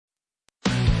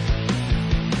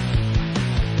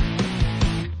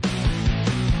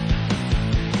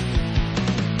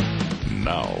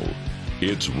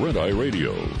It's Red Eye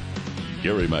Radio.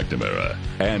 Gary McNamara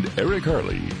and Eric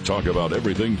Harley talk about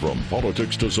everything from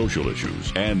politics to social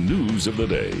issues and news of the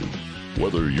day.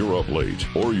 Whether you're up late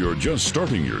or you're just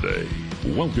starting your day,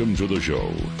 welcome to the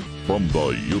show. From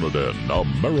the Uniden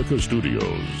America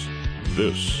Studios,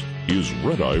 this is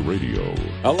Red Eye Radio.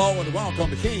 Hello and welcome.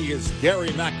 He is Gary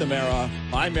McNamara.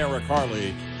 I'm Eric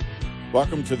Harley.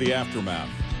 Welcome to the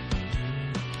Aftermath.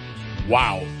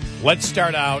 Wow. Let's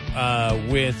start out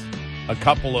with a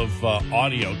couple of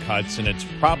audio cuts, and it's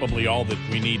probably all that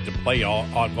we need to play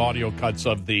audio cuts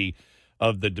of the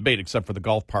debate, except for the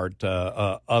golf part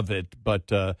of it.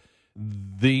 But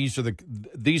these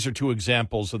are two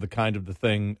examples of the kind of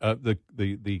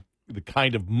the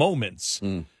kind of moments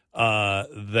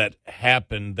that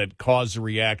happen that cause the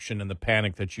reaction and the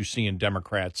panic that you see in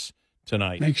Democrats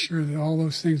tonight. Make sure that all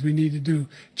those things we need to do,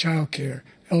 child care,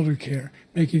 elder care,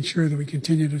 making sure that we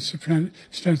continue to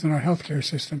strengthen our health care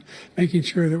system, making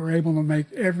sure that we're able to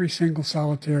make every single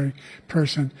solitary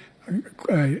person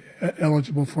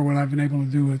eligible for what I've been able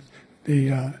to do with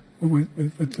the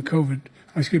COVID,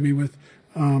 with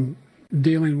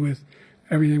dealing with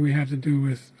everything we have to do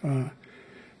with,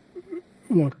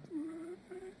 look,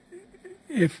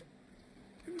 if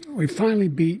we finally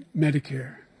beat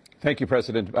Medicare. Thank you,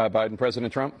 President Biden.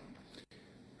 President Trump?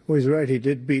 Well, he's right. He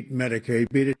did beat Medicare. He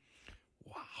beat it.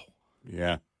 Wow.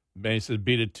 Yeah. Basically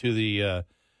beat it to the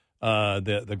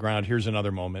ground. Here's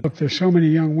another moment. Look, there's so many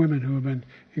young women who have been,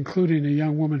 including a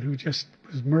young woman who just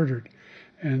was murdered,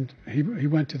 and he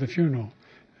went to the funeral.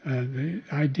 The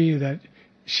idea that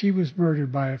she was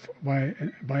murdered by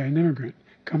an immigrant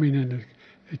coming in,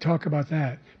 they talk about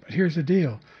that. But here's the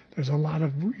deal. There's a lot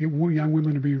of young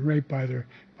women who are being raped by their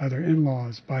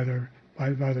in-laws, by their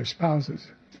spouses,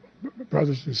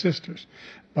 brothers and sisters,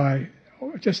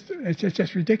 it's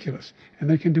just ridiculous, and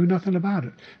they can do nothing about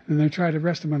it. And they try to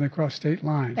arrest them when they cross state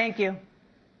lines. Thank you.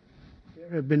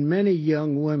 There have been many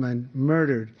young women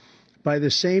murdered by the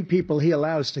same people he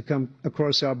allows to come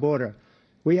across our border.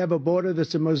 We have a border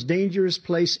that's the most dangerous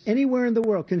place anywhere in the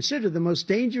world, considered the most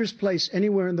dangerous place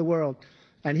anywhere in the world.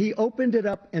 And he opened it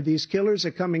up, and these killers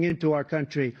are coming into our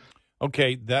country.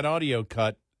 Okay, that audio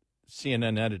cut,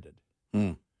 CNN edited.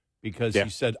 Because he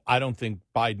said, I don't think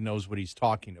Biden knows what he's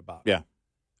talking about. Yeah.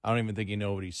 I don't even think he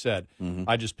knows what he said.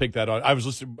 I just picked that out. I was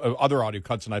listening to other audio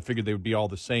cuts, and I figured they would be all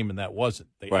the same, and that wasn't.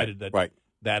 They edited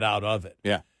that out of it.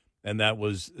 Yeah. And that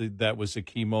was a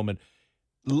key moment.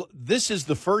 This is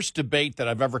the first debate that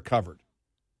I've ever covered.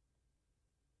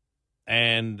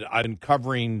 And I've been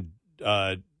covering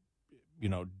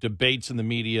debates in the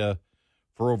media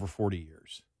for over 40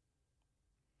 years.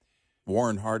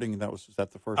 Warren Harding, is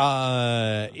that the first?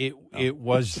 It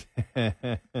was.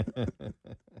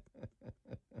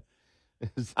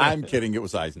 I'm kidding. It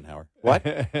was Eisenhower. What?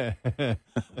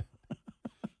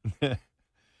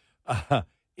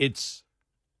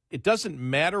 It doesn't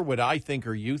matter what I think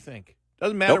or you think.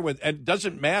 Doesn't matter what. It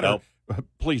doesn't matter.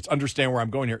 Please understand where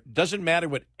I'm going here. Doesn't matter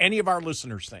what any of our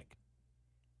listeners think.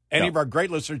 Any of our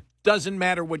great listeners. Doesn't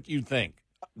matter what you think.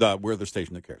 We're the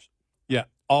station that cares. Yeah.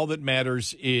 All that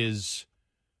matters is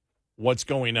what's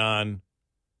going on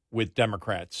with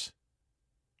Democrats.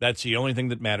 That's the only thing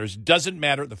that matters. Doesn't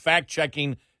matter. The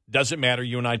fact-checking doesn't matter.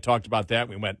 You and I talked about that.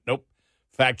 We went, nope,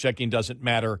 fact-checking doesn't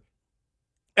matter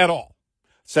at all.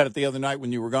 Said it the other night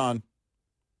when you were gone.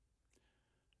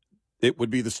 It would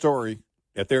be the story.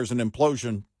 If there's an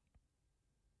implosion,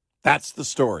 that's the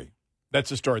story. That's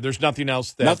the story. There's nothing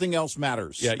else. Nothing else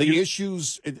matters. Yeah, the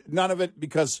issues, none of it,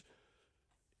 because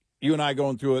you and I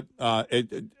going through it,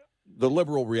 the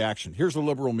liberal reaction. Here's the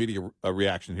liberal media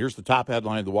reaction. Here's the top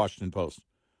headline of the Washington Post.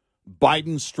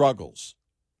 Biden struggles.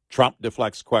 Trump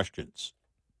deflects questions.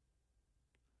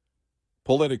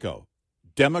 Politico.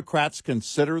 Democrats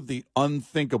consider the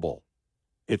unthinkable.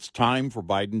 It's time for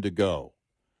Biden to go.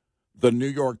 The New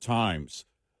York Times.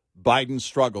 Biden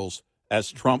struggles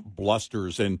as Trump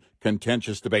blusters in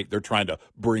contentious debate. They're trying to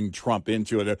bring Trump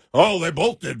into it. Oh, they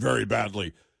both did very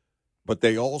badly. But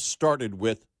they all started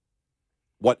with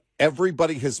what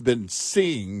everybody has been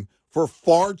seeing for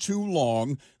far too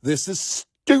long. This is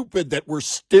stupid that we're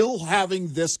still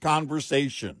having this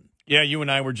conversation. Yeah, you and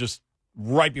I were just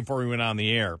right before we went on the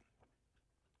air.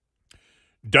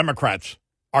 Democrats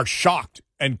are shocked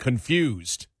and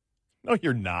confused. No,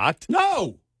 you're not.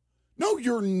 No,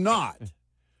 you're not.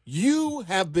 You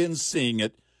have been seeing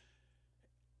it,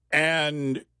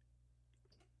 and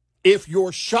if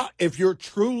you're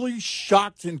truly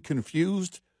shocked and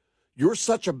confused, you're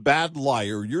such a bad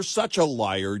liar. You're such a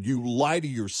liar. You lie to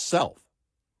yourself.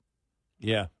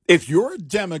 Yeah. If you're a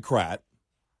Democrat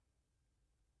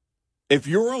If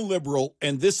you're a liberal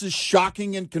and this is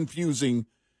shocking and confusing,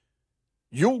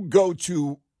 you'll go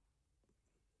to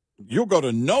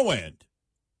no end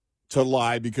to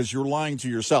lie because you're lying to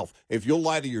yourself. If you'll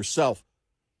lie to yourself,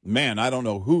 man, I don't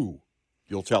know who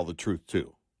you'll tell the truth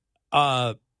to.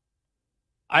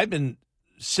 I've been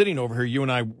sitting over here, you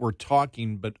and I were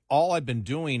talking, but all I've been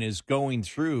doing is going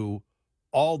through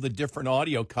all the different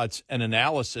audio cuts and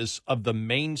analysis of the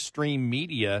mainstream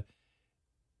media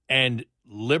and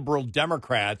liberal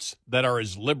Democrats that are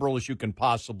as liberal as you can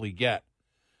possibly get.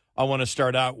 I want to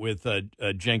start out with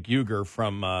Cenk Uygur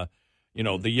from,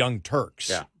 the Young Turks.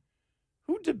 Yeah.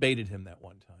 Who debated him that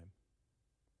one time?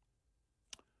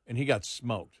 And he got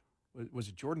smoked. Was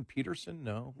it Jordan Peterson?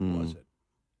 No. Who was it?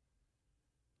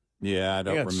 Yeah, I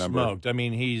don't remember. Smoked. I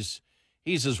mean, he's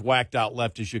as whacked out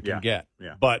left as you can get.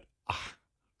 Yeah. But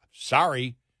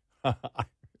sorry, I'm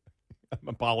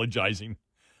apologizing.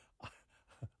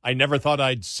 I never thought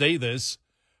I'd say this.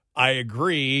 I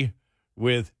agree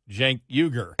with Cenk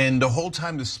Uygur. And the whole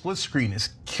time the split screen is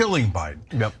killing Biden.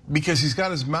 Yep. Because he's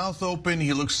got his mouth open,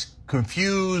 he looks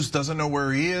confused, doesn't know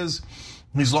where he is.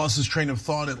 He's lost his train of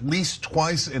thought at least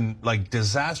twice in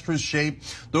disastrous shape.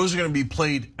 Those are going to be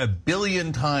played 1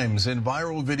 billion times in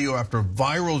viral video after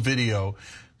viral video.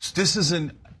 This is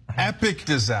an epic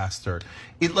disaster.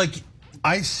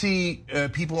 I see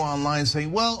people online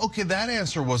saying, well, okay, that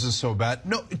answer wasn't so bad.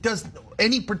 No, it doesn't.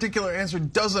 Any particular answer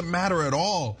doesn't matter at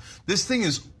all. This thing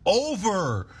is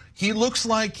over. He looks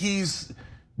like he's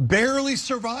barely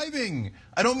surviving.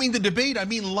 I don't mean the debate, I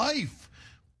mean life.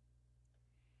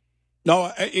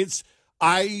 No,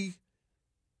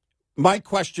 my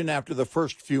question after the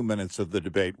first few minutes of the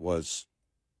debate was,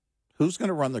 who's going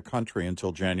to run the country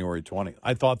until January 20th?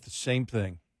 I thought the same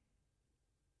thing.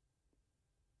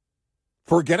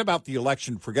 Forget about the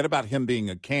election. Forget about him being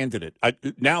a candidate.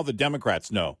 Now the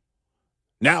Democrats know.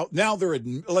 Now they're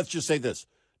let's just say this.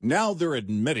 Now they're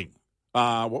admitting.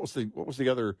 What was the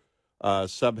other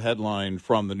sub headline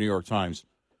from the New York Times?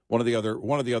 One of the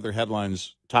other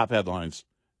headlines, top headlines.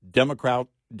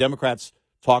 Democrats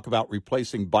talk about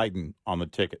replacing Biden on the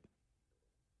ticket.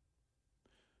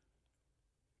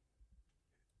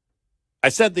 I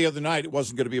said the other night it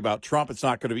wasn't going to be about Trump. It's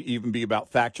not going to even be about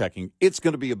fact checking. It's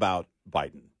going to be about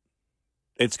Biden.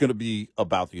 It's going to be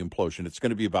about the implosion. It's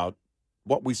going to be about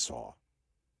what we saw.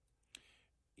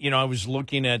 I was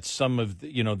looking at some of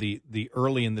the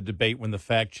early in the debate when the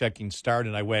fact checking started,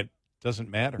 and I went, doesn't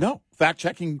matter. No, fact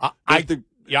checking.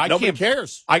 Nobody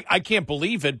cares. I can't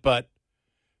believe it, but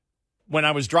when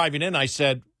I was driving in, I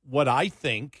said, what I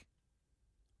think,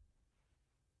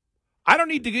 I don't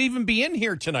need to even be in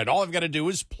here tonight. All I've got to do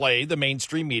is play the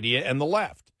mainstream media and the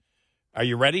left. Are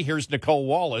you ready? Here's Nicole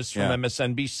Wallace from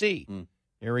MSNBC.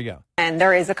 Here we go. And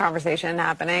there is a conversation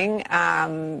happening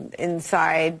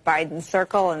inside Biden's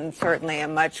circle, and certainly a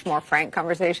much more frank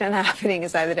conversation happening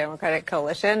inside the Democratic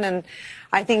coalition. And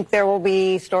I think there will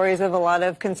be stories of a lot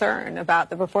of concern about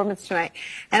the performance tonight.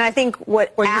 And I think when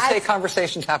you say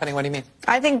conversations happening, what do you mean?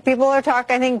 I think people are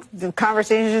talking. I think the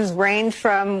conversations range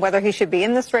from whether he should be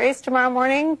in this race tomorrow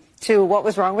morning to what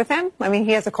was wrong with him. I mean,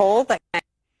 he has a cold.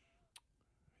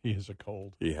 He has a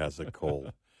cold. He has a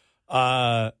cold.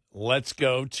 Let's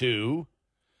go to.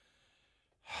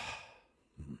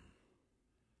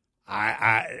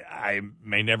 I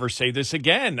may never say this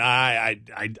again.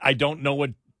 I don't know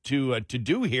what to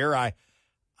do here.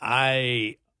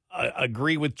 I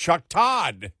agree with Chuck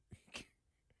Todd.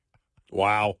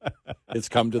 Wow, it's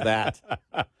come to that.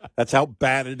 That's how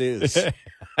bad it is.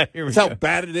 That's how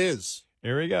bad it is.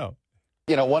 Here we go.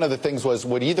 One of the things was,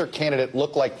 would either candidate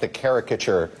look like the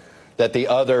caricature that the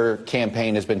other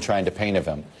campaign has been trying to paint of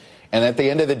him? And at the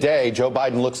end of the day, Joe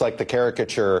Biden looks like the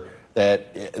caricature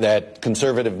that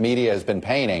conservative media has been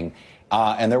painting.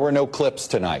 And there were no clips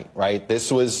tonight, right?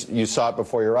 You saw it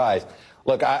before your eyes.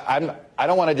 Look, I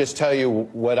don't want to just tell you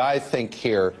what I think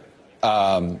here,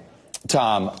 Tom.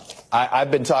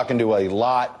 I've been talking to a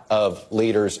lot of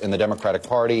leaders in the Democratic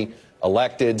Party,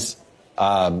 electeds,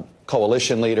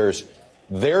 coalition leaders.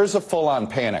 There's a full-on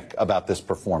panic about this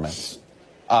performance.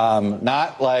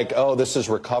 Not like, oh, this is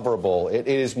recoverable. It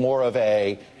is more of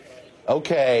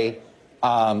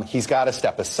he's got to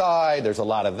step aside. There's a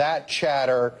lot of that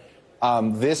chatter.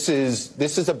 This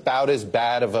is about as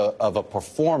bad of a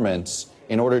performance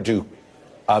in order to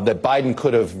that Biden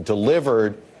could have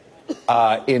delivered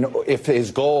if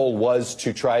his goal was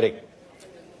to try to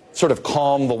sort of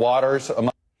calm the waters.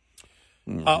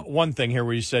 One thing here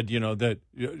where you said, that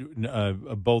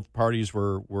both parties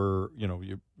were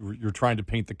you're trying to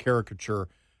paint the caricature.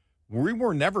 We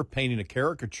were never painting a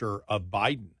caricature of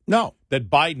Biden. No. That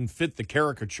Biden fit the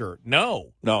caricature.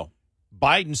 No.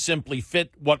 Biden simply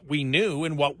fit what we knew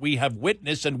and what we have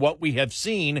witnessed and what we have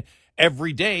seen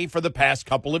every day for the past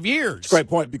couple of years. It's a great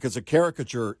point, because a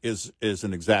caricature is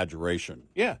an exaggeration.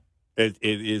 Yeah. It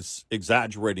is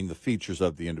exaggerating the features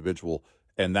of the individual,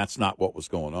 and that's not what was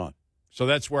going on. So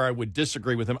that's where I would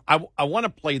disagree with him. I want to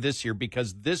play this here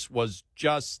because this was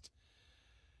just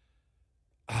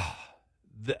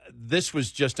this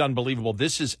was just unbelievable.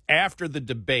 This is after the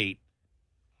debate,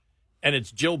 and it's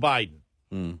Jill Biden.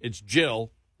 It's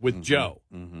Jill with Joe.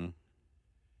 And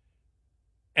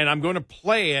I'm going to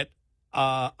play it.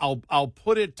 I'll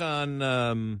put it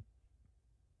on.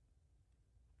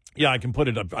 Yeah, I can put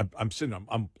it up. I'm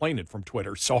playing it from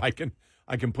Twitter, so I can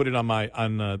put it on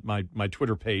my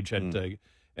Twitter page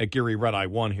at Gary Red Eye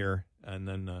 1 here, and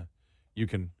then you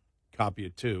can copy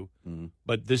it too.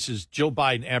 But this is Jill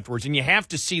Biden afterwards, and you have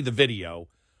to see the video,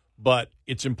 but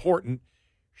it's important.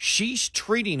 She's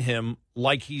treating him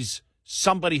like he's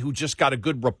somebody who just got a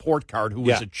good report card who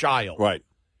was a child. Right.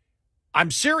 I'm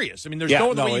serious. I mean, there's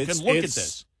no other way you can look at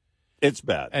this. It's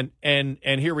bad. And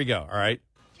here we go. All right.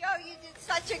 Joe, you did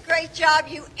such a great job.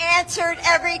 You answered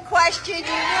every question. You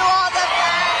knew all the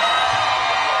facts.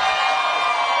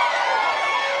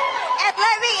 And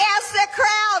let me ask the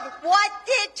crowd, what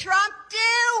did Trump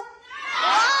do?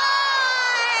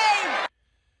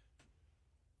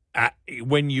 Lie!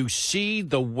 When you see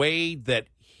the way that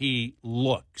he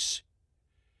looks,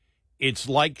 it's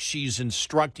like she's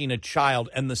instructing a child.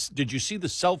 And did you see the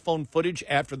cell phone footage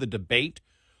after the debate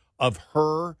of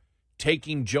her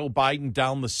taking Joe Biden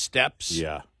down the steps?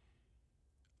 Yeah.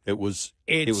 It was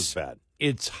bad.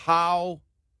 It's how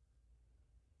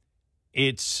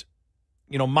it's,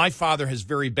 my father has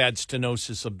very bad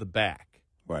stenosis of the back.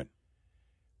 Right.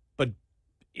 But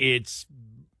it's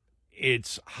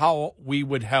how we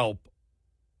would help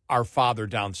our father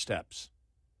down steps.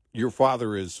 Your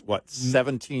father is,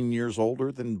 17 years older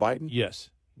than Biden? Yes,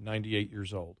 98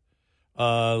 years old.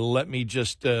 Let me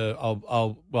just,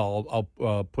 I'll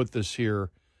put this here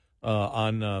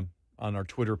on our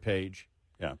Twitter page.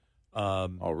 Yeah, I'll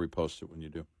repost it when you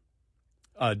do.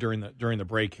 During the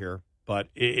break here, but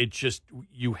it just,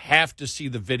 you have to see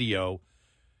the video,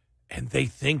 and they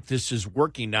think this is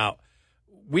working. Now,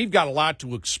 we've got a lot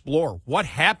to explore. What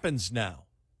happens now?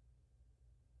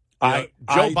 Joe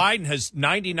Biden has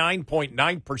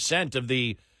 99.9% of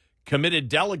the committed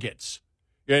delegates.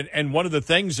 And one of the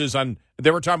things is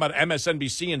they were talking about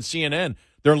MSNBC and CNN.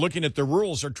 They're looking at the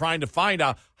rules. They're trying to find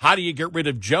out, how do you get rid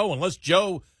of Joe? Unless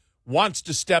Joe wants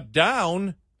to step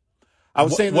down. I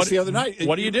was saying this the other night.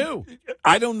 What do you do?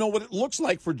 I don't know what it looks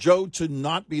like for Joe to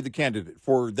not be the candidate.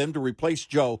 For them to replace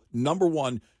Joe, number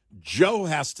one, Joe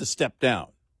has to step down.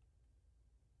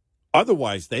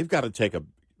 Otherwise, they've got to take a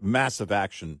massive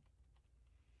action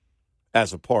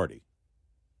as a party.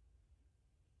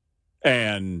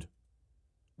 And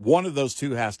one of those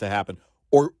two has to happen.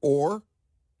 Or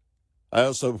I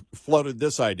also floated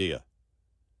this idea,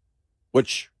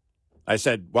 which I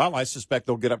said, well, I suspect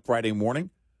they'll get up Friday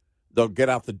morning. They'll get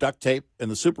out the duct tape and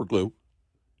the super glue,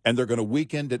 and they're going to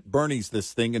weekend at Bernie's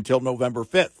this thing until November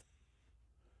 5th.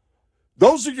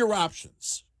 Those are your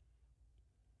options.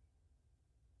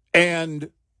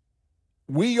 And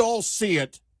we all see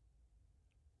it.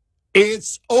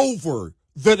 It's over.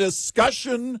 The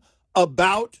discussion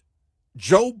about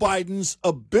Joe Biden's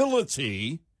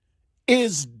ability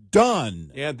is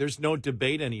done. Yeah, there's no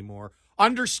debate anymore.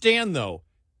 Understand, though,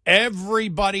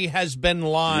 everybody has been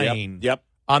lying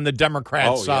on the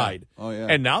Democrat side. Yeah. Oh, yeah.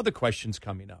 And now the question's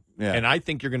coming up. Yeah. And I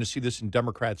think you're going to see this in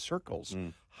Democrat circles,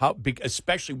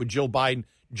 especially with Joe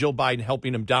Biden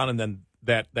helping him down, and then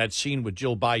that scene with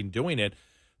Jill Biden doing it.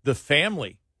 The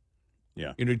family.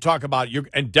 Yeah. You talk about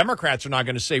and Democrats are not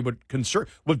going to say what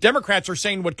Democrats are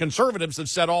saying what conservatives have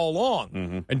said all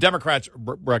along. And Democrats,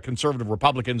 conservative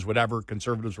Republicans, whatever,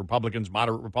 conservatives, Republicans,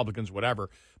 moderate Republicans, whatever.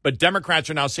 But Democrats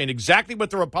are now saying exactly what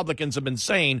the Republicans have been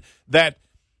saying, that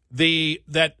the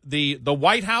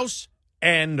White House,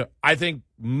 and I think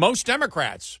most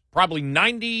Democrats, probably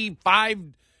 95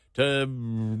 to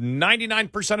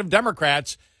 99% of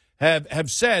Democrats have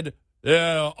said,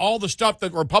 all the stuff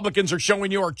that Republicans are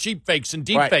showing you are cheap fakes and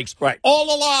deep fakes. Right.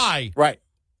 All a lie. Right.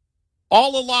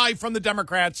 All a lie from the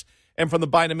Democrats and from the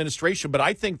Biden administration. But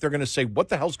I think they're going to say, what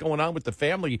the hell's going on with the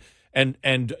family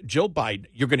and Jill Biden?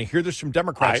 You're going to hear this from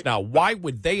Democrats now. Why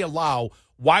would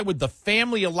the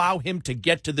family allow him to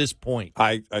get to this point?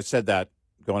 I said that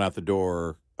going out the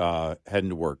door,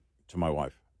 heading to work, to my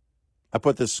wife. I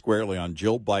put this squarely on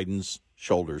Jill Biden's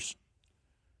shoulders.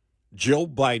 Jill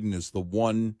Biden is the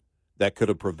one that could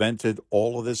have prevented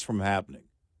all of this from happening.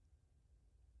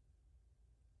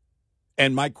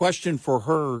 And my question for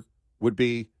her would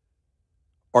be,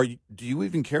 do you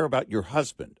even care about your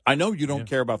husband? I know you don't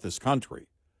care about this country.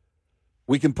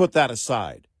 We can put that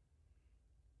aside.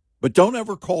 But don't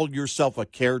ever call yourself a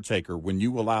caretaker when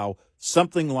you allow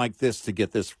something like this to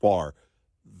get this far.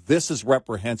 This is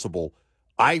reprehensible.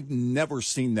 I've never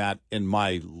seen that in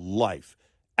my life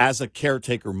as a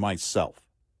caretaker myself.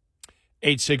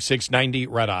 866-90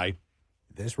 Red Eye.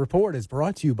 This report is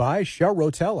brought to you by Shell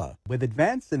Rotella. With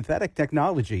advanced synthetic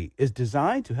technology, is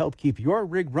designed to help keep your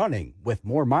rig running with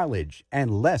more mileage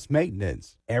and less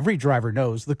maintenance. Every driver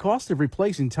knows the cost of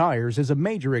replacing tires is a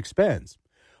major expense.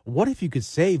 What if you could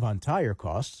save on tire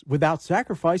costs without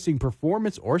sacrificing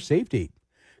performance or safety?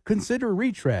 Consider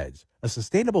retreads, a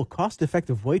sustainable,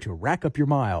 cost-effective way to rack up your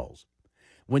miles.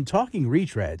 When talking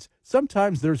retreads,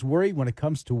 sometimes there's worry when it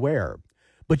comes to wear.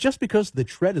 But just because the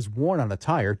tread is worn on a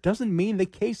tire doesn't mean the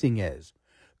casing is.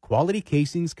 Quality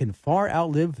casings can far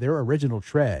outlive their original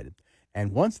tread.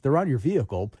 And once they're on your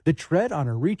vehicle, the tread on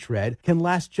a retread can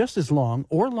last just as long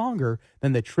or longer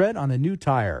than the tread on a new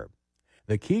tire.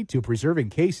 The key to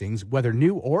preserving casings, whether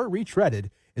new or retreaded,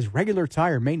 is regular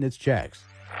tire maintenance checks.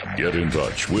 Get in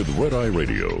touch with Red Eye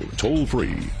Radio, toll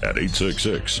free at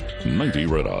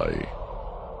 866-90 Red Eye.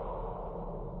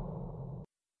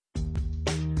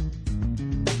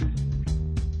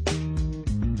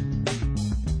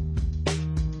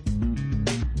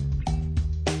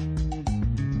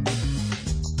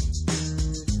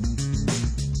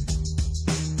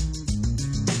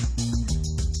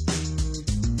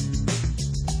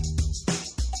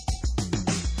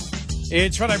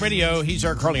 It's Red Eye Radio. He's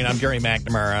Eric Carly, and I'm Gary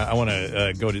McNamara. I want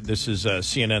to go to, this is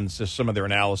CNN, this is some of their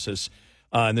analysis,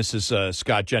 and this is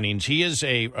Scott Jennings. He is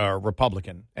a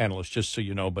Republican analyst, just so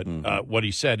you know, but what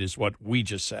he said is what we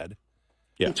just said.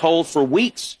 Yeah. Told for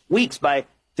weeks by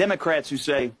Democrats who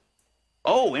say,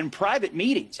 oh, in private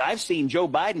meetings, I've seen Joe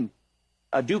Biden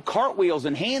do cartwheels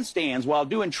and handstands while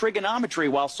doing trigonometry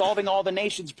while solving all the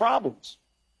nation's problems.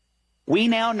 We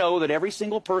now know that every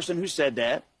single person who said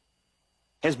that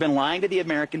has been lying to the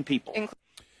American people.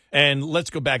 And let's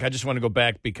go back. I just want to go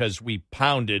back because we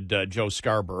pounded Joe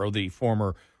Scarborough, the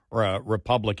former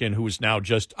Republican who is now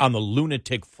just on the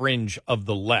lunatic fringe of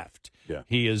the left. Yeah.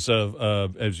 He is,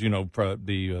 as you know,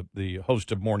 the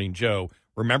host of Morning Joe.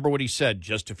 Remember what he said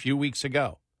just a few weeks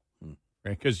ago,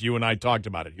 because you and I talked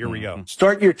about it. Here we go.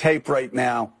 Start your tape right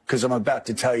now, because I'm about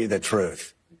to tell you the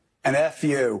truth. And F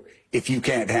you if you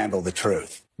can't handle the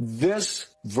truth. This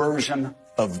version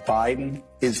of Biden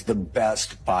is the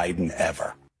best Biden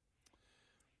ever.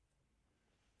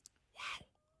 Wow.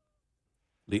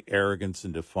 The arrogance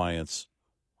and defiance.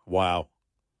 Wow.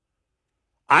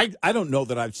 I don't know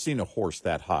that I've seen a horse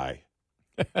that high.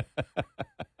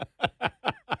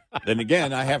 Then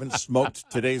again, I haven't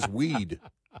smoked today's weed.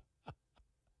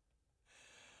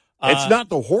 It's not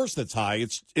the horse that's high.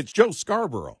 It's Joe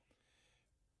Scarborough.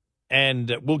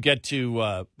 And we'll get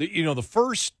to the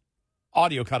first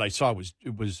audio cut I saw was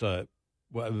the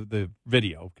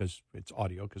video, because it's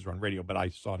audio because we're on radio, but I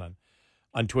saw it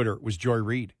on Twitter. It was Joy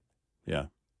Reid. Yeah.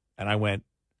 And I went,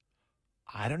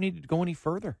 I don't need to go any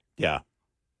further. Yeah.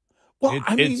 Well,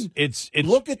 it's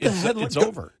look at the headline. It's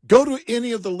over. Go to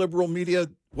any of the liberal media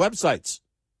websites.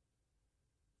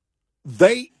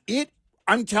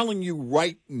 I'm telling you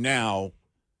right now,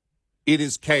 it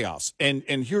is chaos. And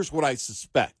here's what I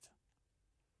suspect.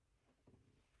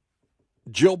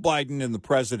 Jill Biden and the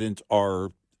president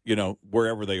are,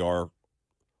 wherever they are,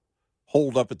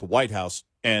 holed up at the White House,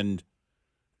 and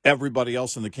everybody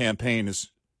else in the campaign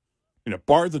is,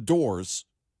 bar the doors,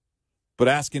 but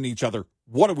asking each other,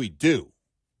 what do we do?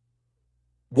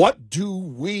 What do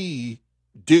we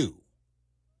do?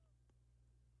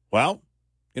 Well,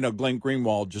 Glenn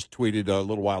Greenwald just tweeted a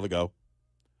little while ago,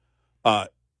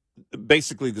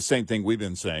 basically the same thing we've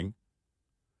been saying.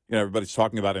 Everybody's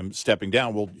talking about him stepping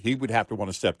down. Well, he would have to want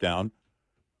to step down.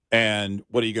 And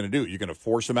what are you going to do? You're going to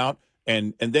force him out?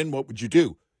 And then what would you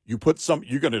do? You're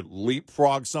going to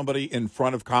leapfrog somebody in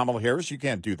front of Kamala Harris? You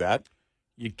can't do that.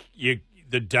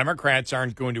 The Democrats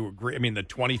aren't going to agree. I mean, the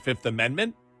 25th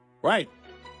Amendment? Right.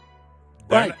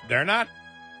 They're not.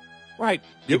 Right.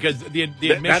 Because the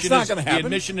admission that's not going to happen. The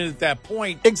admission is at that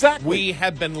point. Exactly. We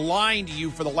have been lying to you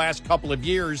for the last couple of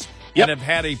years and have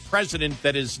had a president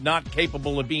that is not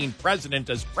capable of being president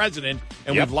as president,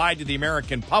 and we've lied to the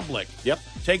American public. Yep.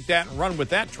 Take that and run with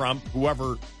that, Trump,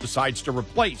 whoever decides to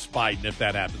replace Biden if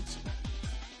that happens.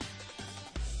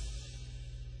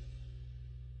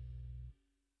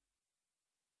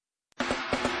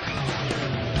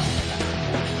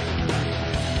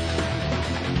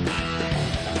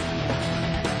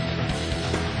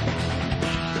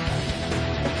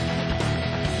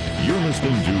 You're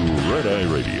listening to Red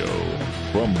Eye Radio.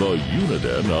 from the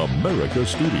Uniden America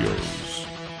Studios.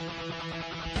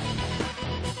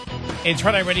 It's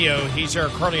Red Eye Radio. He's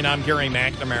Eric Carly, and I'm Gary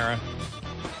McNamara.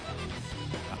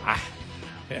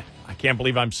 I can't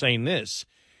believe I'm saying this.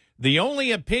 The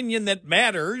only opinion that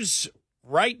matters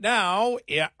right now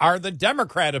are the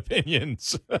Democrat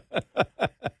opinions.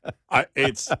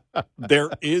 There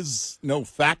is no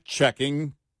fact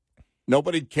checking.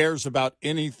 Nobody cares about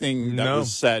anything that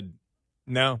was said.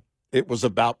 No. It was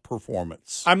about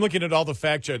performance. I'm looking at all the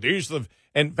fact check.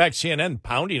 In fact, CNN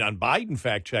pounding on Biden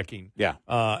fact checking. Yeah.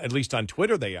 At least on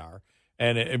Twitter they are.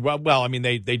 And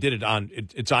they did it on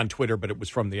it's on Twitter, but it was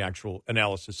from the actual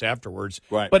analysis afterwards.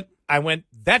 Right. But I went,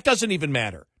 that doesn't even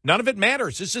matter. None of it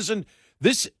matters. This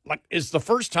is the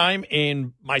first time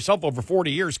in myself over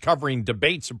 40 years covering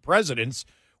debates of presidents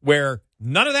where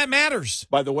none of that matters.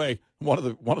 By the way, one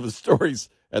of the stories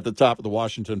at the top of the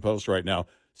Washington Post right now,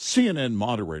 CNN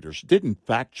moderators didn't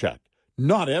fact check.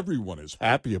 Not everyone is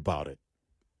happy about it.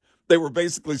 They were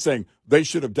basically saying they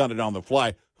should have done it on the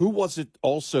fly. Who was it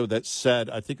also that said,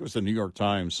 I think it was the New York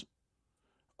Times,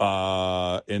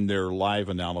 in their live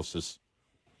analysis,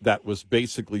 that was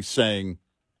basically saying,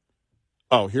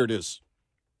 oh, here it is.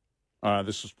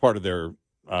 This was part of their,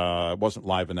 it wasn't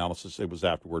live analysis, it was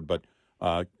afterward, but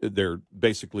their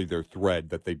thread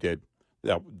that they did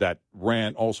that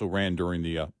ran during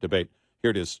the debate. Here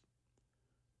it is.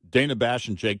 Dana Bash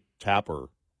and Jake Tapper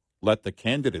let the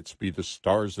candidates be the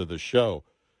stars of the show.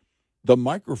 The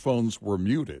microphones were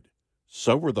muted.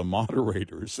 So were the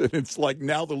moderators. And it's like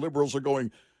now the liberals are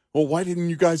going, well, why didn't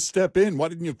you guys step in? Why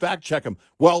didn't you fact check them?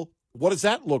 Well, what does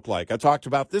that look like? I talked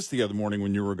about this the other morning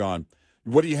when you were gone.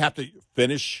 What do you have to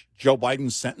finish Joe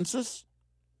Biden's sentences?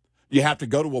 You have to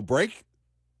go to a break?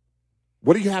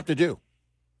 What do you have to do?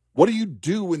 What do you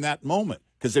do in that moment?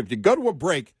 Because if you go to a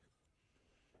break,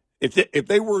 if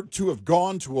they were to have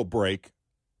gone to a break,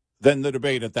 then the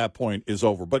debate at that point is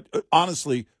over. But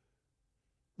honestly,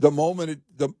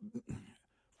 the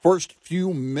first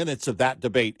few minutes of that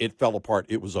debate, it fell apart.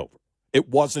 It was over. It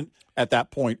wasn't at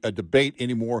that point a debate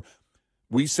anymore.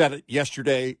 We said it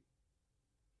yesterday.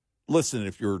 Listen,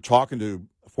 if you're talking to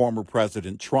former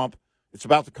President Trump, it's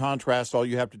about the contrast. All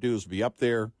you have to do is be up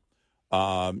there.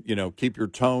 Keep your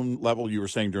tone level. You were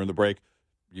saying during the break,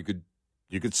 you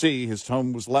could see his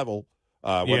tone was level.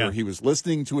 Whether he was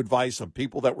listening to advice of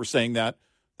people that were saying that.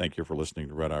 Thank you for listening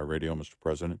to Red Eye Radio, Mr.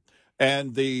 President.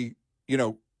 And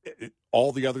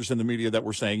all the others in the media that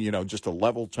were saying, just a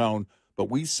level tone. But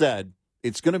we said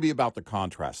it's going to be about the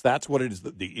contrast. That's what it is.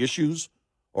 The issues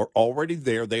are already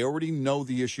there. They already know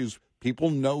the issues. People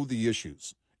know the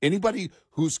issues. Anybody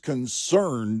who's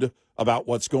concerned about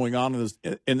what's going on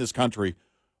in this country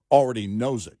already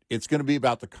knows it. It's going to be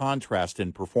about the contrast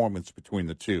in performance between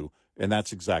the two, and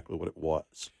that's exactly what it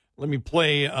was. Let me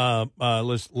play.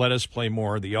 Let us play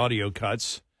more of the audio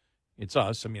cuts. It's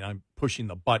us. I mean, I'm pushing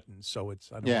the button, so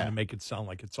I don't want to make it sound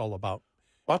like it's all about.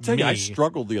 Well, I'll tell you, me. I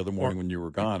struggled the other morning when you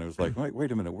were gone. It was like,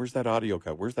 wait a minute, where's that audio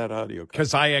cut? Where's that audio cut?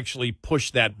 Because I actually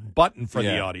pushed that button for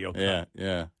the audio cut.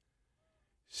 Yeah.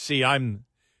 See, I'm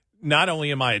not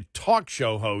only am I a talk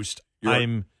show host,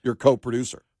 you're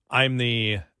co-producer. I'm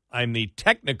the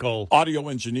technical audio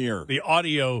engineer. The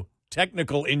audio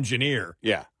technical engineer.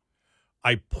 Yeah.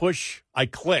 I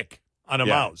click on a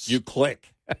mouse. You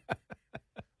click.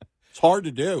 It's hard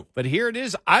to do. But here it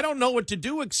is. I don't know what to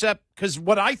do except because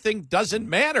what I think doesn't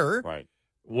matter. Right.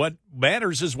 What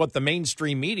matters is what the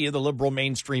mainstream media, the liberal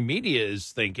mainstream media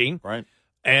is thinking. Right.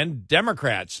 And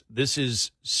Democrats. This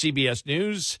is CBS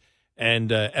News,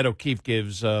 and Ed O'Keefe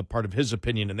gives part of his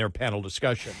opinion in their panel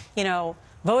discussion.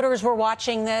 Voters were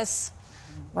watching this.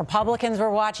 Republicans were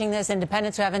watching this,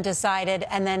 independents who haven't decided,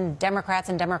 and then Democrats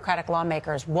and Democratic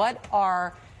lawmakers. What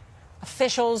are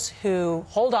officials who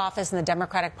hold office in the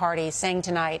Democratic Party saying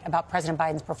tonight about President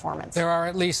Biden's performance? There are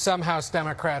at least some House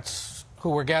Democrats who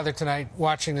were gathered tonight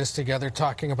watching this together,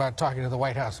 talking to the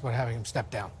White House about having him step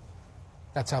down.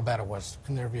 That's how bad it was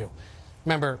in their view.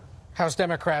 Remember, House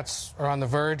Democrats are on the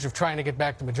verge of trying to get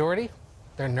back the majority.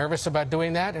 They're nervous about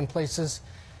doing that in places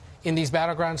in these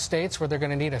battleground states where they're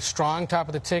going to need a strong top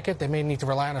of the ticket. They may need to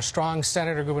rely on a strong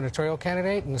Senate or gubernatorial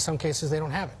candidate, and in some cases they don't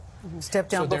have it. Step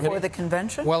down before the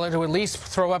convention? Well, it would at least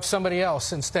throw up somebody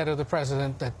else instead of the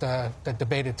president that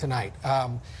debated tonight.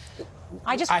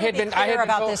 I just want to be clear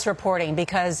about this reporting,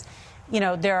 because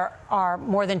there are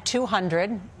more than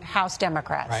 200 House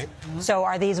Democrats. Right. So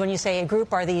are these, when you say a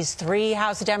group, are these 3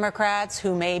 House Democrats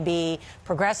who may be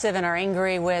progressive and are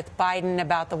angry with Biden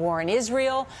about the war in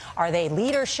Israel? Are they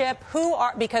leadership? Who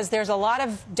are, because there's a lot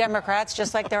of Democrats,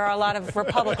 just like there are a lot of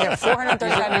Republicans.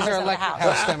 435 members These are of the elected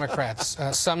House Democrats.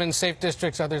 Some in safe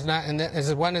districts, others not. And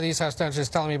as one of these House Democrats is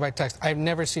telling me by text, I've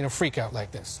never seen a freakout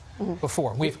like this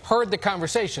before. We've heard the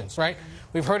conversations, right?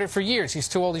 We've heard it for years. He's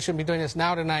too old. He shouldn't be doing this.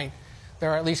 Now tonight,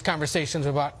 there are at least conversations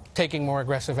about taking more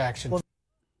aggressive action.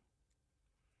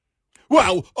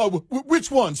 Wow, which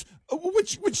ones?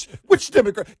 Which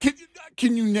Democrat?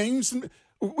 Can you name some?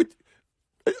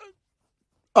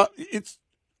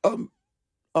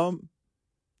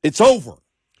 It's over.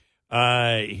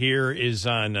 Here is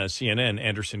on CNN,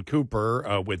 Anderson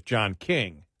Cooper with John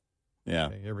King. Yeah.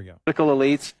 Okay, here we go. Political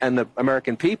elites and the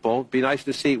American people. Be nice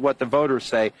to see what the voters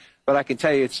say. But I can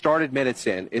tell you, it started minutes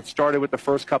in. It started with the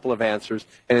first couple of answers,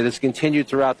 and it has continued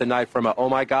throughout the night from a, oh,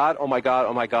 my God, oh, my God,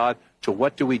 oh, my God, to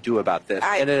what do we do about this?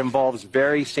 And it involves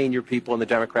very senior people in the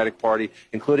Democratic Party,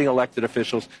 including elected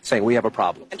officials, saying we have a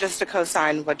problem. And just to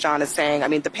co-sign what John is saying, I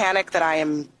mean, the panic that I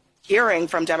am hearing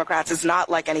from Democrats is not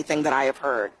like anything that I have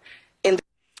heard.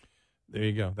 There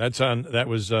you go. That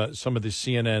was some of the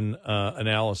CNN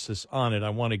analysis on it. I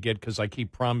want to get, because I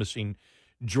keep promising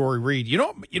Joy Reid. You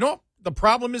know what the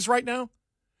problem is right now?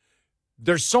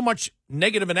 There's so much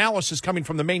negative analysis coming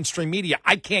from the mainstream media.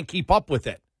 I can't keep up with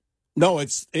it. No,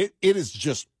 it is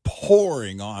just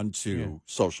pouring onto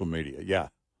social media. Yeah.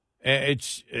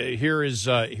 Here's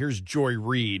Joy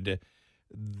Reid.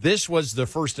 This was the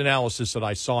first analysis that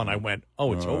I saw, and I went,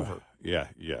 "Oh, it's over." Yeah.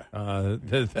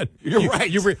 You're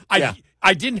right.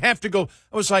 I didn't have to go.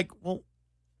 I was like, well,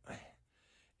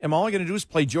 am all I going to do is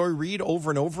play Joy Reid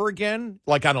over and over again,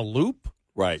 like on a loop,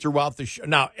 throughout the show?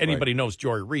 Now, anybody knows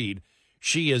Joy Reid.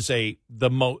 She is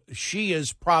she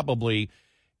is probably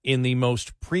in the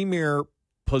most premier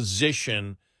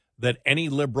position that any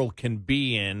liberal can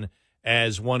be in,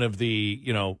 as one of the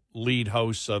lead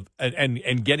hosts of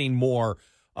and getting more,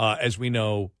 as we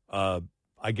know,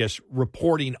 I guess,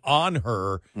 reporting on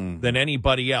her than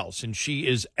anybody else. And she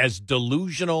is as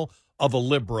delusional of a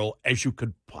liberal as you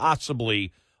could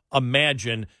possibly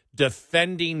imagine,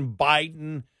 defending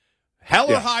Biden,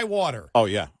 hell or high water. Oh,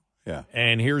 yeah. Yeah.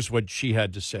 And here's what she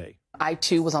had to say. I,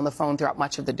 too, was on the phone throughout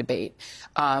much of the debate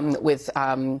with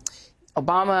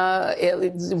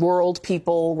Obama world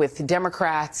people, with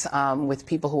Democrats, with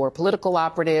people who are political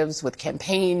operatives, with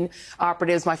campaign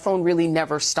operatives. My phone really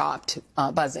never stopped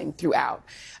buzzing throughout.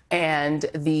 And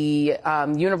the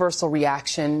universal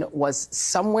reaction was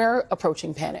somewhere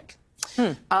approaching panic.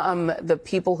 The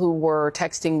people who were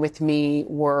texting with me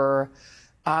were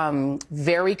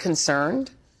very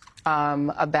concerned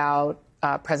about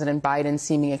President Biden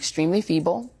seeming extremely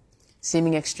feeble,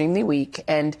 seeming extremely weak.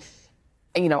 And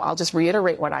I'll just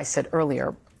reiterate what I said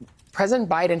earlier. President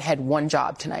Biden had one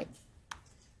job tonight,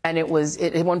 and it was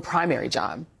one primary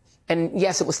job. And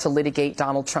yes, it was to litigate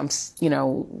Donald Trump's,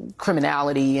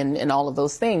 criminality and all of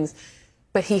those things.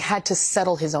 But he had to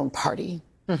settle his own party.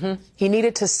 He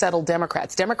needed to settle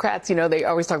Democrats. Democrats, they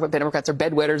always talk about Democrats are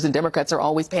bedwetters and Democrats are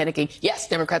always panicking. Yes,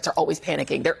 Democrats are always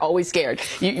panicking. They're always scared,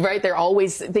 right? They're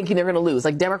always thinking they're going to lose.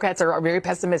 Like, Democrats are very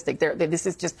pessimistic. This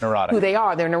is just neurotic. Who they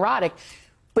are. They're neurotic.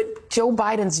 But Joe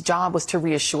Biden's job was to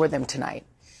reassure them tonight.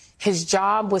 His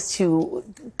job was to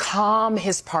calm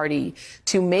his party,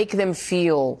 to make them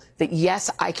feel that,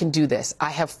 yes, I can do this.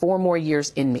 I have 4 more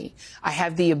years in me. I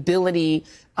have the ability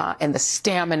and the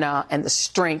stamina and the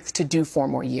strength to do 4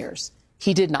 more years.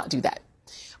 He did not do that.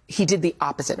 He did the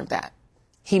opposite of that.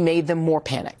 He made them more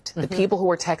panicked. The people who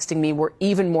were texting me were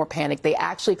even more panicked. They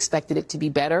actually expected it to be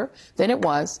better than it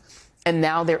was. And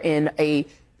now they're in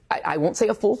I won't say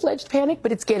a full-fledged panic,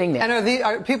 but it's getting there. And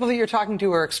are people that you're talking to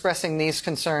who are expressing these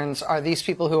concerns, are these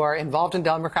people who are involved in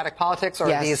Democratic politics,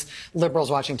 or are these liberals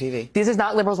watching TV? These are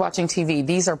not liberals watching TV.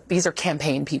 These are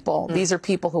campaign people. These are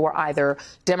people who are either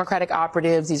Democratic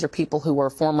operatives. These are people who are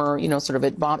former, sort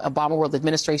of Obama world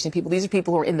administration people. These are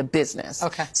people who are in the business.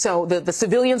 Okay. So the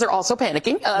civilians are also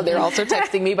panicking. They're also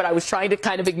texting me, but I was trying to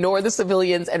kind of ignore the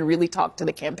civilians and really talk to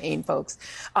the campaign folks.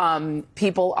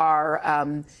 People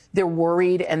are they're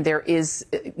worried, and there is,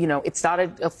 it's not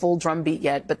a full drumbeat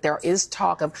yet, but there is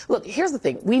talk of, look, here's the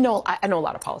thing. I know a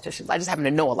lot of politicians. I just happen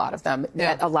to know a lot of them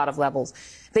at a lot of levels.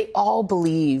 They all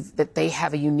believe that they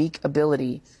have a unique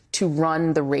ability to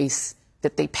run the race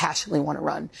that they passionately want to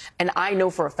run. And I know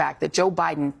for a fact that Joe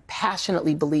Biden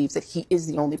passionately believes that he is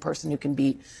the only person who can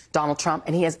beat Donald Trump,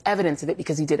 and he has evidence of it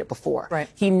because he did it before. Right.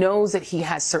 He knows that he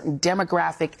has certain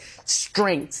demographic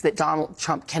strengths that Donald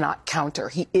Trump cannot counter.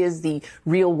 He is the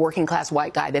real working class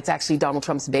white guy that's actually Donald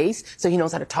Trump's base, so he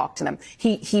knows how to talk to them.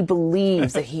 He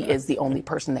believes that he is the only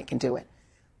person that can do it.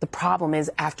 The problem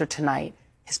is, after tonight,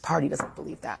 his party doesn't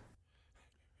believe that.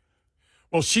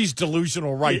 Well, she's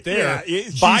delusional right there. Yeah,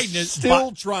 Biden is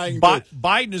still trying to.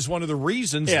 Biden is one of the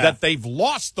reasons that they've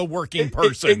lost the working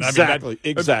person. Exactly,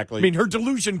 exactly. I mean, her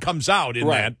delusion comes out in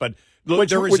that, but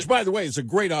which, by the way, is a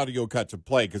great audio cut to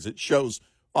play because it shows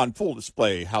on full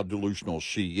display how delusional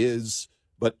she is.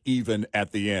 But even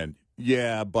at the end,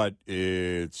 but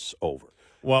it's over.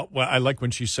 Well, I like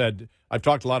when she said, "I've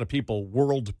talked to a lot of people,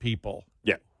 world people."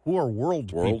 Yeah, who are world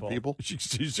people? She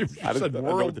said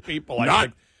world people.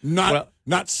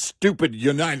 Not stupid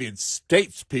United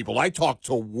States people. I talk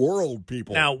to world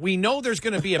people. Now, we know there's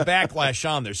going to be a backlash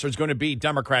on this. There's going to be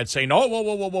Democrats saying, "Oh,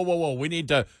 whoa. We need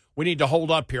to hold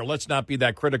up here. Let's not be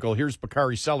that critical." Here's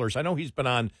Bakari Sellers. I know he's been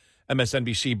on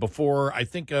MSNBC before. I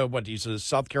think he's a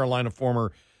South Carolina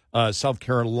former South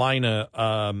Carolina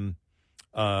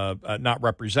not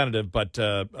representative, but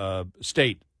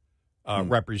state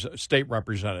state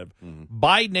representative. Mm-hmm.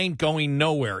 Biden ain't going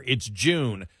nowhere. It's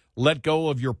June. Let go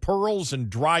of your pearls and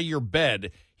dry your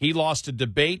bed. He lost a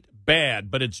debate, bad,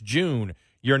 but it's June.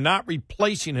 You're not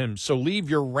replacing him, so leave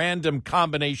your random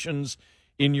combinations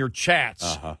in your chats.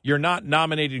 Uh-huh. You're not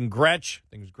nominating Gretchen, I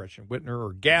think it's Gretchen Whitmer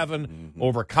or Gavin,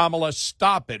 over Kamala.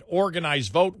 Stop it. Organize,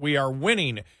 vote. We are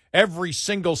winning every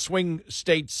single swing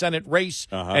state Senate race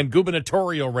and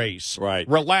gubernatorial race. Right.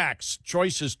 Relax.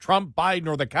 Choices Trump, Biden,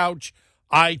 or the couch.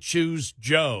 I choose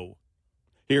Joe.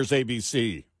 Here's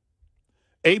ABC.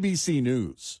 ABC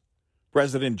News.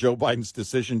 President Joe Biden's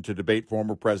decision to debate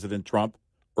former President Trump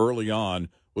early on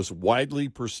was widely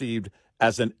perceived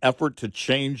as an effort to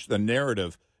change the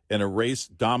narrative in a race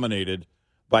dominated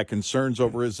by concerns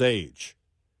over his age.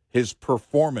 His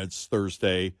performance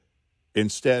Thursday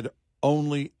instead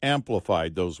only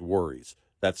amplified those worries.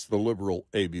 That's the liberal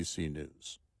ABC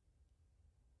News,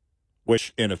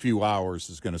 which in a few hours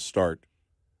is going to start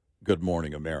Good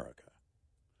Morning America,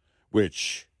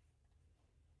 which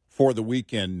for the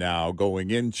weekend now,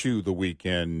 going into the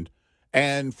weekend,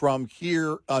 and from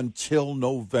here until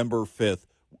November 5th,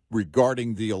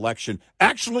 regarding the election,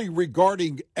 actually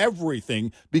regarding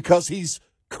everything, because he's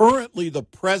currently the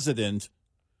president,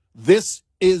 this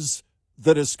is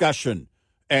the discussion.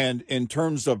 And in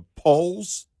terms of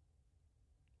polls,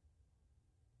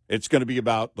 it's going to be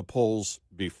about the polls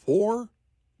before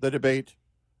the debate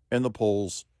and the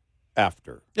polls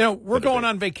after. You know, we're going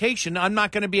on vacation. I'm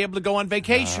not going to be able to go on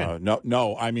vacation.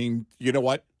 No. I mean, you know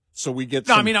what? So we get.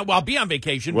 No, I mean, I'll be on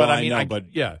vacation, well, but I mean,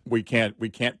 we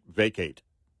can't vacate.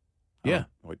 Yeah,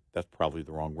 wait, that's probably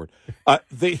the wrong word.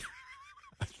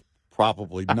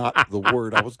 Probably not the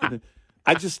word I was going to.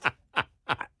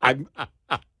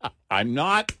 I'm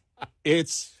not.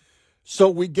 It's so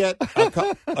we get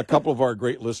a couple of our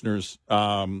great listeners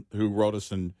who wrote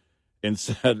us and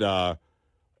said.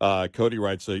 Cody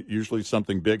writes, usually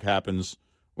something big happens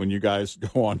when you guys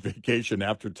go on vacation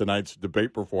after tonight's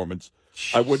debate performance.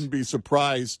 Jeez. I wouldn't be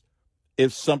surprised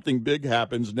if something big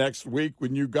happens next week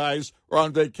when you guys are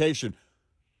on vacation.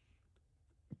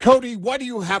 Cody, why do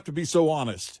you have to be so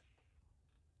honest?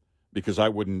 Because I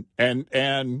wouldn't. And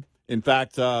in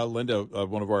fact, Linda,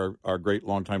 one of our great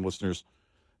longtime listeners,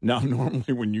 now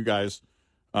normally when you guys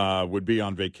would be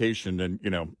on vacation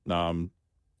and,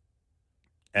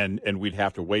 and we'd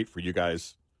have to wait for you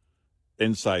guys'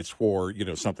 insights for,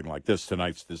 something like this,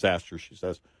 tonight's disaster, she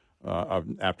says,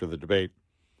 after the debate.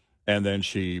 And then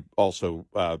she also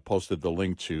posted the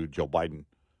link to Joe Biden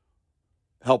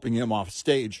helping him off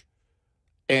stage.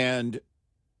 And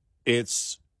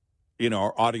it's,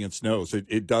 our audience knows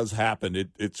it does happen.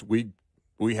 It's we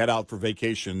head out for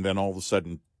vacation, then all of a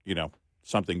sudden,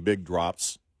 something big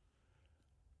drops.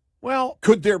 Well,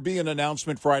 could there be an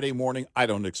announcement Friday morning? I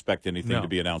don't expect anything to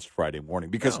be announced Friday morning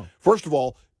because, first of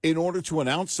all, in order to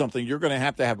announce something, you're going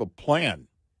to have a plan.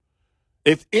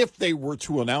 If they were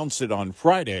to announce it on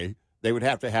Friday, they would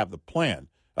have to have the plan.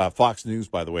 Fox News,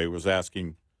 by the way, was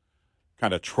asking,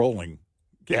 kind of trolling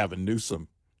Gavin Newsom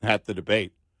at the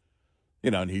debate.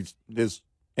 And his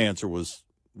answer was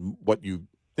what you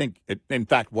think, in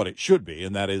fact, what it should be,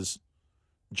 and that is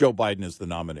Joe Biden is the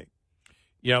nominee.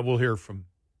 Yeah, we'll hear from.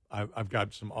 I've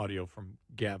got some audio from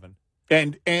Gavin.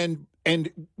 And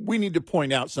we need to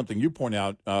point out something you point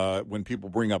out when people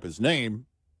bring up his name,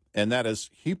 and that is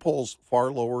he polls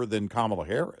far lower than Kamala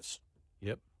Harris.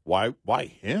 Yep. Why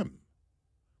him?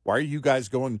 Why are you guys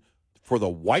going for the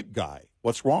white guy?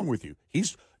 What's wrong with you?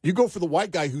 You go for the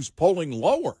white guy who's polling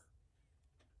lower.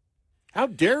 How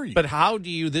dare you? But how do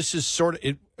you? This is sort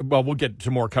of. Well, we'll get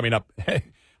to more coming up.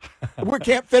 We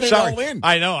can't fit it all in.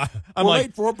 I know. I'm We're like,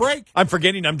 late for a break. I'm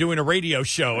forgetting I'm doing a radio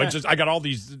show. I got all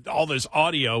this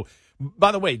audio.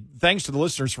 By the way, thanks to the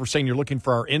listeners for saying you're looking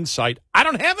for our insight. I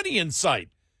don't have any insight.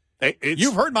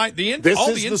 You've heard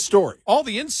the story. All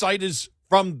the insight is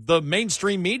from the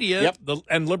mainstream media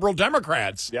and liberal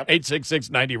Democrats.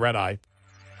 866-90 Red Eye.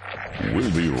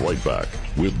 We'll be right back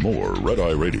with more Red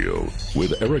Eye Radio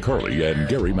with Eric Harley and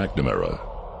Gary McNamara.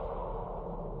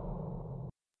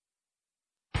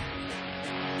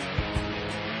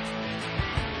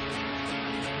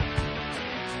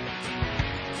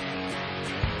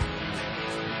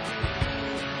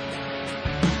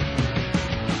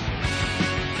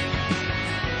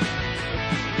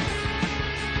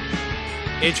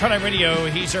 It's Red Eye Radio.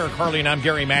 He's Eric Harley, and I'm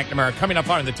Gary McNamara. Coming up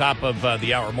on the top of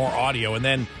the hour, more audio, and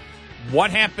then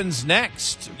what happens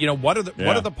next? What are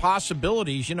the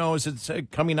possibilities? As it's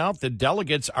coming out, the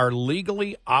delegates are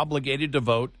legally obligated to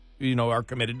vote. Are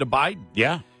committed to Biden.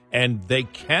 Yeah, and they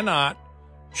cannot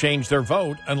change their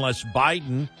vote unless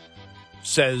Biden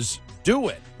says do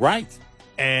it. Right.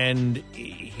 And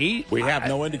we have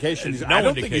no indication. No I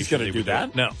don't think he's going to do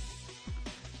that. No.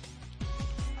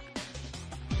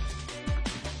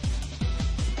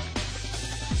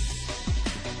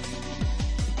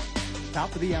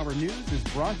 Top of the hour news is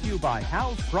brought to you by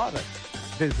House Products.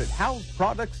 Visit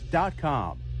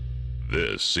houseproducts.com.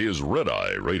 This is Red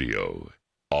Eye Radio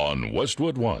on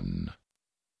Westwood One.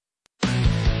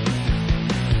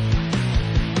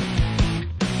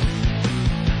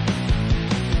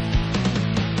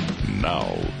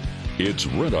 Now, it's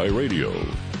Red Eye Radio.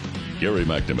 Gary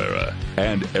McNamara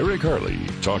and Eric Harley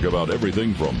talk about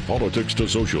everything from politics to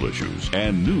social issues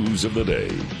and news of the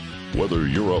day. Whether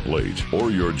you're up late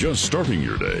or you're just starting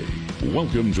your day,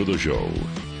 welcome to the show.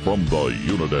 From the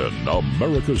Uniden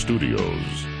America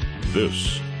Studios,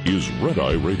 this is Red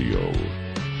Eye Radio.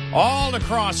 All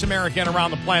across America and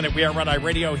around the planet, we are Red Eye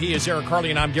Radio. He is Eric Harley,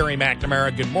 and I'm Gary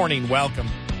McNamara. Good morning. Welcome.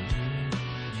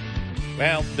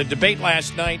 Well, the debate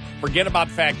last night, forget about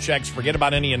fact checks, forget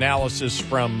about any analysis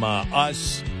from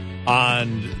us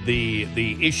on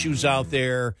the issues out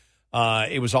there.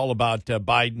 It was all about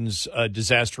Biden's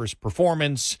disastrous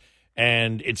performance,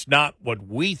 and it's not what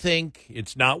we think.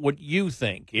 It's not what you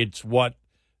think. It's what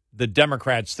the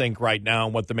Democrats think right now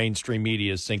and what the mainstream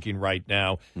media is thinking right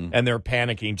now, and they're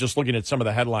panicking. Just looking at some of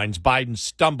the headlines, Biden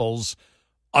stumbles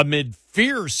amid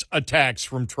fierce attacks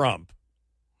from Trump.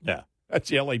 Yeah. That's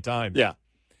the LA Times. Yeah.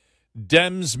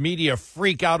 Dems media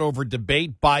freak out over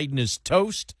debate. Biden is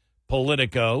toast.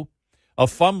 Politico. A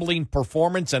fumbling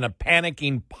performance and a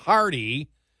panicking party.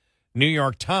 New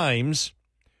York Times.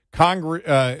 Congress.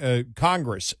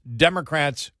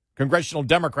 Democrats. Congressional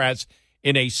Democrats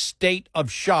in a state of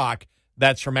shock.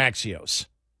 That's from Axios.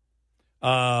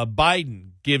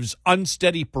 Biden gives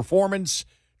unsteady performance.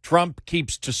 Trump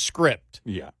keeps to script.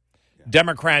 Yeah.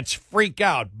 Democrats freak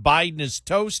out. Biden is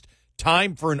toast.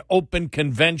 Time for an open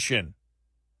convention.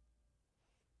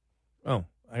 Oh,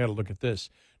 I got to look at this.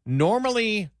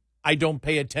 Normally, I don't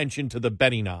pay attention to the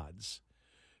betting odds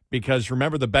because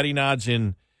remember the betting odds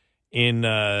in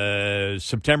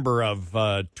September of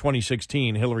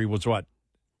 2016, Hillary was what?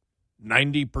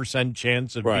 90%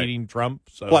 chance of beating Trump.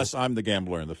 So. Plus, I'm the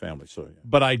gambler in the family. So, yeah.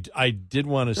 But I did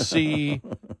want to see.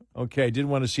 Okay, I did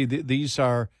want to see. These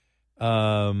are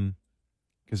because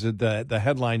the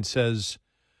headline says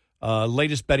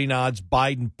latest betting odds: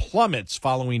 Biden plummets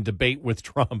following debate with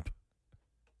Trump.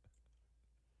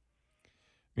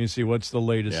 Let me see what's the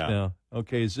latest now.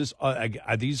 Okay, is this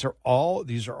these are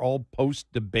all post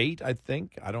debate? I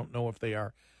think I don't know if they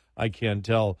are. I can't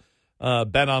tell.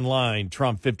 Bet online: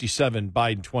 Trump 57,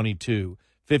 Biden 22,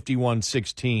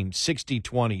 51-16,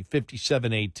 60-20,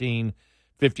 57-18,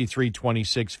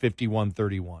 53-26,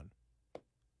 51-31.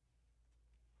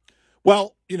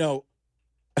 Well,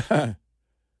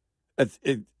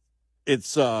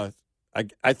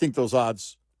 I think those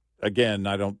odds. Again,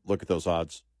 I don't look at those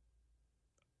odds.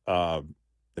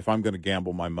 If I'm going to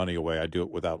gamble my money away, I do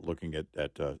it without looking at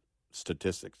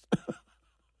statistics.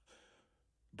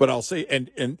 But I'll say,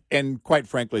 and quite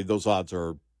frankly, those odds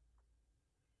are.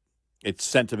 It's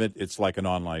sentiment. It's like an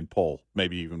online poll,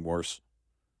 maybe even worse.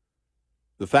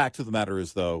 The fact of the matter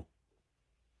is, though,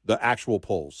 the actual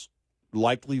polls,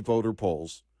 likely voter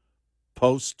polls,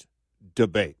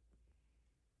 post-debate.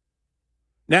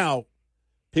 Now,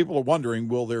 people are wondering,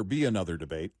 will there be another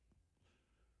debate?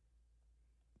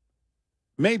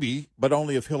 Maybe, but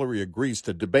only if Hillary agrees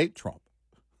to debate Trump.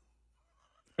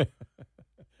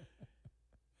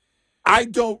 I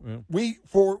don't.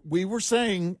 We were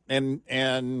saying,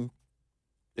 and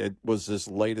it was as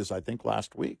late as I think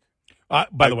last week.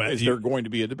 By the way, is there going to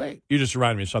be a debate? You just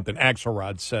reminded me of something.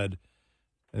 Axelrod said,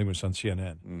 I think it was on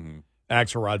CNN. Mm-hmm.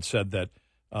 Axelrod said that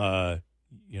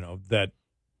that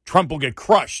Trump will get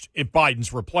crushed if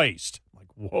Biden's replaced. I'm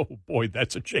like, whoa, boy,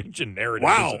 that's a change in narrative,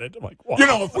 isn't it? I'm like, wow. You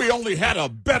know, if we only had a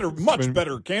much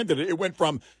better candidate, it went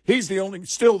from he's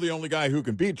still the only guy who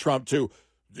can beat Trump to,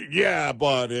 yeah,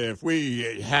 but if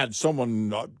we had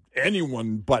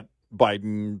anyone but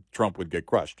Biden, Trump would get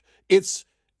crushed. It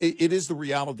is the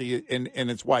reality, and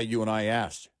it's why you and I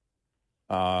asked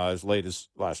as late as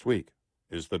last week,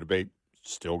 is the debate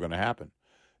still going to happen?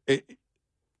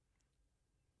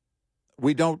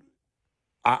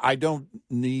 I don't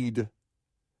need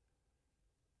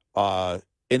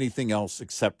anything else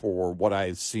except for what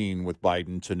I've seen with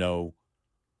Biden to know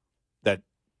that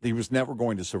he was never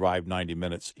going to survive 90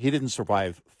 minutes. He didn't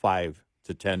survive 5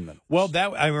 to 10 minutes. Well,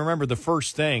 that I remember the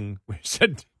first thing we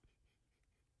said,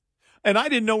 and I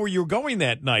didn't know where you were going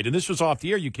that night. And this was off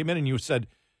the air. You came in and you said,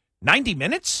 90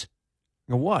 minutes?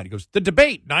 I go, what? He goes, the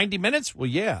debate, 90 minutes? Well,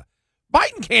 yeah.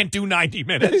 Biden can't do 90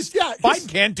 minutes. Yeah, Biden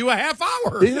can't do a half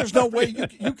hour. There's no way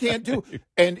you can't do.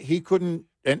 And he couldn't.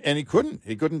 And he couldn't.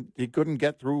 He couldn't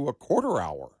get through a quarter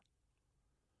hour.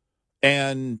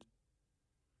 And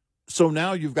so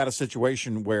now you've got a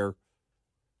situation where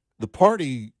the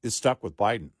party is stuck with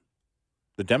Biden.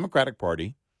 The Democratic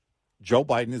Party, Joe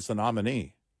Biden is the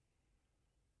nominee.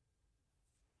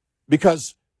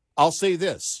 Because I'll say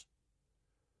this,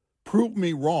 prove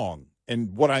me wrong.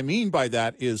 And what I mean by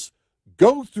that is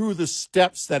go through the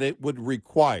steps that it would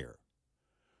require.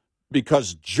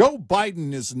 Because Joe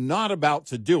Biden is not about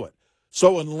to do it.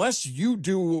 So unless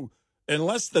the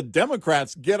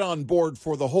Democrats get on board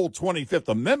for the whole 25th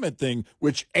Amendment thing,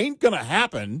 which ain't going to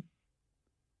happen,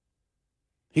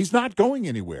 he's not going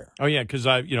anywhere. Oh, yeah, because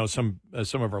some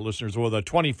of our listeners, well, the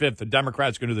 25th, the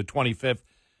Democrats going to do the 25th.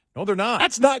 No, they're not.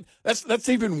 That's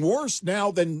even worse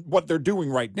now than what they're doing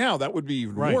right now. That would be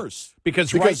even worse.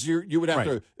 Because you would have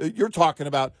to, you're talking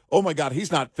about, oh my God,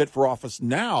 he's not fit for office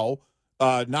now.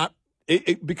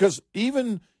 Because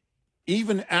even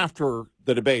after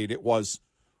the debate, it was,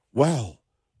 well,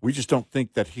 we just don't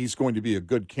think that he's going to be a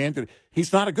good candidate.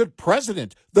 He's not a good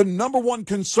president. The number one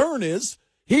concern is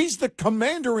he's the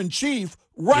commander-in-chief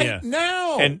right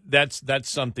now. And that's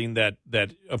something that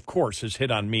of course has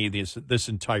hit on me this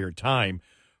entire time.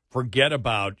 Forget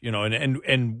about,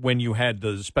 and when you had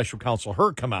the special counsel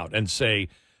Hur come out and say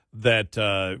that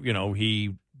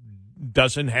he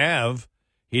doesn't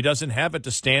have it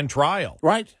to stand trial.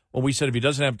 Right. Well, we said if he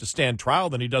doesn't have it to stand trial,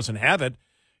 then he doesn't have it.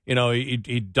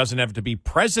 He doesn't have it to be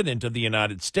president of the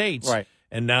United States. Right.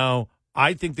 And now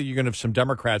I think that you're going to have some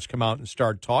Democrats come out and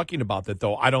start talking about that,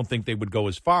 though I don't think they would go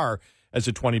as far as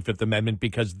the 25th Amendment,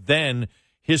 because then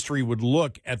history would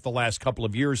look at the last couple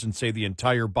of years and say the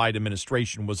entire Biden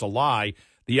administration was a lie.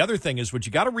 The other thing is what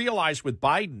you got to realize with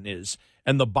Biden is,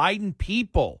 and the Biden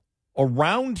people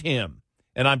around him,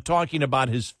 and I'm talking about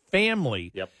his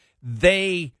family,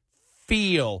 they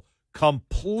feel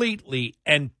completely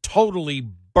and totally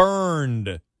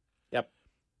burned.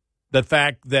 The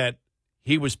fact that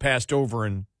he was passed over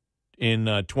in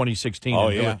 2016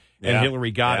 and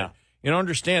Hillary got it.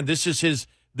 Understand, this is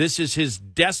his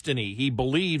destiny. He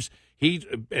believes he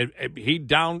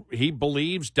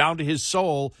believes down to his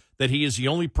soul that he is the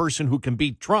only person who can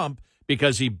beat Trump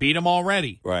because he beat him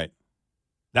already. Right.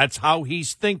 That's how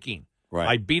he's thinking. Right.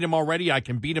 I beat him already. I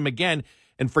can beat him again.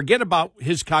 And forget about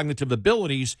his cognitive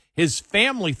abilities. His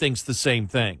family thinks the same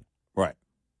thing. Right.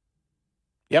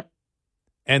 Yep.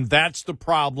 And that's the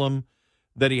problem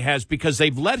that he has, because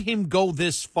they've let him go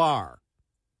this far.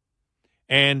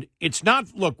 And it's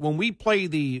not, look, when we play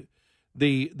the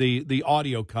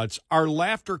audio cuts, our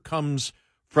laughter comes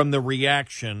from the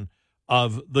reaction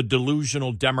of the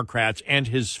delusional Democrats and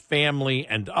his family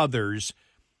and others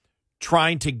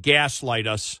trying to gaslight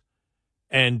us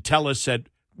and tell us that,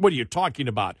 what are you talking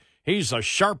about? He's the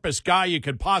sharpest guy you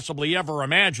could possibly ever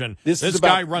imagine. This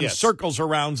guy runs circles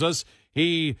around us.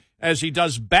 As he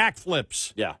does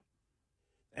backflips. Yeah.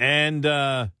 And,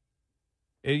 there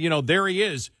he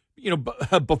is.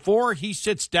 Before he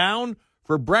sits down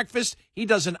for breakfast, he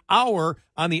does an hour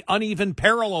on the uneven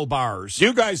parallel bars.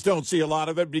 You guys don't see a lot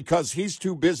of it because he's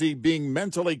too busy being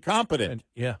mentally competent.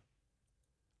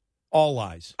 All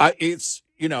lies. It's,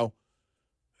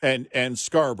 and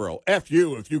Scarborough, F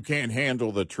you if you can't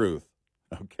handle the truth.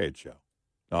 Okay, Joe.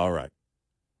 All right.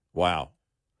 Wow.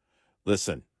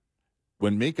 Listen,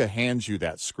 when Mika hands you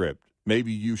that script,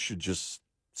 maybe you should just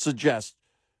suggest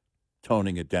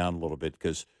toning it down a little bit,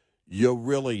 because you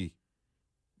really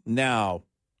now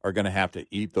are going to have to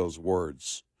eat those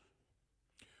words.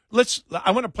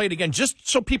 I want to play it again just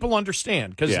so people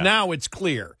understand, because now it's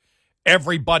clear.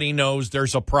 Everybody knows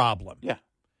there's a problem. Yeah.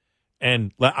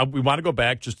 And we want to go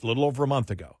back just a little over a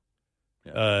month ago.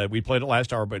 Yeah. We played it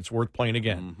last hour, but it's worth playing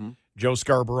again. Mm-hmm. Joe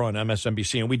Scarborough on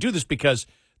MSNBC. And we do this because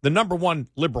the number one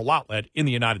liberal outlet in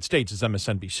the United States is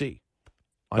MSNBC.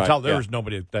 Until there is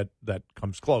nobody that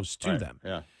comes close to them.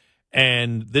 Yeah.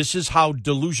 And this is how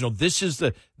delusional. This is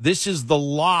the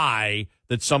lie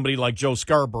that somebody like Joe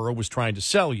Scarborough was trying to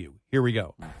sell you. Here we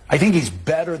go. I think he's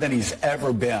better than he's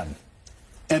ever been.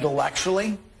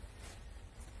 Intellectually,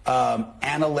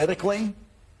 analytically,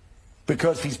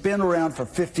 because he's been around for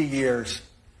 50 years.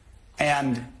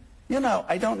 And,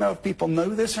 I don't know if people know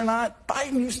this or not,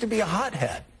 Biden used to be a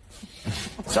hothead.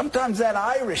 Sometimes that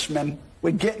Irishman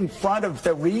would get in front of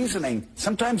the reasoning.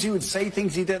 Sometimes he would say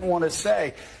things he didn't want to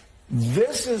say.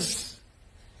 This is,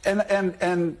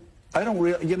 and I don't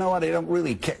really, you know what, I don't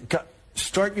really care.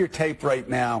 Start your tape right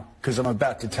now, because I'm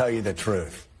about to tell you the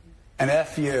truth. And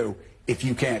F you if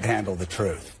you can't handle the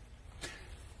truth.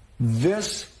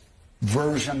 This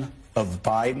version of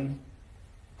Biden,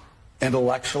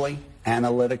 intellectually,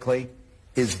 analytically,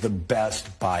 is the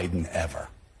best Biden ever.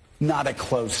 Not a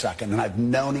close second. And I've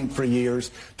known him for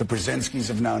years. The Brzezinskis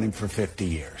have known him for 50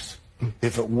 years.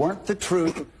 If it weren't the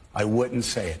truth, I wouldn't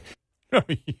say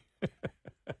it.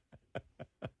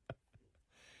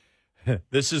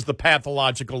 This is the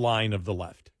pathological line of the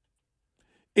left.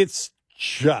 It's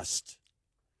just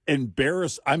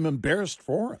embarrassed. I'm embarrassed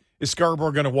for him. Is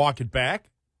Scarborough going to walk it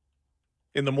back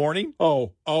in the morning?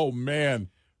 Oh, man.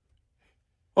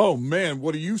 Oh, man,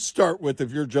 what do you start with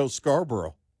if you're Joe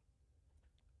Scarborough?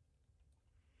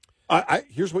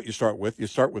 Here's what you start with. You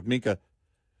start with Mika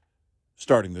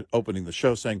opening the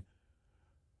show saying,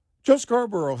 Joe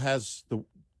Scarborough has the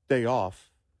day off.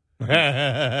 Be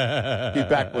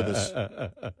back with us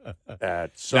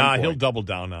at some point. He'll double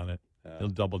down on it. He'll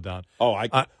double down. Oh,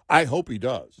 I hope he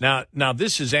does. Now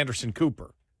this is Anderson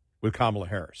Cooper with Kamala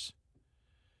Harris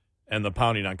and the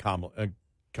pounding on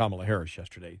Kamala Harris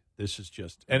yesterday. This is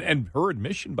just and her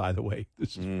admission, by the way.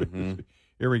 This is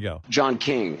here we go. John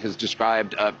King has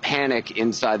described a panic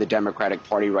inside the Democratic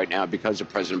Party right now because of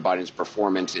President Biden's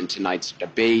performance in tonight's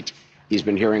debate. He's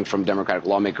been hearing from Democratic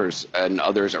lawmakers and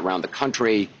others around the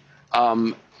country.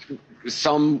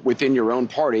 Some within your own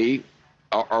party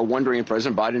are wondering if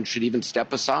President Biden should even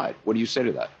step aside. What do you say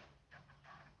to that?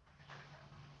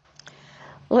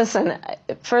 Listen,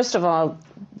 first of all,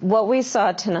 what we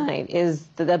saw tonight is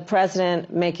the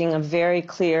president making a very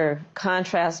clear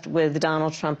contrast with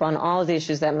Donald Trump on all of the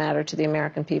issues that matter to the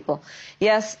American people.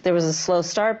 Yes, there was a slow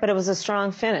start, but it was a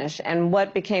strong finish. And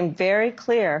what became very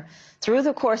clear through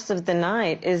the course of the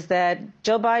night is that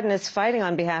Joe Biden is fighting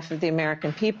on behalf of the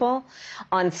American people,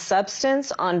 on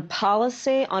substance, on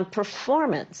policy, on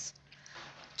performance.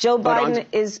 Joe Biden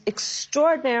is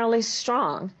extraordinarily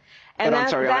strong. But I'm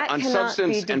sorry, on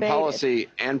substance and policy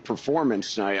and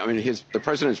performance tonight, I mean, the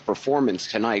president's performance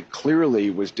tonight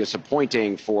clearly was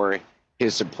disappointing for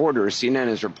his supporters. CNN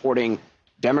is reporting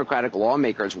Democratic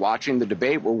lawmakers watching the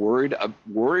debate were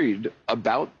worried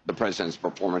about the president's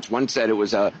performance. One said it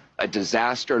was a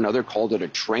disaster. Another called it a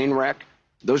train wreck.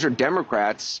 Those are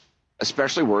Democrats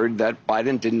especially worried that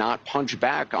Biden did not punch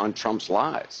back on Trump's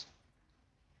lies.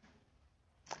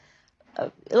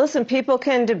 Listen, people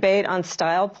can debate on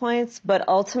style points, but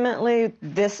ultimately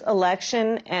this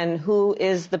election and who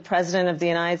is the president of the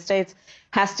United States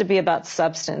has to be about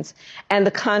substance. And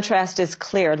the contrast is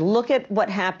clear. Look at what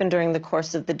happened during the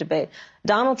course of the debate.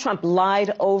 Donald Trump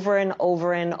lied over and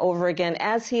over and over again,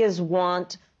 as he is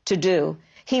wont to do.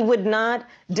 He would not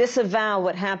disavow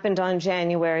what happened on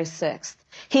January 6th.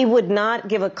 He would not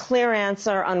give a clear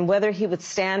answer on whether he would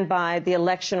stand by the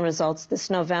election results this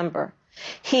November.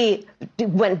 He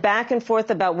went back and forth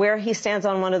about where he stands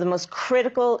on one of the most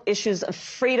critical issues of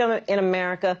freedom in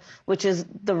America, which is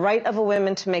the right of a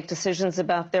woman to make decisions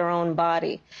about their own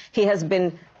body. He has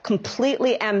been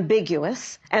completely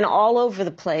ambiguous and all over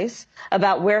the place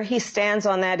about where he stands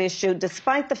on that issue,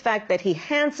 despite the fact that he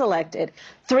hand-selected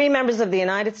 3 members of the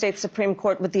United States Supreme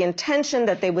Court with the intention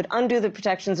that they would undo the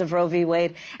protections of Roe v.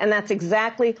 Wade, and that's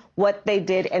exactly what they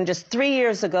did. And just 3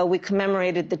 years ago, we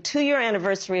commemorated the 2-year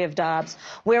anniversary of Dobbs,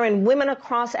 wherein women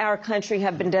across our country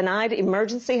have been denied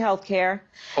emergency health care,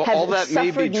 all that may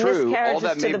be true. All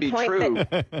that may be true.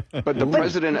 But the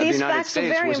president of the United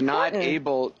States was not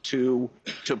able to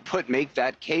make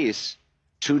that case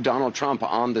to Donald Trump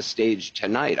on the stage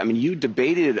tonight. I mean, you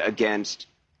debated against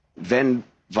then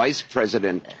Vice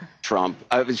President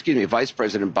Vice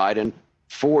President Biden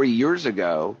 4 years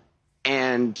ago,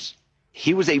 and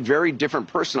he was a very different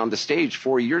person on the stage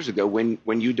 4 years ago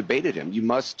when you debated him. You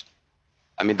must,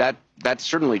 I mean, that's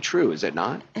certainly true, is it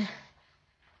not?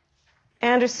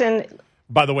 Anderson.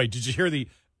 By the way, did you hear the?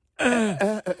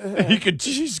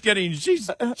 She's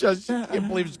just can't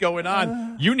believe what's going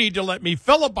on. You need to let me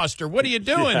filibuster. What are you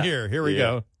doing here? Here we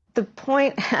go. The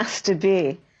point has to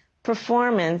be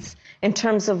performance in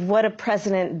terms of what a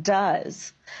president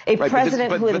does. A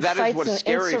president who incites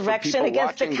an insurrection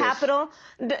against the Capitol.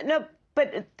 No,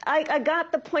 but I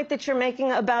got the point that you're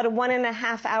making about a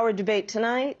 1.5 hour debate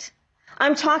tonight.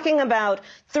 I'm talking about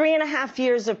 3.5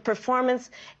 years of performance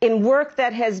in work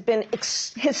that has been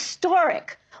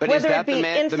historic. But whether is that it be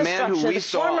the man who we the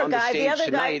saw former on the guy, stage the other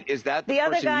tonight, guy, is that the the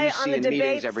other person guy you on see the in debate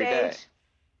meetings every day? stage,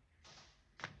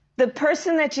 the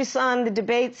person that you saw on the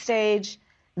debate stage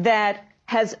that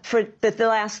has, for the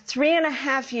last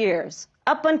 3.5 years,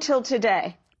 up until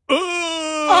today.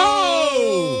 Wow.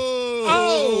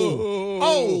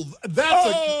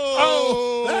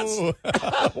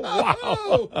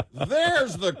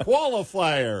 There's the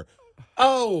qualifier.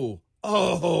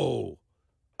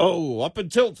 Up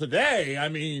until today, I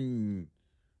mean,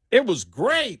 it was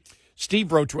great.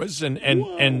 Steve wrote to us,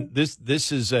 and this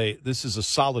is a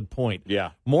solid point.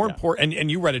 Yeah. More important, and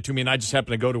you read it to me, and I just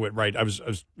happened to go to it right. I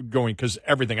was going because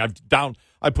everything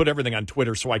I put everything on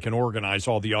Twitter so I can organize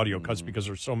all the audio cuts because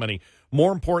there's so many.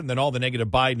 More important than all the negative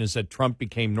Biden is that Trump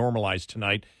became normalized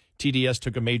tonight. TDS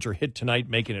took a major hit tonight,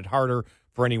 making it harder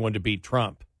for anyone to beat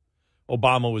Trump.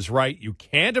 Obama was right. You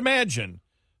can't imagine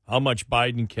how much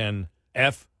Biden can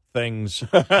F things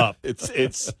up.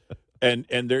 It's and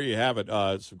there you have it.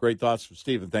 Some great thoughts from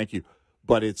Stephen. Thank you.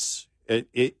 But it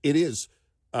is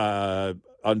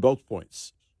on both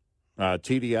points.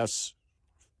 TDS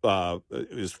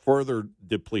is further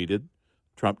depleted,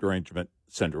 Trump derangement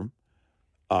syndrome.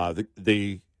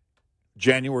 The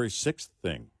January 6th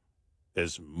thing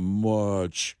is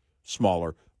much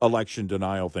smaller. Election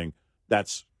denial thing,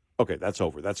 that's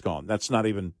over. That's gone. That's not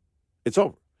even, it's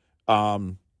over.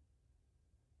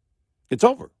 It's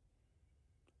over.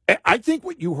 I think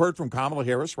what you heard from Kamala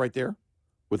Harris right there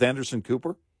with Anderson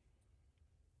Cooper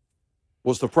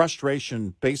was the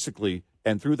frustration, basically,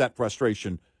 and through that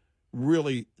frustration,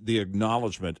 really the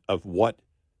acknowledgement of what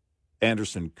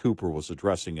Anderson Cooper was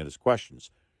addressing in his questions.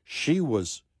 She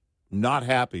was not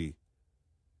happy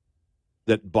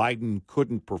that Biden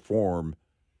couldn't perform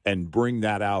and bring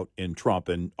that out in Trump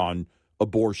and on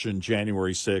abortion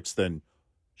January 6th. And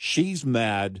she's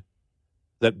mad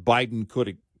that Biden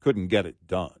couldn't get it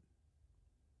done.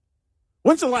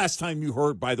 When's the last time you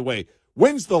heard, by the way,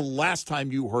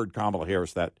 Kamala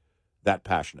Harris that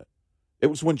passionate? It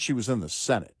was when she was in the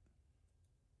Senate.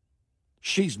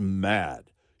 She's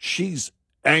mad. She's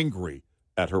angry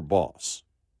at her boss.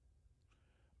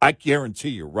 I guarantee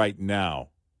you right now,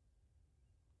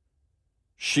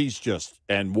 she's just,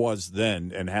 and was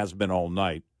then, and has been all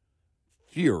night,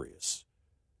 furious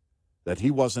that he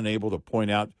wasn't able to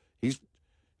point out, it's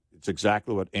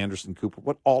exactly what Anderson Cooper,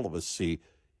 what all of us see,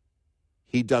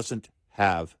 he doesn't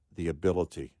have the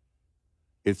ability.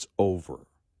 It's over.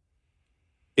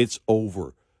 It's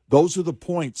over. Those are the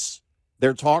points.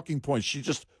 They're talking points. She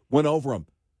just went over them.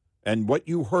 And what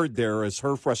you heard there is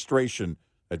her frustration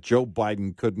that Joe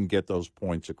Biden couldn't get those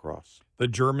points across. The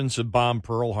Germans had bombed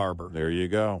Pearl Harbor. There you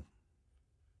go.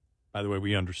 By the way,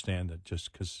 we understand that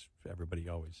just because everybody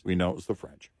always... We know it was the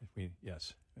French.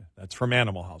 Yes. That's from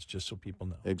Animal House, just so people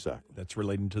know. Exactly. That's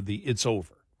relating to the it's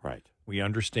over. Right. We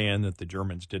understand that the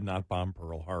Germans did not bomb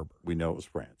Pearl Harbor. We know it was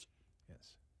France.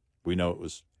 Yes. We know it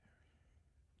was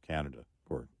Canada.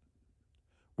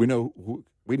 We know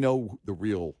the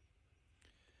real...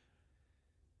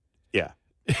 Yeah.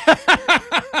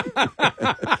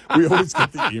 We always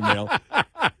get the email.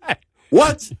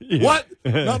 What? Yeah. What?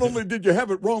 Not only did you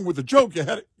have it wrong with the joke, you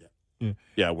had it.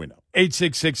 Yeah, we know.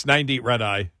 866-98 Red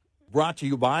Eye. Brought to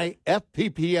you by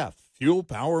FPPF, Fuel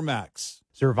Power Max.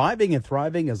 Surviving and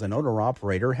thriving as an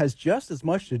owner-operator has just as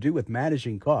much to do with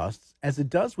managing costs as it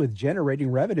does with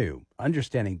generating revenue.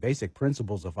 Understanding basic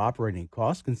principles of operating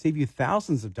costs can save you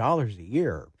thousands of dollars a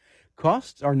year.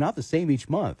 Costs are not the same each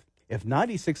month. If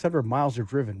 9,600 miles are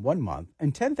driven one month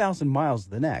and 10,000 miles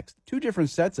the next, two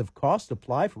different sets of costs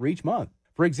apply for each month.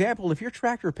 For example, if your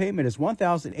tractor payment is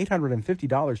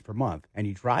 $1,850 per month and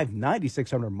you drive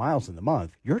 9,600 miles in the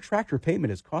month, your tractor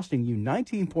payment is costing you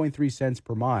 19.3 cents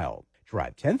per mile.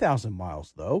 Drive 10,000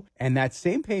 miles, though, and that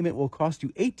same payment will cost you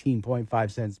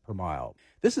 18.5 cents per mile.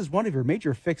 This is one of your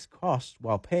major fixed costs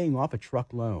while paying off a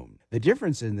truck loan. The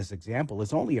difference in this example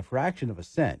is only a fraction of a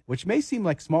cent, which may seem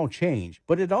like small change,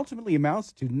 but it ultimately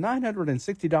amounts to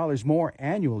 $960 more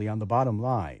annually on the bottom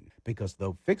line. Because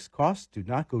though fixed costs do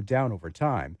not go down over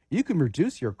time, you can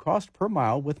reduce your cost per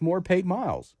mile with more paid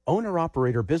miles.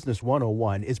 Owner-Operator Business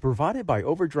 101 is provided by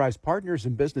Overdrive's Partners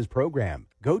in Business program.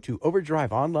 Go to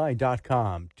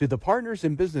overdriveonline.com to the Partners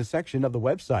in Business section of the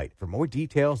website for more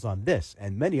details on this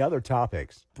and many other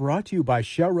topics. Brought to you by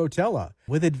Shell Rotella.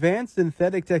 With advanced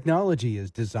synthetic technology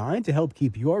is designed to help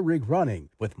keep your rig running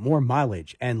with more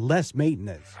mileage and less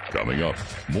maintenance. Coming up,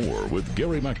 more with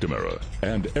Gary McNamara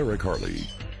and Eric Harley.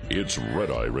 It's Red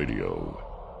Eye Radio.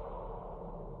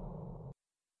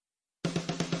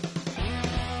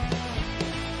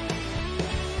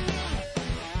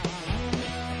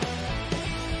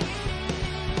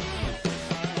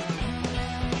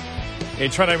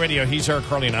 It's Red Eye Radio. He's Eric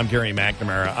Harley, and I'm Gary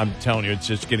McNamara. I'm telling you, it's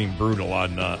just getting brutal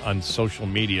on social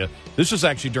media. This was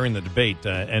actually during the debate,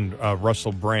 and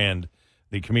Russell Brand,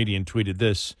 the comedian, tweeted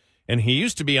this. And he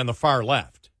used to be on the far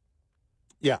left.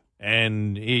 Yeah.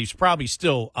 And he's probably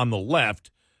still on the left,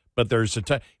 but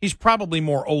he's probably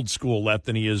more old school left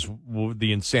than he is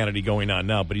the insanity going on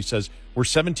now. But he says, we're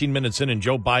 17 minutes in, and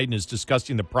Joe Biden is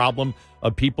discussing the problem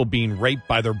of people being raped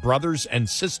by their brothers and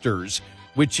sisters,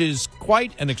 which is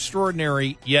quite an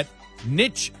extraordinary yet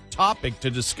niche topic to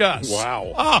discuss.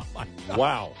 Wow. Oh, my God.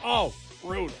 Wow. Oh,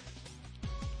 brutal.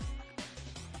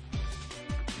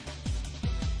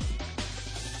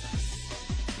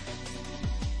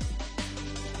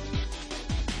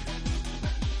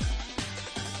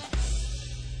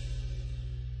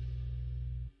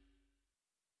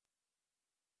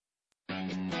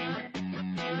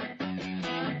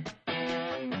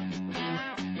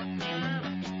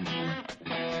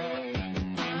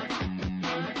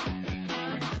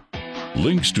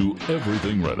 Links to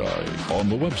everything Red Eye on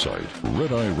the website,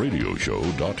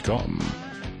 redeyeradioshow.com.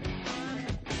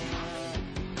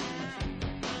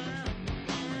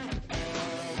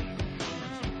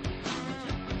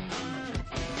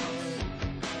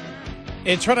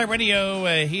 It's Red Eye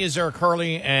Radio. He is Eric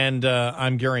Harley, and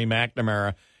I'm Gary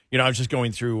McNamara. You know, I was just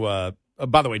going through,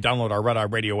 by the way, download our Red Eye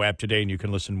Radio app today, and you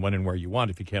can listen when and where you want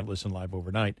if you can't listen live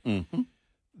overnight. Mm-hmm.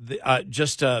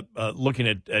 Just looking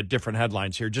at different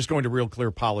headlines here, just going to Real Clear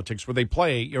Politics, where they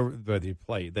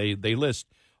list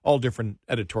all different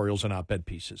editorials and op-ed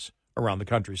pieces around the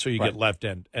country. So you get left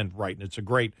and right, and it's a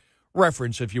great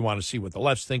reference if you want to see what the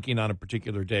left's thinking on a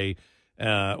particular day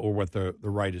or what the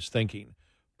right is thinking.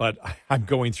 But I'm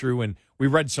going through, and we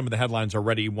read some of the headlines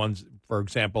already. Ones, for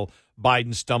example,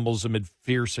 Biden stumbles amid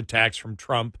fierce attacks from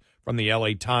Trump from the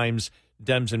L.A. Times.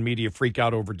 Dems and media freak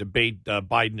out over debate.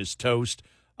 Biden is toast.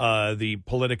 The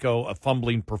Politico, a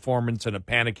fumbling performance and a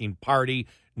panicking party.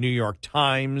 New York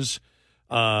Times,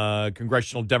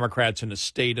 congressional Democrats in a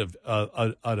state of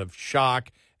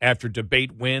shock after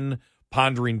debate win,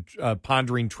 pondering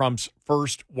Trump's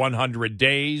first 100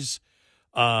 days.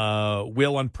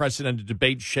 Will unprecedented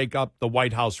debate shake up the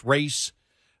White House race?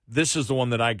 This is the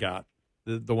one that I got,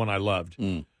 the one I loved.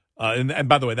 And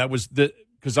by the way, that was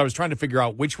because I was trying to figure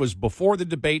out which was before the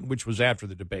debate and which was after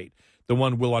the debate. The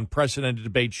one, will unprecedented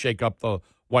debate shake up the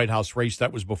White House race?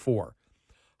 That was before.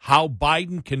 How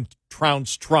Biden can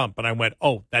trounce Trump. And I went,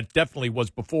 oh, that definitely was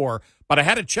before. But I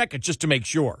had to check it just to make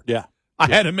sure. Yeah. I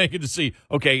had to make it to see,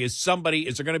 okay, is there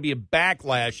going to be a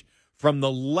backlash from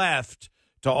the left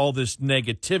to all this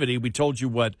negativity? We told you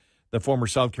what the former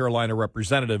South Carolina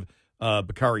representative,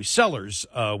 Bakari Sellers,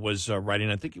 was writing.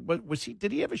 I think,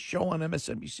 did he have a show on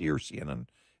MSNBC or CNN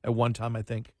at one time, I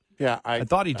think? Yeah, I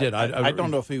thought he did. I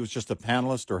don't know if he was just a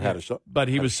panelist or had a show. But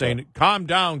he was saying, calm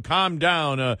down.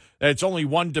 It's only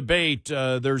one debate.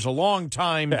 There's a long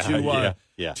time to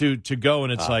go.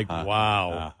 And it's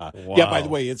wow. Yeah, by the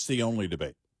way, it's the only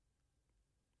debate.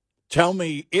 Tell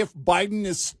me, if Biden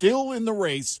is still in the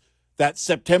race, that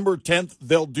September 10th,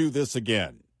 they'll do this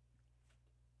again.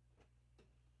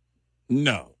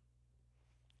 No.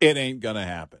 It ain't going to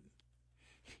happen.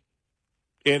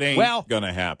 It ain't going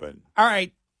to happen. All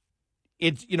right.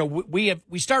 It's,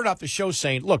 we started off the show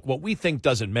saying, look, what we think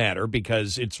doesn't matter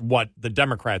because it's what the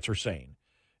Democrats are saying,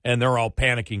 and they're all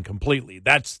panicking completely.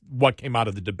 That's what came out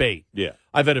of the debate. Yeah,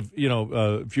 I've had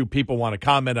a few people want to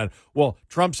comment on, well,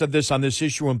 Trump said this on this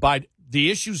issue, and Biden.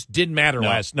 The issues didn't matter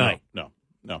last night. No.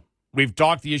 We've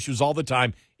talked the issues all the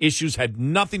time. Issues had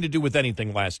nothing to do with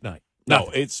anything last night. No,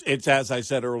 it's as I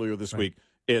said earlier this week.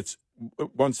 It's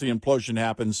once the implosion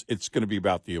happens, it's going to be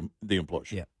about the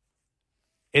implosion. Yeah.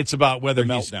 It's about whether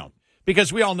the he's meltdown.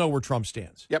 Because we all know where Trump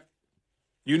stands. Yep.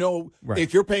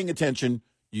 If you're paying attention,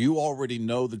 you already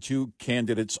know the two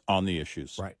candidates on the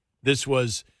issues. Right. This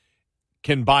was,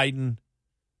 can Biden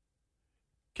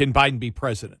be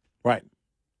president? Right.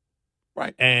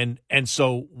 And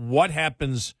so what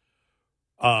happens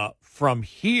from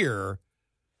here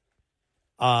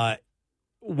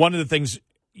One of the things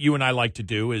you and I like to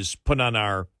do is put on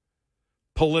our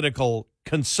political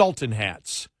consultant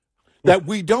hats. That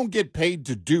we don't get paid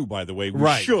to do, by the way. We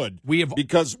Right. should. We have,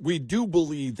 because we do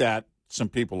believe that some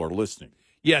people are listening.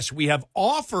 Yes, we have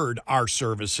offered our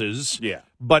services. Yeah.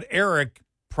 But Eric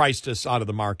priced us out of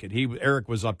the market. Eric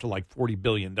was up to like $40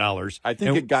 billion. I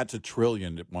think it got to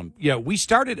trillion at one point. Yeah, we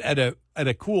started at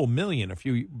a cool million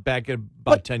back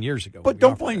about 10 years ago. But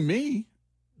don't blame me.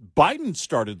 Biden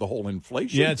started the whole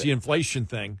inflation Yeah, it's thing. the inflation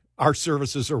thing. Our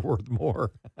services are worth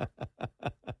more.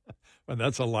 And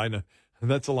that's a line of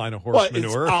horse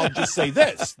manure. I'll just say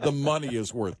this: the money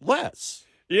is worth less.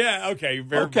 Yeah. Okay.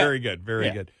 Very good. Very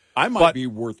good. I might be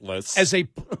worth less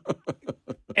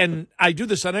and I do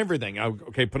this on everything.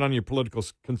 Okay, put on your political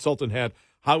consultant hat.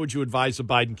 How would you advise the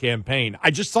Biden campaign?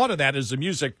 I just thought of that as the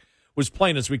music was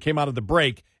playing as we came out of the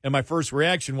break, and my first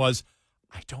reaction was,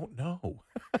 I don't know.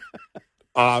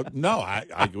 No,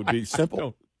 I would be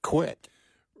simple. Quit.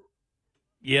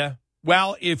 Yeah.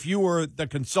 Well, if you were the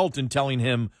consultant telling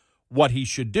him what he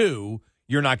should do,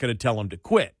 you're not going to tell him to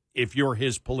quit if you're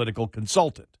his political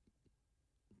consultant.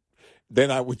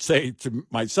 Then I would say to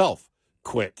myself,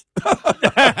 quit.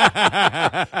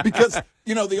 Because,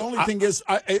 the only thing is,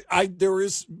 there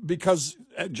is, because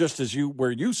just as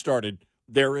where you started,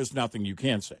 there is nothing you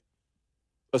can say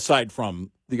aside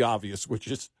from the obvious, which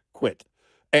is quit.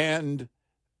 And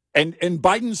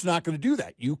Biden's not going to do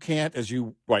that. You can't, as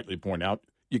you rightly point out,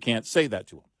 you can't say that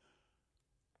to him.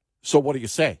 So what do you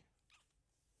say?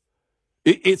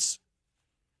 It's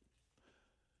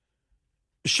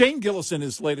Shane Gillis in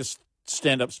his latest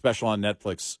stand-up special on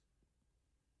Netflix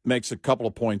makes a couple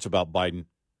of points about Biden.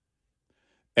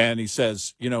 And he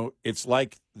says, it's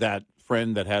like that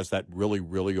friend that has that really,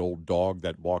 really old dog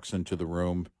that walks into the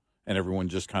room and everyone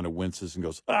just kind of winces and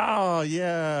goes, oh,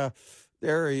 yeah,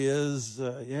 there he is.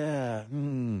 Yeah.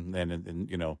 And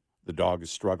the dog is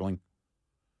struggling.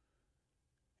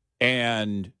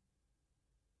 And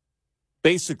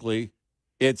basically,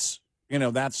 it's,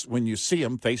 that's when you see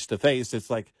him face to face. It's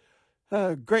like,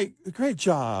 great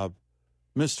job,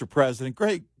 Mr. President.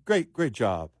 Great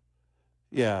job.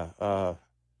 Yeah.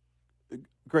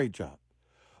 Great job.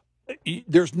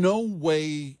 There's no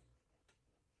way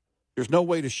to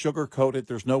sugarcoat it.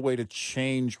 There's no way to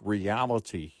change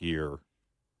reality here.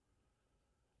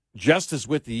 Just as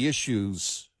with the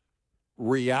issues,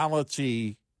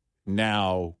 reality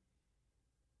now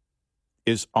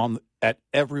is at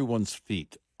everyone's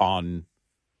feet on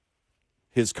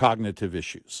his cognitive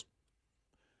issues.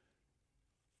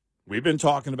 We've been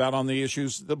talking about on the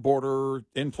issues, the border,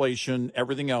 inflation,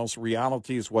 everything else.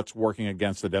 Reality is what's working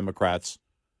against the Democrats.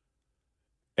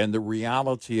 And the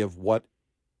reality of what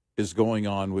is going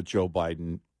on with Joe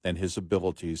Biden and his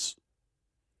abilities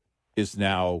is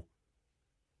now,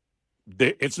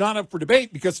 it's not up for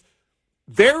debate because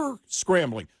they're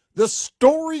scrambling. The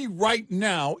story right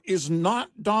now is not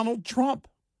Donald Trump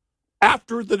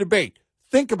after the debate.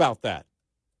 Think about that.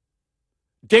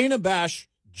 Dana Bash,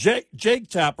 Jake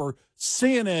Tapper,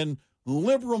 CNN,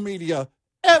 liberal media,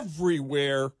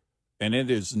 everywhere, and it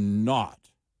is not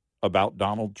about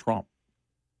Donald Trump.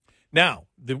 Now,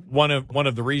 one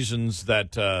of the reasons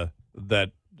that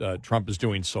Trump is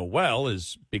doing so well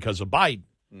is because of Biden.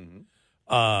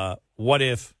 Mm-hmm. What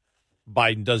if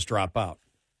Biden does drop out?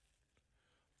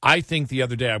 I think the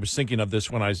other day I was thinking of this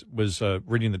when I was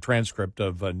reading the transcript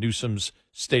of Newsom's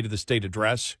State of the State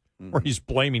address, where he's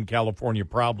blaming California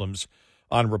problems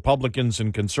on Republicans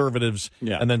and conservatives,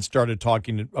 and then started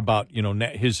talking about,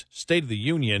 his State of the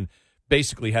Union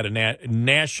basically had a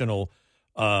national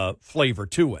flavor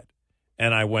to it.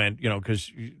 And I went,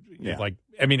 because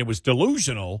it was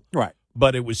delusional, right?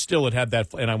 But it had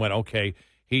that, and I went, okay,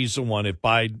 he's the one. If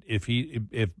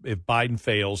Biden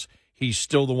fails, he's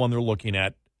still the one they're looking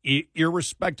at,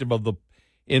 irrespective of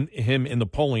in the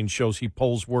polling shows he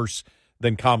polls worse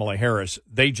than Kamala Harris.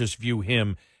 They just view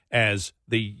him as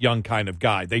the young kind of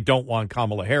guy. They don't want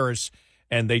Kamala Harris,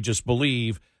 and they just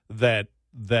believe that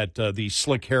the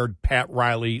slick-haired Pat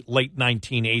Riley late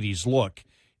 1980s look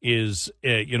is,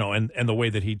 and the way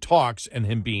that he talks and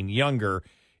him being younger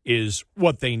is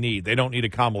what they need. They don't need a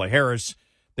Kamala Harris.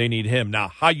 They need him. Now,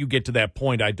 how you get to that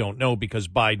point, I don't know, because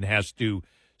Biden has to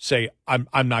say,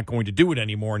 I'm not going to do it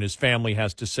anymore, and his family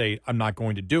has to say, I'm not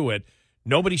going to do it.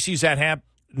 Nobody sees that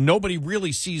Nobody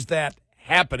really sees that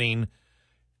happening.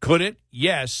 Could it?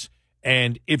 Yes.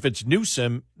 And if it's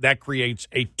Newsom, that creates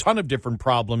a ton of different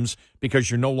problems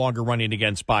because you're no longer running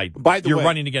against Biden. By the way, you're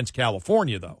running against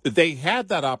California, though. They had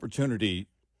that opportunity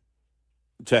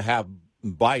to have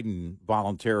Biden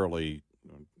voluntarily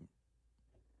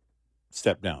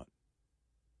step down.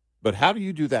 But how do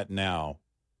you do that now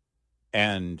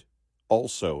and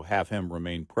also have him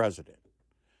remain president.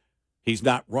 He's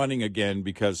not running again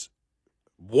because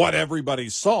what everybody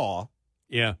saw.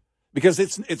 Yeah. Because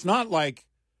it's not like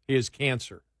he has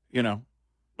cancer. You know,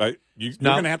 right? You're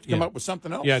going to have to come up with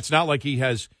something else. Yeah, it's not like he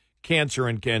has cancer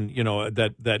and can,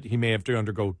 that he may have to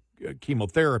undergo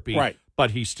chemotherapy. Right.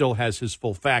 But he still has his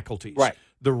full faculties. Right.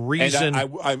 The reason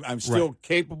I'm still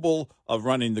capable of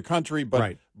running the country,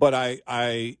 but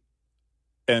I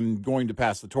am going to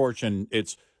pass the torch, and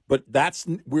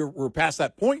we're past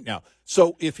that point now.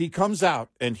 So if he comes out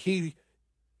and he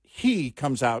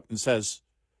comes out and says,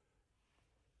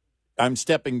 I'm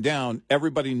stepping down,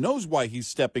 everybody knows why he's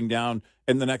stepping down,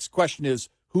 and the next question is,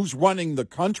 who's running the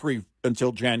country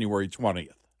until January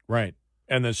 20th? Right.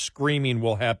 And the screaming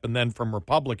will happen then from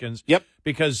Republicans. Yep.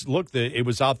 Because, look, it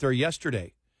was out there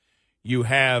yesterday.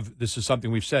 This is something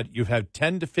we've said, you have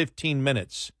 10 to 15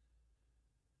 minutes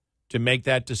to make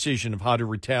that decision of how to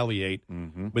retaliate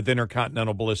with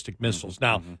intercontinental ballistic missiles.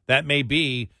 Now, that may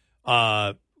be,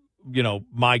 my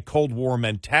Cold War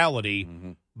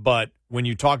mentality, but when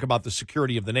you talk about the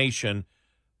security of the nation,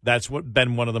 that's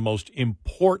been one of the most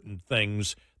important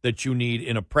things that you need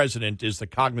in a president is the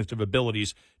cognitive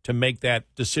abilities to make that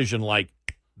decision like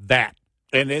that.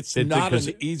 And it's not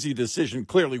an easy decision.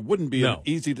 Clearly wouldn't be an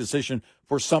easy decision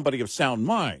for somebody of sound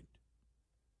mind.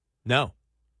 No.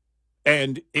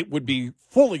 And it would be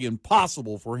fully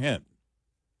impossible for him.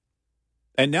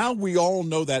 And now we all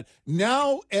know that.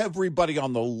 Now everybody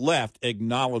on the left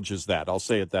acknowledges that. I'll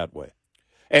say it that way.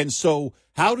 And so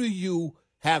how do you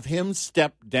have him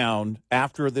step down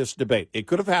after this debate? It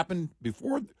could have happened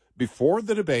before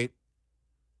the debate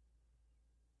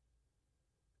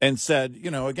and said,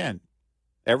 again,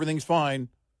 everything's fine,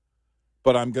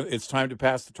 but it's time to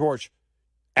pass the torch.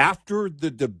 After the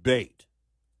debate,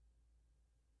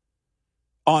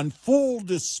 on full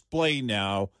display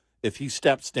now, if he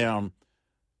steps down,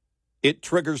 it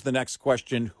triggers the next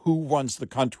question, who runs the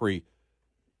country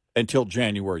until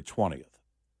January 20th?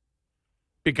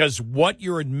 Because what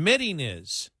you're admitting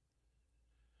is,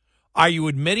 are you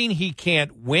admitting he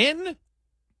can't win?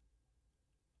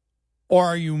 Or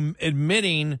are you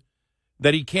admitting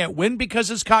that he can't win because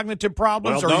of his cognitive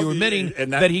problems? Or are you admitting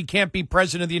that he can't be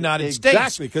president of the United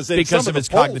States because of his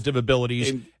cognitive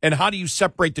abilities? And how do you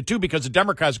separate the two? Because the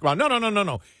Democrats go on,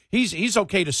 no. He's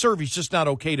okay to serve. He's just not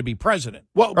okay to be president.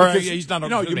 Well, he's not.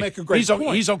 You make a great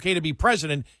point. He's okay to be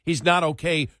president. He's not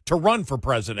okay to run for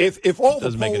president. If all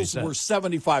the polls were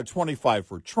 75-25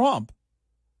 for Trump,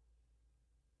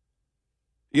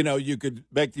 you could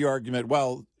make the argument,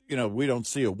 well, we don't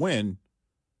see a win.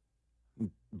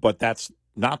 But that's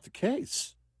not the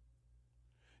case.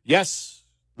 Yes,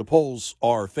 the polls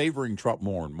are favoring Trump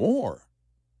more and more.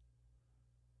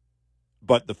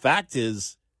 But the fact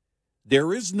is,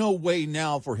 there is no way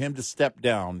now for him to step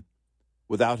down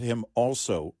without him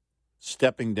also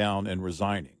stepping down and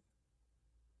resigning.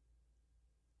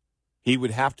 He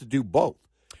would have to do both.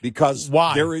 Because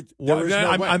why? There is no way.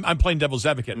 I'm playing devil's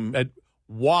advocate.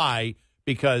 Why?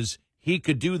 Because he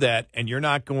could do that, and you're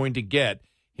not going to get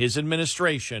his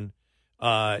administration,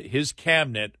 his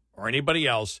cabinet, or anybody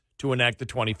else to enact the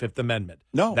 25th Amendment.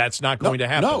 No. That's not going to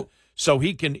happen. No. So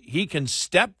he can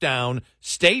step down,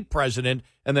 stay president,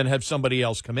 and then have somebody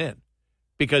else come in.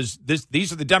 Because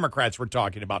these are the Democrats we're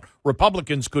talking about.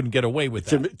 Republicans couldn't get away with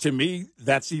that. To me,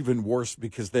 that's even worse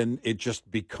because then it just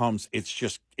becomes it's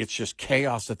just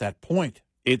chaos at that point.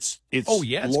 It's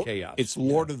chaos. It's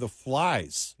Lord of the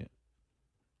Flies. Yeah.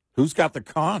 Who's got the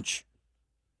conch?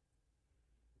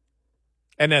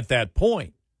 And at that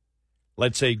point,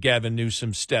 let's say Gavin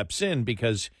Newsom steps in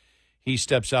because he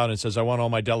steps out and says, I want all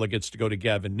my delegates to go to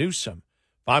Gavin Newsom.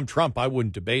 If I'm Trump, I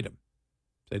wouldn't debate him.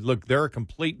 Say, look, they're a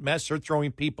complete mess. They're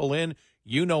throwing people in.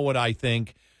 You know what I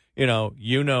think.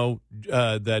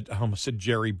 That I almost said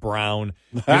Jerry Brown.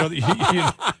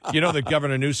 That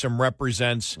Governor Newsom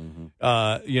represents,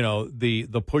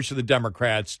 the push of the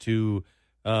Democrats to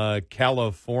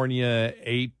California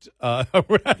 8.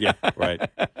 Yeah, right.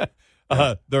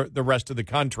 The rest of the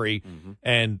country.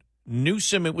 And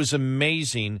Newsom, it was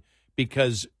amazing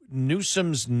because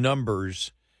Newsom's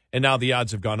numbers, and now the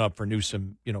odds have gone up for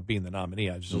Newsom, being the nominee.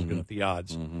 I was just looking at the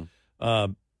odds.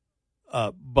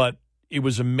 But it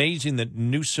was amazing that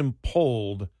Newsom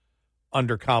polled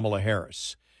under Kamala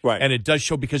Harris. Right. And it does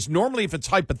show, because normally if it's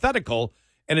hypothetical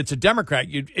and it's a Democrat,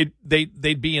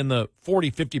 they'd be in the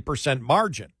 40-50%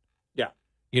 margin.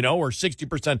 Or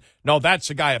 60%. No, that's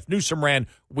the guy. If Newsom ran,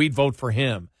 we'd vote for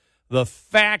him. The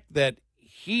fact that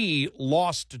he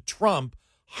lost to Trump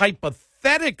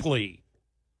hypothetically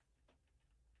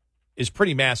is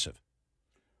pretty massive.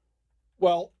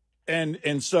 Well,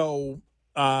 and so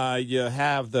you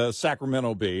have the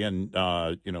Sacramento Bee, and,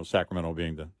 Sacramento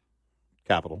being the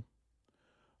capital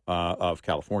of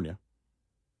California.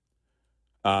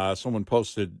 Someone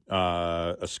posted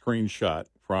a screenshot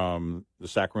from the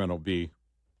Sacramento Bee,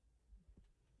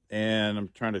 and I'm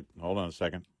trying to, hold on a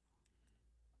second.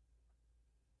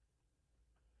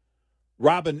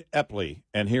 Robin Epley,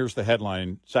 and here's the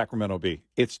headline, Sacramento Bee,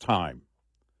 it's time.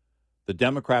 The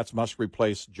Democrats must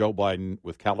replace Joe Biden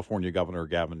with California Governor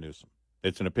Gavin Newsom.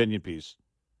 It's an opinion piece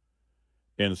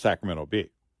in the Sacramento Bee.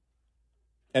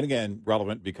 And again,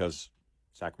 relevant because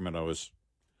Sacramento is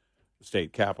the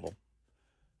state capital.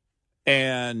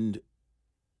 And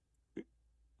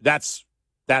that's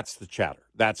the chatter.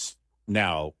 That's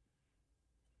now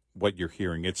what you're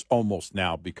hearing. It's almost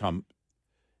now become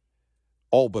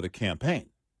all but a campaign.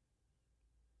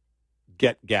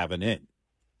 Get Gavin in.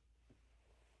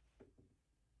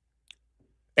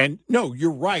 And no,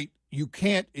 you're right. You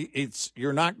can't,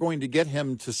 you're not going to get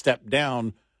him to step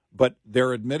down, but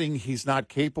they're admitting he's not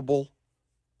capable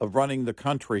of running the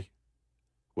country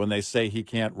when they say he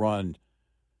can't run.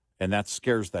 And that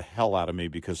scares the hell out of me,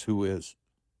 because who is?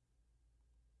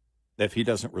 If he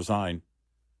doesn't resign,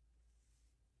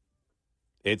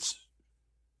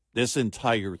 this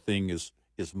entire thing is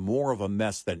more of a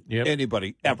mess than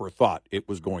anybody ever thought it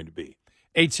was going to be.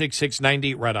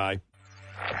 866-90 Red Eye.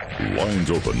 Lines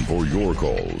open for your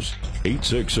calls.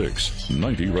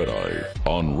 866-90 Red Eye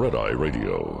on Red Eye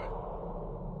Radio.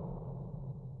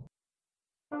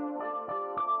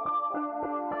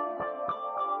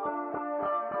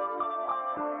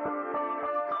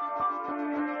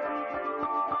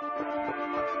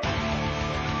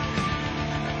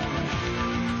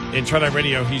 In Red Eye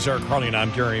Radio, he's Eric Carly, and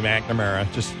I'm Gary McNamara.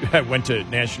 Just went to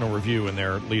National Review in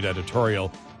their lead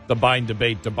editorial, the Biden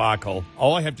debate debacle.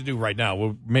 All I have to do right now,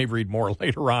 we may read more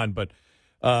later on, but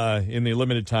in the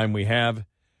limited time we have,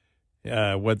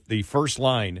 what the first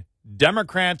line,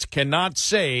 Democrats cannot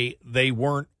say they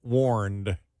weren't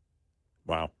warned.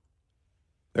 Wow.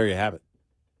 There you have it.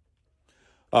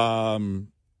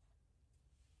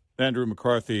 Andrew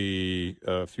McCarthy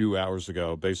a few hours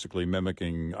ago, basically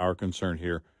mimicking our concern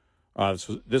here.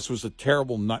 This was a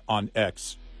terrible night on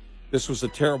X. This was a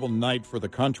terrible night for the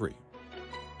country.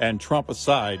 And Trump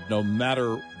aside, no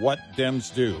matter what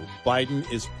Dems do, Biden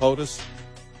is POTUS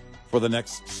for the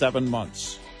next 7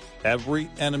 months. Every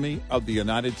enemy of the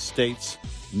United States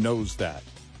knows that.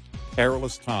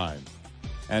 Perilous time.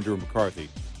 Andrew McCarthy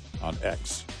on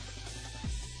X.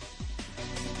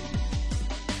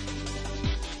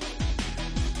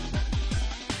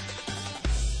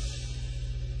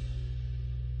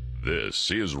 This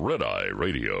is Red Eye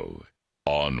Radio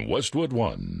on Westwood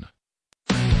One.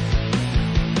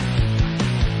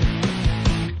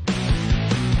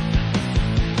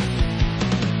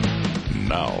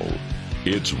 Now,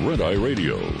 it's Red Eye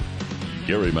Radio.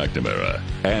 Gary McNamara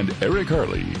and Eric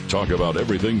Harley talk about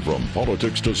everything from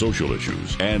politics to social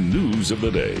issues and news of the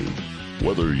day.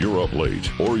 Whether you're up late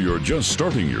or you're just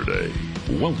starting your day,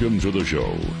 welcome to the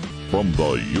show. From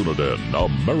the Uniden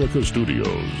America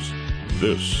Studios,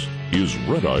 this is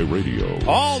Red Eye Radio.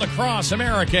 All across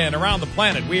America and around the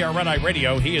planet, we are Red Eye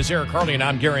Radio. He is Eric Harley, and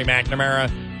I'm Gary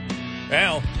McNamara.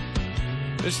 Well,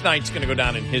 this night's going to go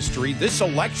down in history. This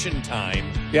election time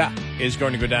is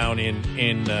going to go down in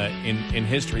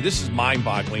history. This is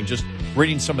mind-boggling, just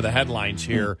reading some of the headlines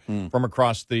here from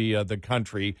across the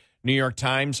country. New York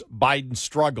Times, Biden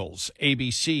struggles.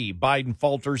 ABC, Biden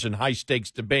falters in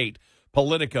high-stakes debate.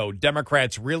 Politico,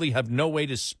 Democrats really have no way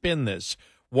to spin this.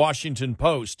 Washington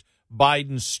Post,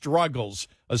 Biden struggles.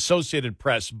 Associated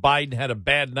Press, Biden had a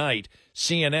bad night.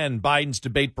 CNN, Biden's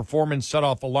debate performance set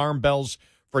off alarm bells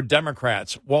for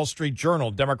Democrats. Wall Street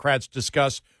Journal, Democrats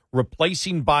discuss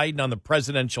replacing Biden on the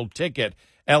presidential ticket.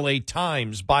 LA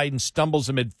Times, Biden stumbles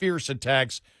amid fierce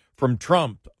attacks from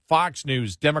Trump. Fox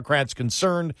News, Democrats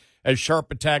concerned as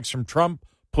sharp attacks from Trump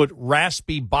put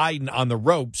raspy Biden on the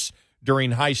ropes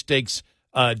during high-stakes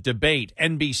debate.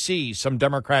 NBC, some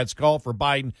Democrats call for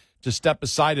Biden to step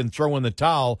aside and throw in the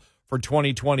towel for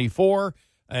 2024.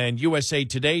 And USA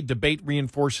Today, debate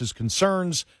reinforces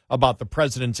concerns about the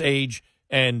president's age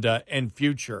and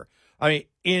future. I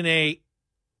mean,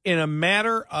 in a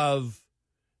matter of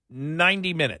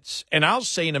 90 minutes, and I'll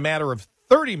say in a matter of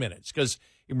 30 minutes, because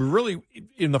really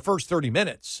in the first 30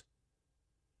 minutes,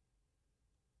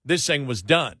 this thing was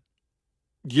done.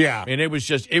 Yeah. And it was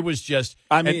just.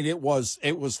 I mean, it was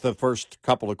the first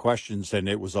couple of questions, and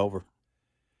it was over.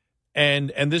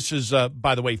 And this is,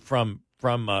 by the way, from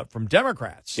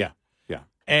Democrats. Yeah.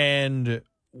 And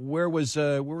where was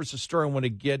the story I want to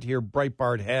get here?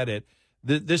 Breitbart had it.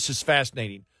 This is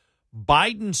fascinating.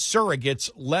 Biden surrogates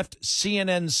left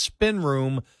CNN spin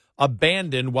room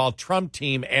abandoned while Trump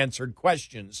team answered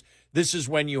questions. This is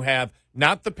when you have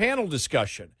not the panel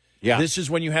discussion. Yeah. This is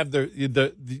when you have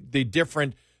the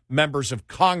different members of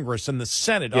Congress and the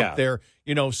Senate up there,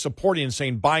 supporting and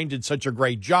saying Biden did such a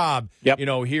great job. Yep.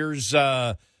 Here's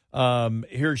Schumer.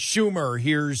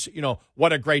 Here's,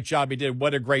 what a great job he did.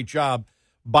 What a great job.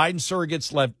 Biden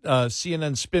surrogates left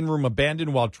CNN spin room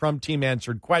abandoned while Trump team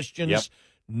answered questions. Yep.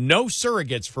 No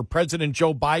surrogates for President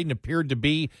Joe Biden appeared to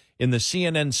be in the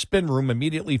CNN spin room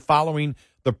immediately following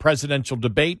the presidential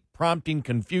debate, prompting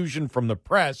confusion from the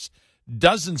press.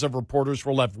 Dozens of reporters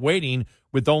were left waiting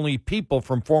with only people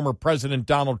from former President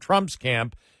Donald Trump's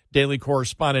camp. Daily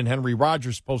correspondent Henry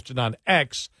Rogers posted on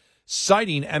X,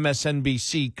 citing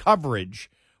MSNBC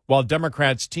coverage. While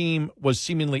Democrats' team was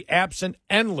seemingly absent,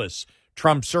 endless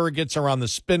Trump surrogates are on the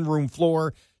spin room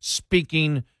floor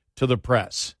speaking to the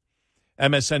press.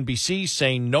 MSNBC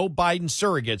saying no Biden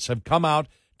surrogates have come out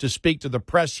to speak to the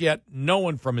press yet. No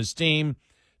one from his team.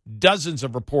 Dozens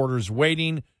of reporters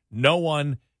waiting. No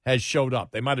one has showed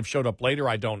up. They might have showed up later.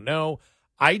 I don't know.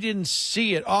 I didn't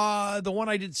see it. The one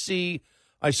I did see,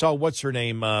 I saw, what's her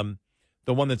name?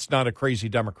 The one that's not a crazy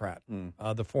Democrat.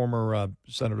 The former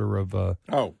senator of...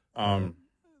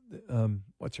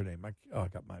 what's her name? I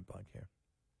got my blank here.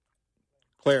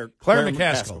 Claire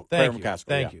McCaskill. Thank you.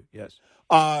 Thank you. Yes.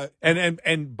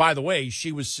 And by the way,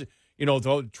 she was,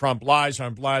 though Trump lies,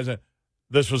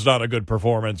 this was not a good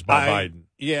performance by Biden.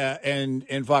 Yeah,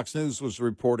 and Fox News was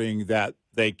reporting that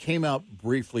they came out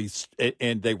briefly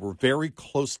and they were very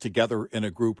close together in a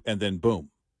group, and then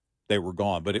boom, they were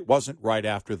gone. But it wasn't right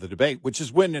after the debate, which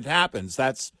is when it happens.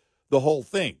 That's the whole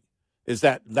thing,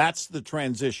 that's the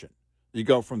transition. You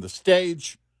go from the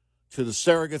stage to the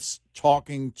surrogates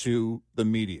talking to the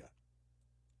media.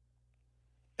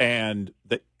 And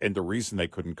the reason they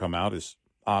couldn't come out is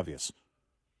obvious.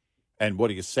 And what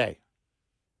do you say?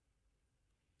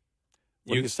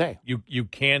 What do you say? You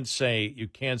can't say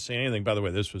anything. By the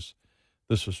way, this was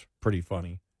pretty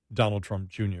funny. Donald Trump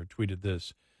Jr. tweeted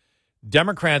this.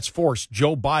 Democrats forced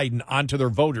Joe Biden onto their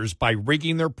voters by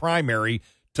rigging their primary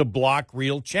to block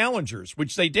real challengers,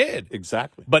 which they did.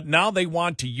 Exactly. But now they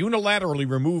want to unilaterally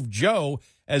remove Joe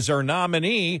as their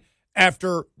nominee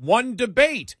after one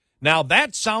debate. Now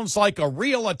that sounds like a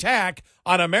real attack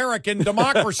on American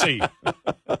democracy.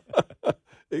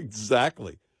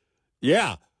 Exactly.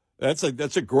 Yeah. That's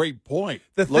a great point.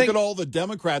 Look at all the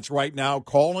Democrats right now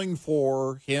calling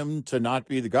for him to not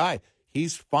be the guy.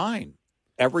 He's fine.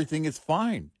 Everything is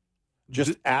fine.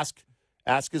 Just ask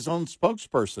his own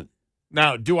spokesperson.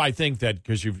 Now, do I think that,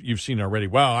 because you've seen already?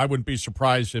 Well, I wouldn't be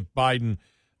surprised if Biden,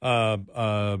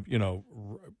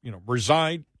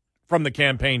 resigned from the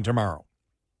campaign tomorrow.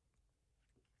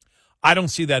 I don't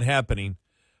see that happening.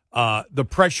 The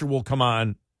pressure will come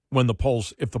on when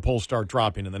if the polls start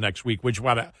dropping in the next week, which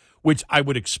I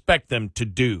would expect them to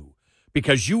do,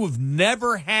 because you have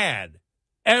never had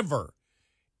ever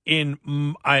in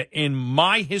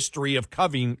my history of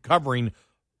covering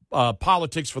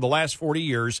politics for the last 40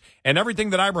 years and everything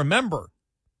that I remember,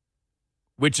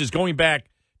 which is going back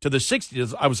to the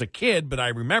 60s. I was a kid, but I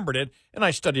remembered it, and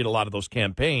I studied a lot of those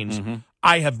campaigns. Mm-hmm.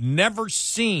 I have never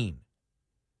seen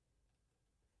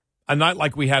a night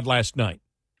like we had last night.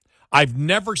 I've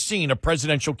never seen a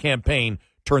presidential campaign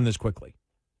turn this quickly.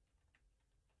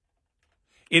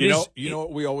 You know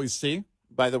what we always see,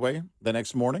 by the way, the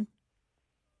next morning?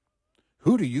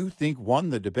 Who do you think won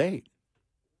the debate?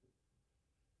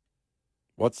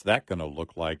 What's that going to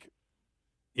look like?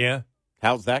 Yeah.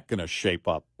 How's that going to shape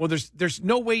up? Well, there's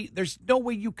no way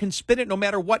you can spin it no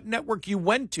matter what network you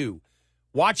went to.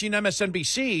 Watching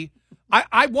MSNBC,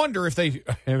 I wonder if they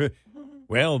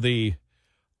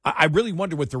I really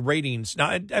wonder what the ratings.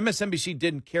 Now, MSNBC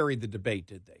didn't carry the debate,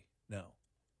 did they? No.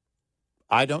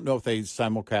 I don't know if they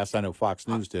simulcast. I know Fox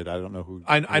News did. I don't know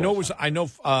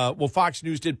who. Fox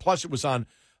News did. Plus, it was on.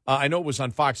 I know it was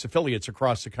on Fox affiliates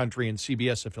across the country and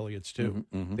CBS affiliates too.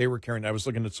 Mm-hmm, mm-hmm. They were carrying. I was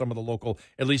looking at some of the local.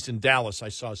 At least in Dallas, I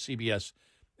saw CBS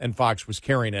and Fox was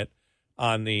carrying it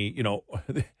on the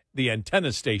the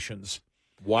antenna stations.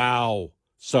 Wow.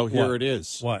 So here it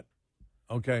is. What?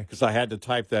 Okay. Because I had to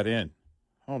type that in.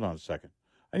 Hold on a second.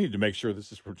 I need to make sure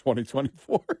this is for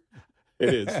 2024.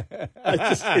 It is.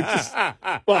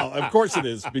 Well, of course it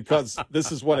is, because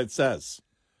this is what it says.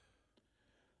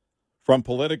 From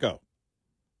Politico,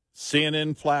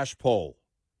 CNN flash poll.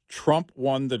 Trump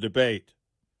won the debate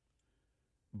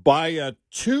by a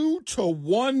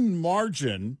 2-1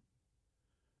 margin.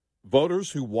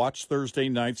 Voters who watched Thursday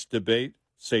night's debate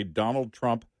say Donald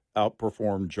Trump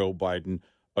outperformed Joe Biden,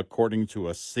 according to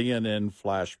a CNN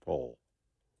flash poll.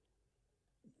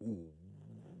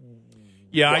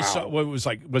 Yeah, Wow. I saw what it was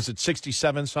like. Was it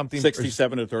 67 something?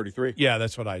 67 to 33. Yeah,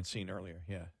 that's what I had seen earlier.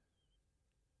 Yeah.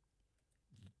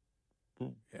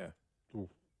 Yeah.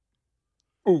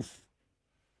 Oof.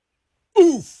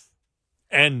 Oof.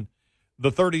 And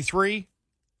the 33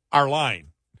 are lying.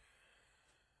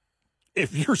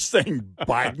 If you're saying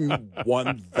Biden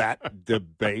won that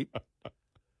debate,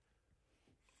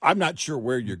 I'm not sure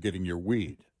where you're getting your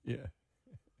weed. Yeah.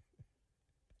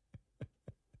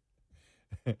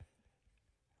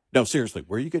 No, seriously,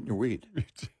 where are you getting your weed?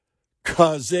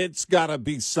 Because it's got to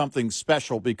be something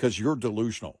special because you're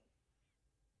delusional.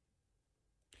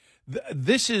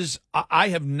 This is, I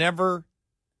have never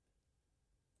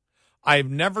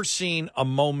seen a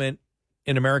moment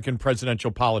in American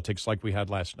presidential politics like we had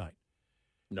last night.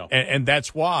 No. And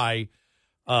that's why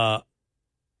I'm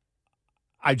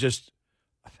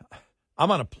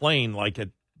on a plane like at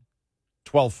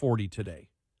 12:40 today.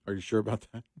 Are you sure about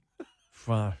that?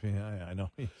 Yeah, I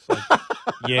know. It's like,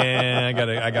 yeah,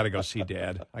 I gotta go see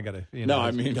Dad. I gotta.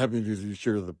 I mean, are you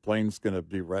sure the plane's going to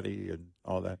be ready and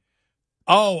all that?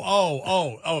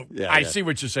 Oh. Yeah, I see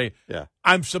what you're saying. Yeah.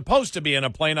 I'm supposed to be in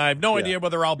a plane. I have no idea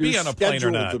whether I'll be on a plane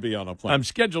or not. Scheduled to be on a plane. I'm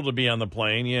scheduled to be on the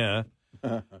plane. Yeah.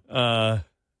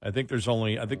 I think there's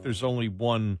only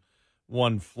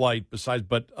one flight besides.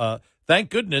 But thank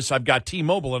goodness I've got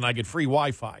T-Mobile and I get free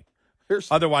Wi-Fi.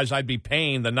 Otherwise, I'd be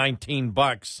paying the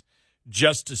 $19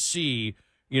 just to see,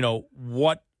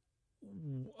 what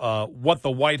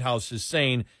the White House is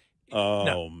saying. Oh,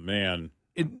 now, man.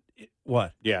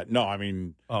 What? Yeah, no, I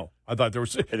mean. Oh, I thought there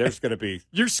was. There's going to be.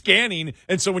 You're scanning,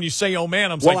 and so when you say, oh,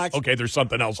 man, I'm okay, there's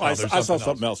something else. I saw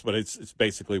something else, but it's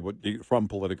basically from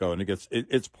Politico, and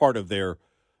it's part of their,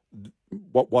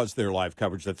 what was their live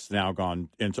coverage that's now gone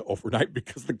into overnight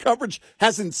because the coverage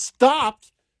hasn't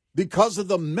stopped because of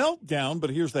the meltdown. But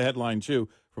here's the headline, too,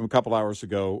 from a couple hours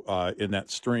ago in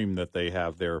that stream that they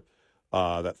have there,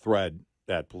 that thread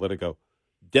at Politico.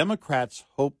 Democrats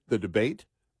hope the debate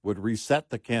would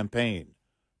reset the campaign,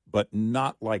 but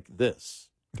not like this.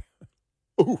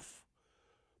 Oof.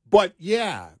 But,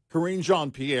 yeah, Karine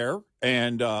Jean-Pierre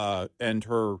and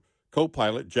her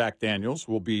co-pilot, Jack Daniels,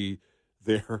 will be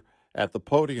there at the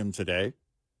podium today.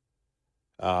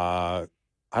 I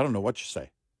don't know what you say.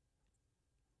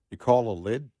 You call a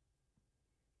lid?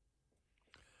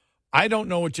 I don't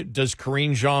know does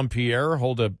Karine Jean-Pierre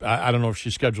hold I don't know if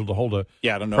she's scheduled to hold a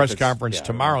I don't know press conference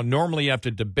tomorrow. Normally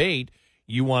after debate,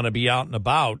 you want to be out and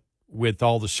about with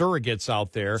all the surrogates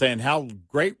out there. Saying how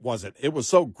great was it? It was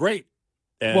so great.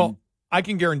 And well, I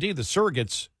can guarantee the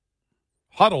surrogates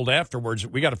huddled afterwards.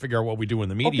 We got to figure out what we do in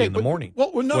the media in the morning.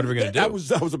 Well, no, what are we going to do? I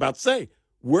was about to say,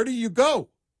 where do you go?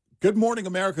 Good Morning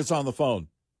America's on the phone.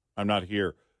 I'm not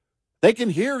here. They can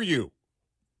hear you.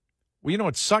 Well, you know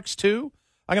what sucks, too?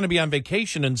 I'm going to be on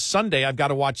vacation, and Sunday I've got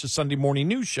to watch the Sunday morning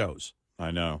news shows.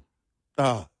 I know.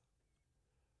 I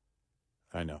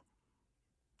know.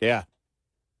 Yeah.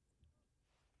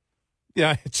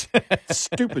 Yeah, it's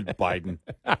stupid Biden.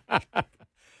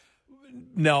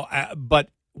 No, but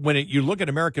when you look at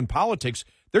American politics,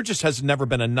 there just has never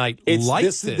been a night like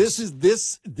this. This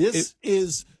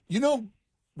is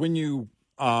when you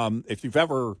if you've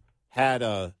ever had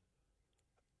an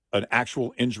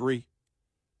actual injury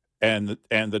and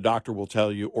the doctor will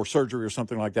tell you, or surgery or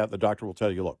something like that, the doctor will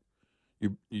tell you, look,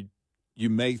 you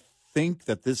may think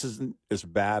that this isn't as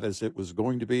bad as it was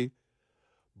going to be,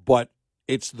 but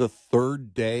it's the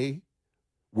third day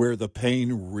where the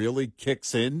pain really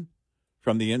kicks in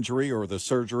from the injury or the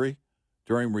surgery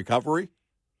during recovery.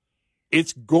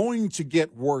 It's going to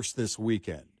get worse this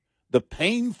weekend. The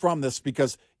pain from this,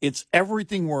 because it's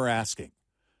everything we're asking.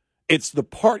 It's the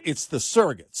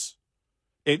surrogates.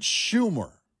 It's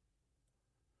Schumer.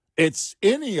 It's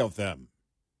any of them.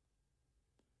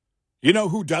 You know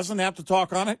who doesn't have to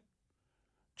talk on it?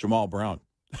 Jamal Brown.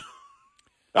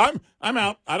 I'm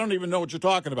out. I don't even know what you're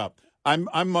talking about.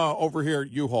 I'm over here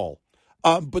at U-Haul.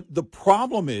 But the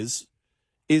problem is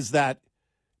that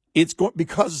it's going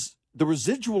because the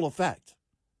residual effect,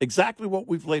 exactly what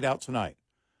we've laid out tonight.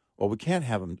 Well, we can't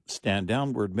have him stand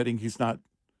down. We're admitting he's not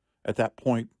at that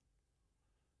point.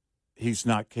 He's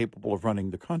not capable of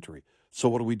running the country. So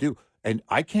what do we do? And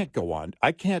I can't go on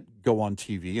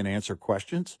TV and answer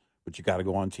questions, but you got to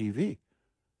go on TV.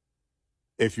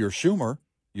 If you're Schumer,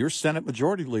 you're Senate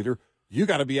Majority Leader, you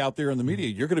got to be out there in the media.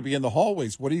 You're going to be in the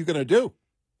hallways. What are you going to do?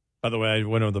 By the way,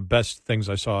 one of the best things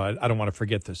I saw, I don't want to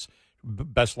forget this,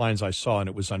 best lines I saw, and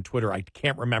it was on Twitter. I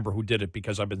can't remember who did it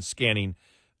because I've been scanning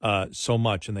so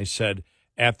much. And they said,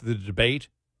 after the debate,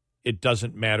 it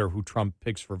doesn't matter who Trump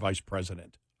picks for vice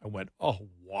president. I went, oh,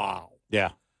 wow.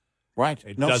 Yeah. Right.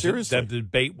 Seriously. The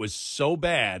debate was so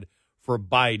bad for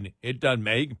Biden. It doesn't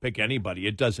matter. He can pick anybody.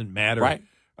 It doesn't matter. Right.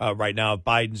 Right now, if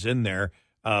Biden's in there,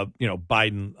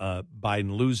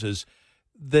 Biden loses.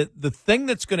 The thing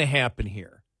that's going to happen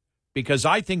here, because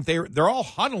I think they're all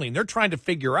huddling. They're trying to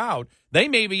figure out, they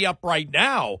may be up right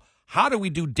now, how do we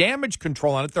do damage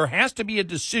control on it? There has to be a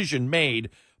decision made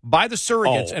by the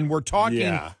surrogates, and we're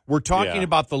talking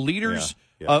about the leaders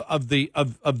of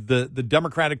the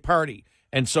Democratic Party.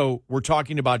 And so we're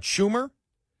talking about Schumer,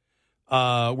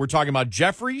 we're talking about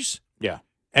Jeffries,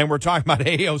 and we're talking about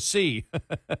AOC.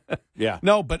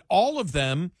 No, but all of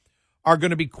them are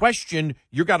going to be questioned.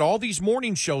 You got all these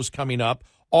morning shows coming up.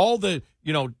 All the,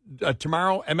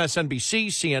 tomorrow, MSNBC,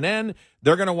 CNN,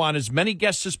 they're going to want as many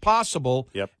guests as possible.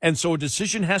 And so a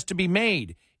decision has to be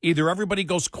made. Either everybody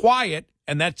goes quiet,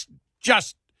 and that's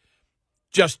just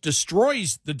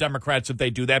destroys the Democrats if they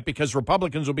do that, because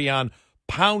Republicans will be on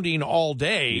pounding all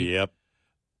day.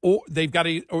 Or they've got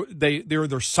to,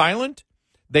 they're silent.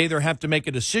 They either have to make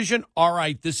a decision. All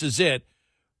right, this is it.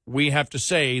 We have to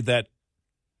say that,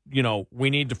 we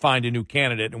need to find a new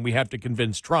candidate, and we have to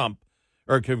convince Trump.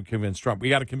 We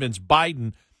got to convince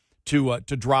Biden to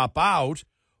drop out,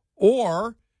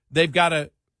 or they've got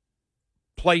to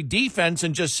play defense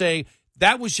and just say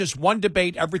that was just one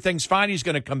debate. Everything's fine. He's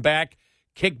going to come back,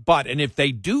 kick butt. And if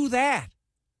they do that,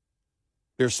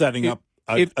 they're setting up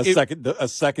a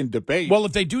second debate. Well,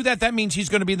 if they do that, that means he's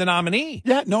going to be the nominee.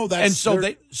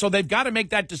 So they've got to make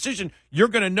that decision. You're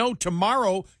going to know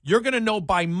tomorrow. You're going to know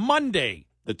by Monday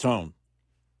the tone.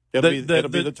 It'll be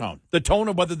the tone. The tone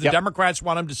of whether the Democrats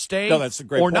want him to stay that's a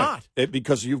great point. Not.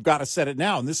 Because you've got to set it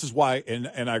now. And this is why,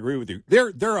 and I agree with you,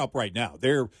 they're up right now.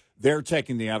 They're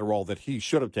taking the Adderall that he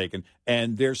should have taken,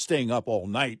 and they're staying up all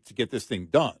night to get this thing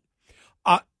done.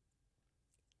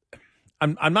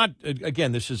 I'm not,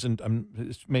 again, this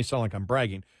may sound like I'm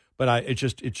bragging, but it's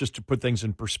just to put things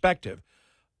in perspective.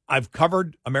 I've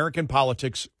covered American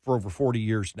politics for over 40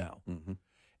 years now.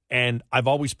 And I've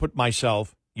always put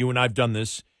myself, you and I've done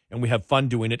this, and we have fun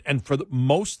doing it. And for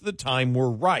most of the time, we're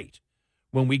right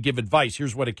when we give advice.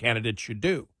 Here's what a candidate should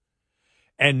do.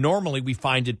 And normally we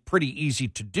find it pretty easy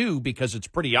to do because it's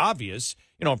pretty obvious.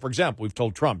 For example, we've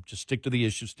told Trump, just stick to the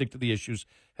issues,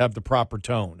 have the proper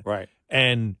tone. Right.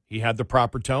 And he had the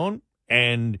proper tone.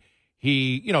 And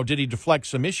he, did he deflect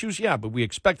some issues? Yeah, but we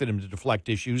expected him to deflect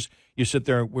issues. You sit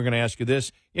there, we're going to ask you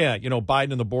this. Yeah,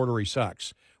 Biden and the border, he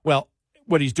sucks. Well,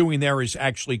 what he's doing there is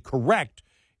actually correct.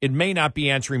 It may not be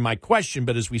answering my question,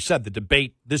 but as we said,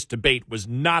 this debate was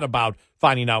not about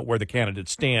finding out where the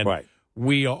candidates stand. Right.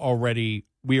 We already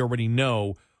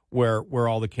know where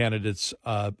all the candidates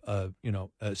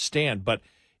stand. But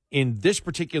in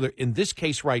this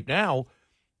case right now,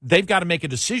 they've got to make a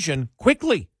decision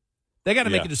quickly. They got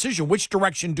to make a decision. Which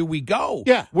direction do we go?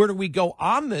 Where do we go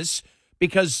on this?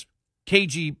 Because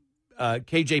KJP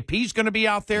is going to be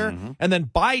out there, and then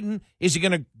Biden, is he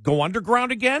going to go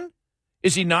underground again?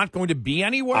 Is he not going to be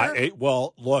anywhere?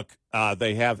 Well, look,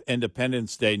 they have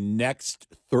Independence Day next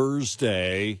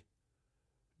Thursday.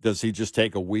 Does he just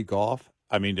take a week off?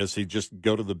 I mean, does he just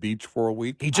go to the beach for a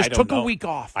week? He just took a week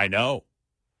off. I know.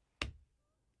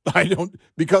 I don't,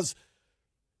 because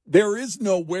there is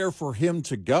nowhere for him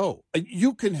to go.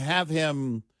 You can have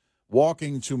him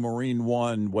walking to Marine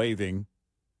One waving.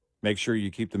 Make sure you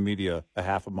keep the media a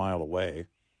half a mile away.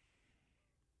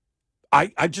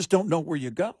 I just don't know where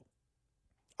you go.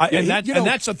 And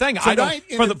that's the thing.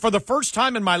 For the first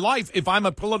time in my life, if I'm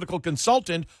a political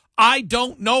consultant, I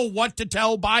don't know what to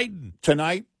tell Biden.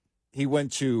 Tonight, he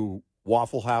went to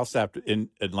Waffle House in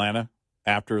Atlanta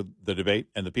after the debate,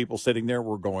 and the people sitting there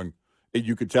were going,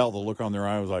 you could tell the look on their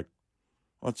eye was like,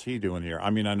 what's he doing here? I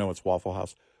mean, I know it's Waffle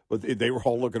House, but they were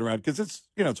all looking around because it's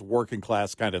a working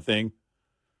class kind of thing.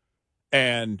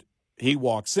 And he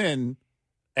walks in,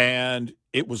 and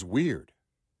it was weird.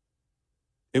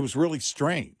 It was really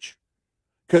strange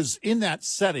because in that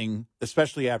setting,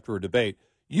 especially after a debate,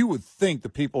 you would think the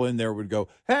people in there would go,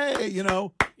 hey,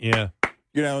 and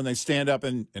they stand up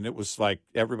and it was like,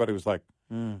 everybody was like,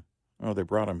 oh, they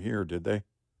brought him here, did they?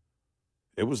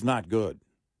 It was not good.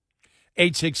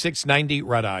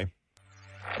 866-90-RED-EYE.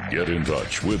 Get in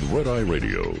touch with Red Eye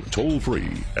Radio, toll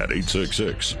free at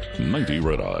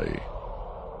 866-90-RED-EYE.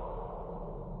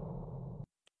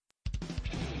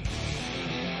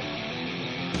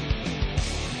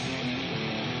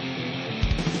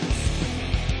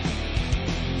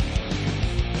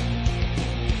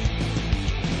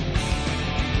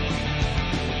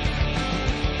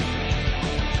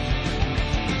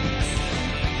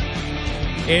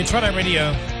 It's Red Eye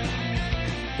Radio.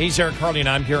 He's Eric Harley, and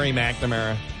I'm Gary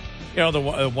McNamara. You know,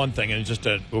 the one thing, and just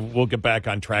we'll get back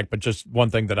on track, but just one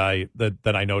thing that I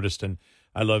noticed, and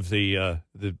I love the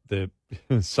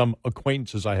some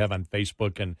acquaintances I have on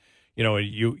Facebook, and you know,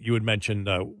 you had mentioned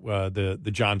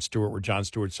the Jon Stewart, where Jon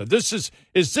Stewart said, is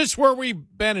this where we've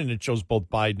been? And it shows both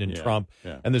Biden and Trump,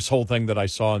 and this whole thing that I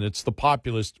saw, and it's the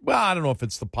populist. Well, I don't know if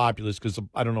it's the populist, because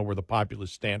I don't know where the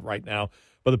populists stand right now,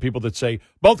 but the people that say,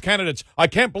 both candidates, I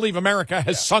can't believe America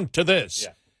has sunk to this,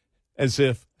 as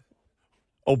if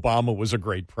Obama was a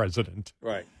great president.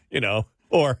 Right. You know,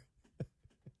 or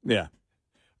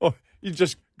you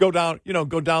just go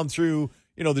down through,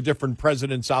 you know, the different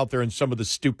presidents out there and some of the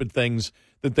stupid things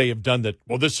that they have done that,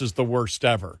 well, this is the worst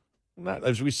ever.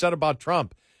 As we said about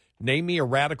Trump, name me a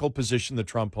radical position that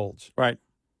Trump holds. Right.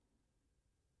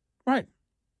 Right.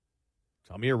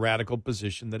 Tell me a radical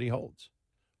position that he holds.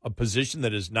 A position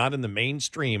that is not in the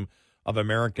mainstream of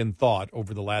American thought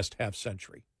over the last half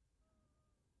century.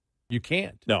 You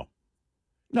can't. No.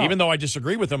 Even though I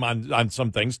disagree with him on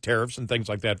some things, tariffs and things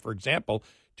like that, for example,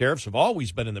 tariffs have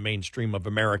always been in the mainstream of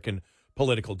American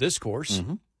political discourse.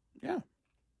 Mm-hmm. Yeah.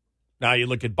 Now you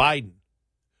look at Biden.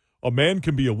 A man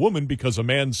can be a woman because a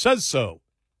man says so.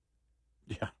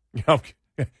 Yeah.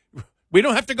 We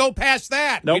don't have to go past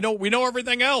that. Nope. We know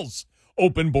everything else.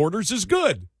 Open borders is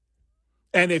good.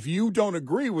 And if you don't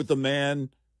agree with the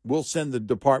man, we'll send the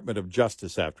Department of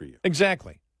Justice after you.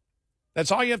 Exactly. That's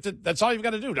all you've got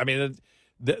to do. I mean,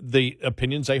 the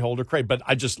opinions they hold are great, but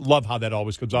I just love how that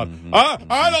always comes out. Mm-hmm.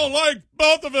 I don't like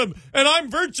both of them, and I'm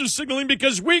virtue signaling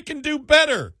because we can do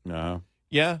better. No.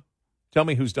 Yeah? Tell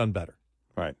me who's done better.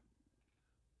 Right.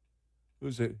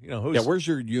 Who's where's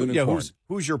your unicorn? Yeah,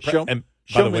 who's your show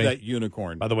me that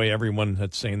unicorn. By the way, everyone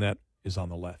that's saying that is on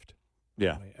the left.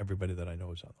 Yeah. Everybody that I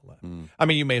know is on the left. Mm. I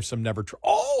mean, you may have some never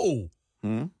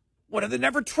what are the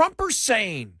never Trumpers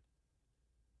saying?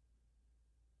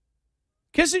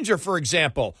 Kissinger, for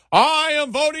example, I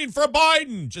am voting for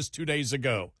Biden just 2 days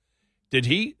ago. Did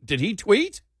he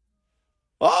tweet?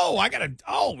 We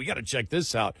gotta check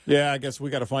this out. Yeah, I guess we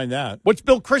got to find that. What's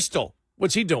Bill Kristol?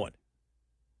 What's he doing?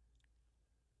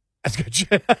 That's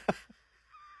good.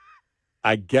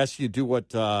 I guess you do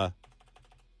what,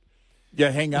 you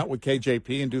hang out with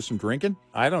KJP and do some drinking?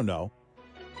 I don't know.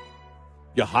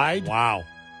 You hide? Wow.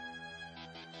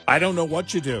 I don't know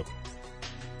what you do.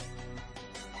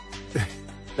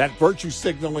 That virtue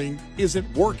signaling isn't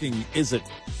working, is it?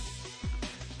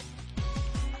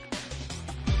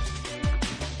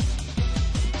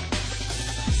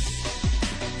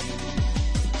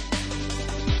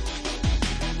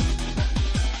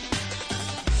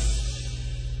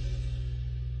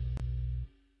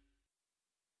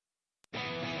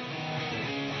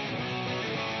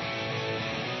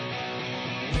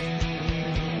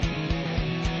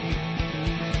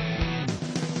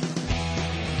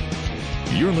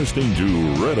 You're listening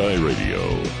to Red Eye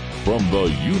Radio from the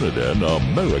Uniden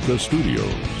America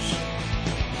Studios.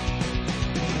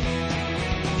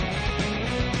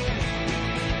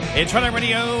 It's Red Eye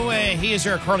Radio. He is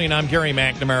Eric Carly, and I'm Gary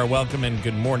McNamara. Welcome and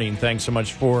good morning. Thanks so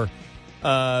much for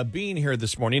being here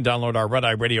this morning. Download our Red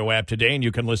Eye Radio app today, and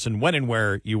you can listen when and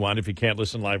where you want if you can't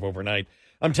listen live overnight.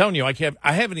 I'm telling you, I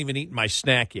haven't even eaten my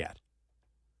snack yet.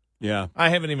 Yeah. I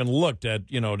haven't even looked at,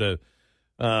 to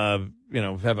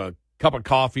have a cup of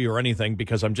coffee or anything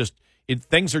because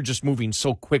things are just moving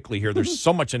so quickly here. There's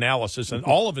so much analysis, and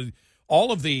all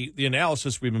of the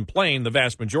analysis we've been playing, the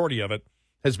vast majority of it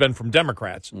has been from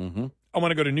Democrats. Mm-hmm. I want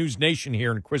to go to News Nation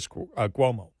here and Chris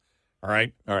Cuomo. All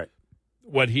right.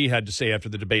 What he had to say after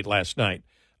the debate last night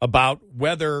about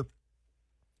whether,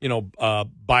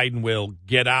 Biden will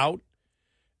get out,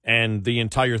 and the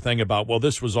entire thing about, well,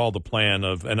 this was all the plan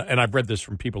of, and I've read this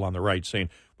from people on the right saying,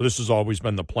 well, this has always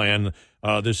been the plan.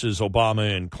 This is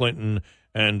Obama and Clinton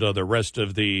and the rest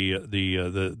of the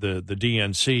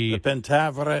DNC, the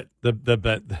Pentaveret, the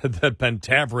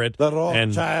Pentaveret, the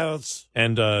Rothschilds,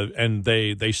 and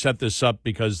they set this up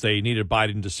because they needed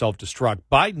Biden to self-destruct.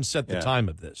 Biden set the time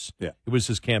of this. Yeah, it was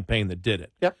his campaign that did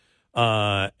it. Yep.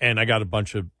 And I got a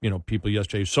bunch of people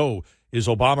yesterday. So is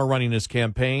Obama running his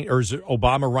campaign, or is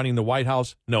Obama running the White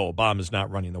House? No, Obama's not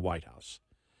running the White House.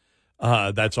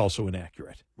 That's also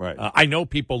inaccurate. Right. I know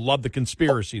people love the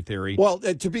conspiracy theory. Well,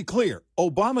 to be clear,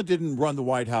 Obama didn't run the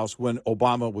White House when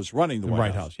Obama was running the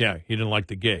White House. Yeah, he didn't like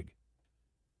the gig.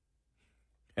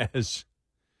 As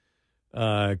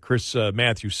Chris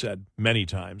Matthews said many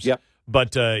times. Yep.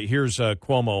 But here's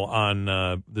Cuomo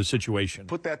on the situation.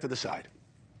 Put that to the side.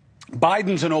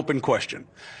 Biden's an open question.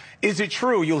 Is it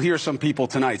true? You'll hear some people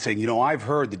tonight saying, I've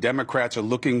heard the Democrats are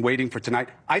waiting for tonight.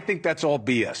 I think that's all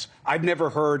BS. I've never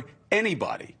heard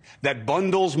anybody that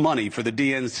bundles money for the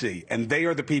DNC, and they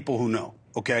are the people who know.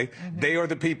 okay? They are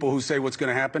the people who say what's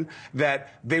going to happen,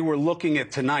 that they were looking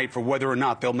at tonight for whether or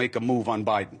not they'll make a move on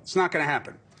Biden. It's not going to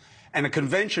happen. And a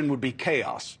convention would be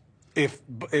chaos if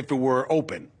it were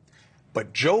open.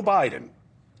 But Joe Biden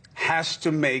has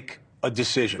to make a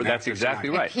decision. But that's exactly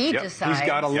right. If he decides. He's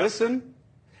got to listen,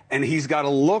 and he's got to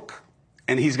look,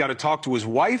 and he's got to talk to his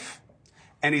wife,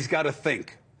 and he's got to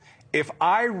think. If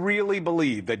I really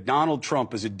believe that Donald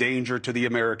Trump is a danger to the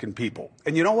American people,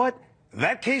 and you know what?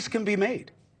 That case can be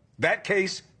made. That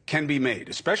case can be made,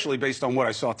 especially based on what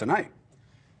I saw tonight.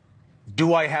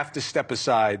 Do I have to step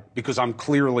aside because I'm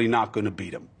clearly not going to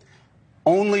beat him?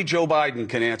 Only Joe Biden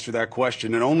can answer that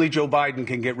question, and only Joe Biden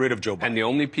can get rid of Joe Biden. And the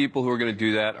only people who are going to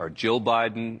do that are Jill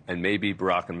Biden and maybe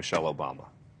Barack and Michelle Obama.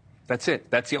 That's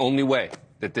it. That's the only way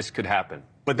that this could happen.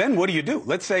 But then what do you do?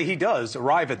 Let's say he does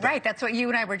arrive at the... Right, that's what you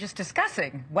and I were just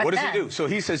discussing. What does he do? So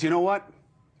he says, you know what?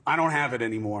 I don't have it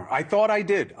anymore. I thought I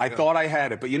did. I thought I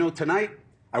had it. But you know, tonight,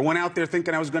 I went out there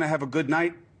thinking I was going to have a good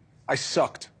night. I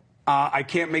sucked. I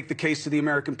can't make the case to the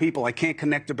American people. I can't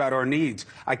connect about our needs.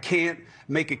 I can't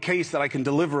make a case that I can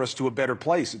deliver us to a better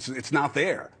place. It's not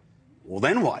there. Well,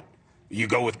 then what? You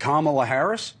go with Kamala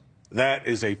Harris? That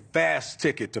is a fast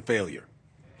ticket to failure.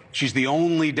 She's the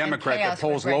only Democrat that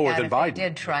polls lower than Biden.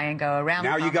 Did try and go around.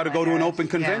 Now you got to go to an open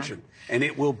convention, and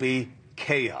it will be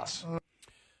chaos.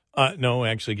 No,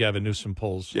 actually, Gavin Newsom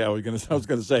polls. Yeah, I was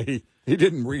going to say he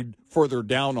didn't read further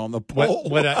down on the poll.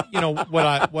 What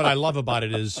I love about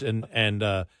it is,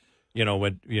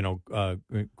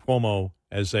 Cuomo,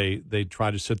 as they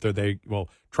try to sit there,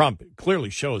 Trump clearly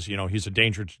shows, he's a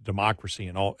danger to democracy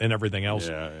and everything else.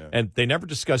 Yeah. And they never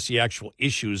discuss the actual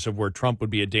issues of where Trump would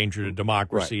be a danger to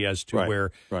democracy as to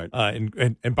where. Right.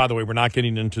 And by the way, we're not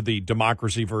getting into the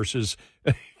democracy versus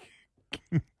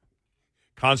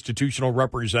constitutional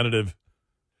representative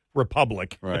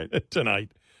republic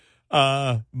tonight.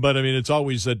 But I mean, it's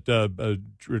always that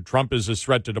Trump is a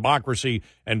threat to democracy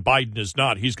and Biden is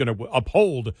not. He's going to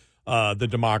uphold the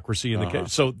democracy in the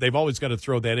case. So they've always got to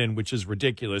throw that in, which is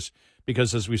ridiculous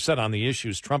because, as we've said on the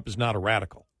issues, Trump is not a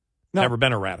radical. No. Never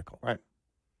been a radical. Right.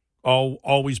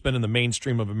 Always been in the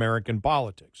mainstream of American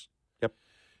politics. Yep.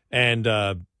 And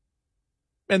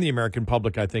the American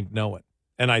public, I think, know it.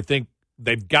 And I think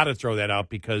they've got to throw that out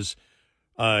because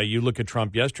you look at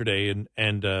Trump yesterday,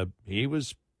 and he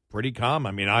was pretty calm.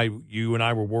 I mean, you and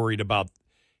I were worried about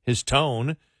his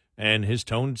tone, and his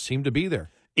tone seemed to be there.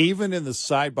 Even in the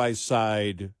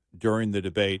side-by-side during the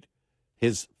debate,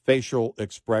 his facial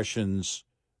expressions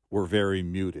were very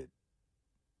muted.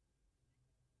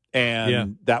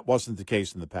 And that wasn't the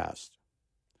case in the past.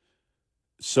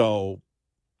 So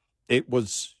it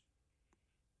was,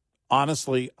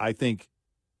 honestly, I think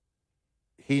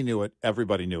he knew it.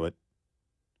 Everybody knew it.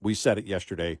 We said it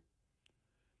yesterday.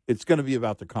 It's going to be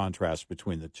about the contrast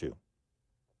between the two.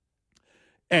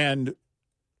 And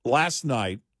last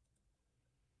night,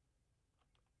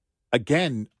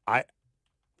 again, I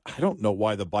don't know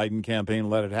why the Biden campaign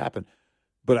let it happen,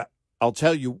 but I'll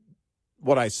tell you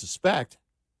what I suspect.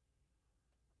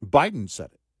 Biden said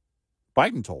it.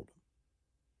 Biden told him.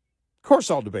 Of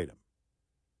course I'll debate him.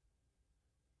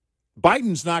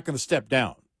 Biden's not going to step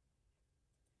down.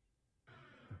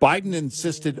 Biden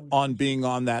insisted on being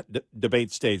on that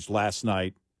debate stage last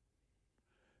night,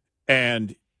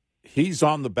 and he's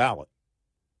on the ballot.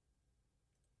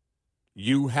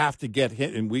 You have to get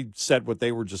hit, and we said what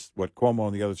Cuomo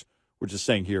and the others were just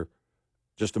saying here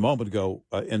just a moment ago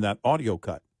in that audio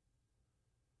cut.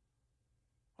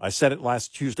 I said it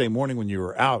last Tuesday morning when you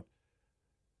were out.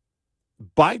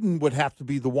 Biden would have to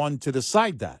be the one to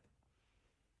decide that.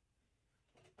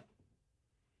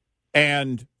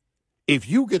 And if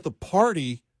you get the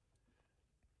party,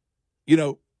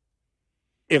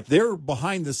 if they're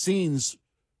behind the scenes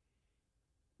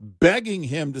begging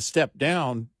him to step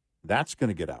down, that's going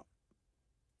to get out.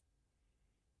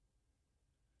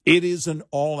 It is an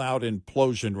all-out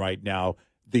implosion right now.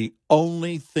 The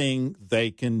only thing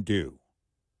they can do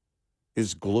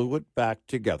is glue it back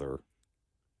together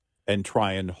and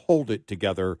try and hold it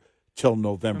together till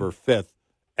November 5th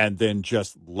and then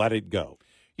just let it go.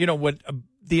 You know what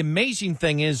the amazing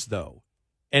thing is, though,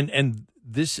 and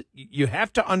this, you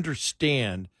have to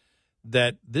understand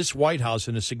that this White House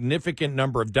and a significant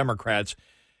number of Democrats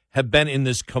have been in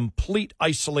this complete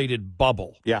isolated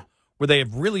bubble. Yeah. Where they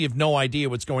really have no idea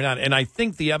what's going on. And I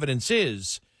think the evidence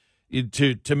is,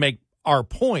 to make our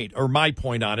point, or my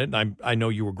point on it, and I know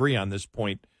you agree on this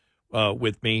point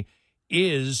with me,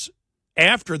 is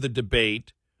after the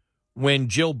debate when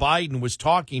Jill Biden was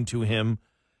talking to him,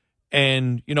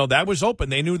 and, that was open.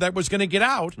 They knew that was going to get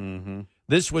out. Mm-hmm.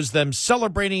 This was them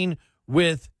celebrating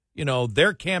with,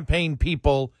 their campaign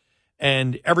people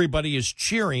and everybody is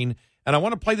cheering. And I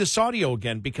want to play this audio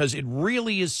again because it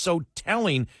really is so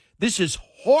telling. This is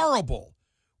horrible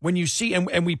when you see,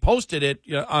 and we posted it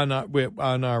on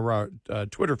our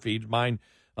Twitter feed, mine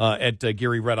at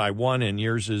Gary Red Eye 1, and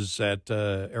yours is at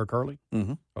Eric Harley.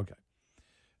 Mm-hmm. Okay.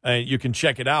 You can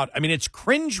check it out. I mean, it's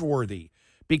cringeworthy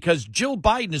because Jill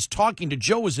Biden is talking to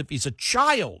Joe as if he's a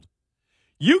child.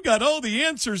 You got all the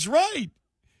answers right.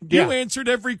 Yeah. You answered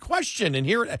every question. And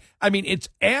here, I mean, it's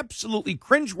absolutely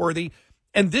cringeworthy.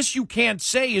 And this you can't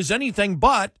say is anything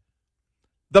but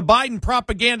the Biden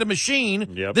propaganda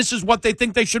machine. Yep. This is what they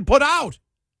think they should put out.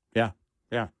 Yeah.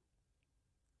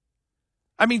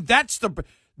 I mean,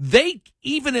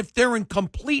 even if they're in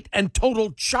complete and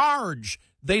total charge,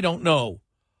 they don't know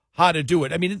how to do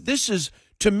it. I mean, this is,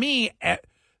 to me,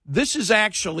 this is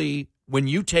actually, when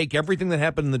you take everything that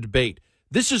happened in the debate,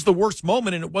 this is the worst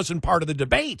moment, and it wasn't part of the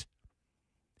debate.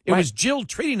 It was Jill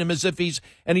treating him as if he's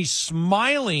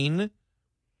smiling.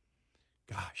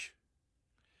 Gosh.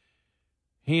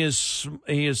 He is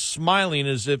smiling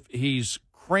as if he's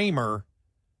Kramer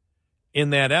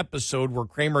in that episode where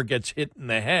Kramer gets hit in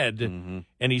the head,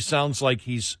 and he sounds like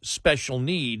he's special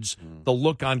needs. The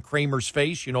look on Kramer's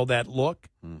face, you know, that look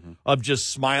of just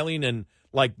smiling and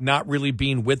like not really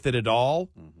being with it at all.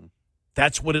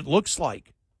 That's what it looks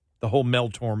like. The whole Mel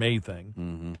Torme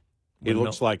thing. It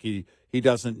looks like he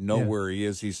doesn't know where he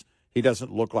is. He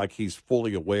doesn't look like he's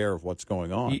fully aware of what's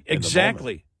going on.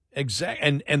 Exactly.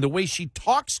 And the way she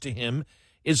talks to him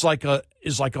is like a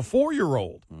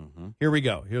 4-year-old. Here we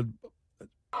go.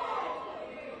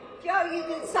 Joe, you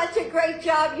did such a great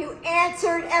job. You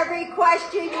answered every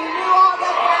question. You knew all the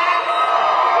facts.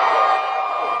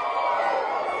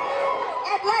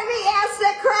 And let me ask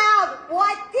the crowd,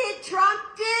 what did Trump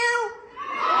do?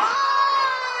 Why?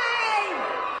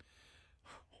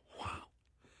 Wow.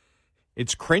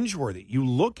 It's cringeworthy. You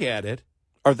look at it.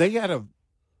 Are they at a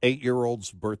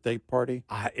 8-year-old's birthday party?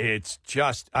 It's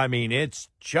just. And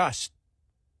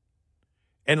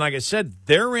like I said,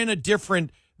 they're in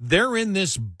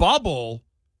this bubble.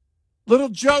 Little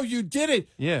Joe, you did it.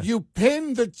 Yeah. You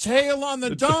pinned the tail on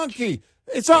the donkey.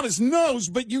 It's on his nose,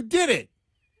 but you did it.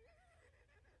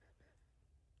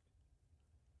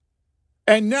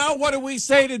 And now what do we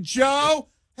say to Joe?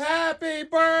 Happy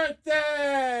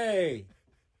birthday!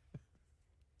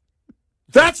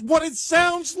 That's what it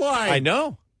sounds like. I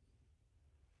know.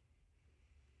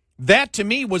 That, to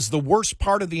me, was the worst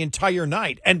part of the entire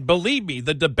night. And believe me,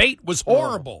 the debate was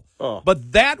horrible.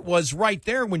 But that was right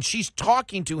there when she's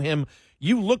talking to him.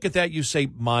 You look at that, you say,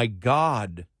 my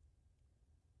God.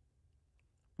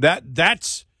 That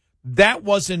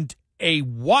wasn't a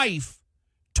wife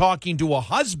talking to a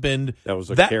husband. That was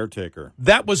a caretaker.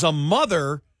 That was a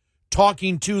mother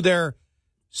talking to their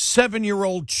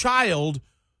 7-year-old child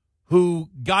who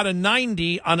got a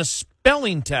 90 on a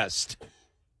spelling test.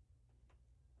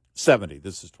 70.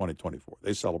 This is 2024.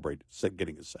 They celebrate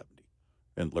getting a 70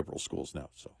 in liberal schools now.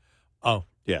 So,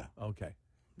 yeah. Okay.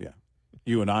 Yeah.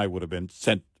 You and I would have been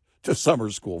sent to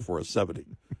summer school for a 70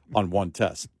 on one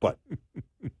test. But,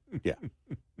 yeah.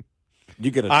 You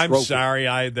get a trophy. I'm sorry.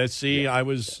 I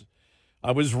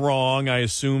was wrong. I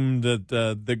assumed that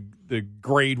the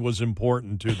grade was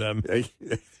important to them.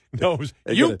 No,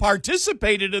 you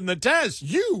participated in the test.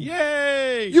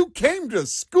 Yay! You came to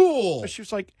school. She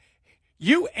was like,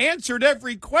 you answered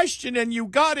every question and you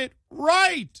got it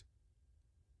right.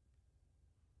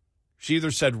 She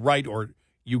either said right or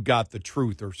you got the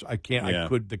truth, or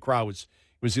the crowd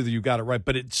was either you got it right,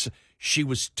 but she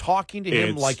was talking to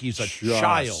him like he's a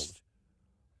child.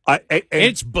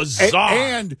 It's bizarre.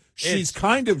 And she's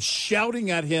kind of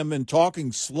shouting at him and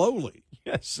talking slowly.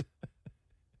 Yes.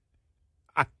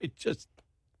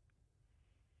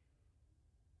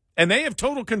 And they have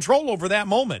total control over that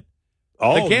moment.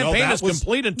 The campaign has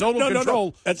complete and total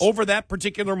control over that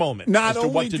particular moment as to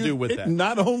what to do with that.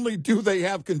 Not only do they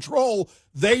have control,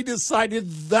 they decided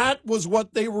that was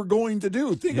what they were going to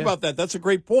do. Think about that. That's a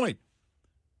great point.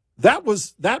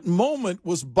 That moment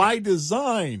was by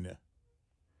design.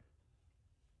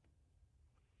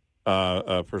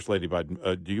 First Lady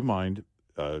Biden, do you mind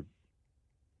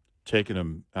taking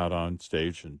him out on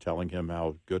stage and telling him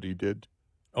how good he did?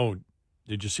 Oh,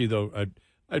 did you see, though?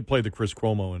 I'd play the Chris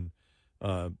Cuomo, and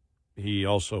he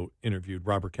also interviewed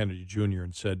Robert Kennedy Jr.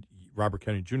 and said, Robert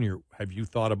Kennedy Jr., have you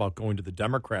thought about going to the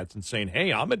Democrats and saying,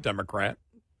 hey, I'm a Democrat?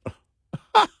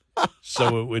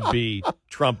 So it would be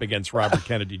Trump against Robert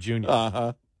Kennedy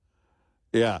Jr.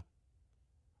 Yeah.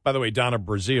 By the way, Donna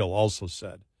Brazile also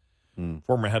said,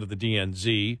 former head of the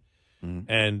DNZ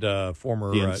and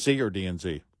former... DNC or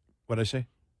DNZ? What did I say?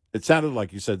 It sounded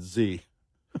like you said Z.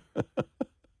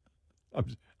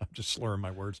 I'm just slurring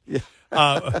my words. Yeah.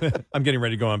 I'm getting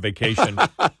ready to go on vacation.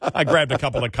 I grabbed a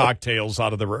couple of cocktails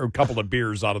a couple of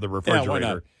beers out of the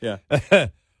refrigerator. Yeah,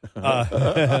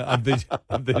 of the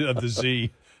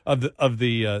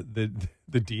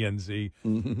DNZ,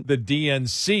 the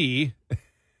DNC,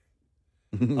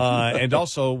 and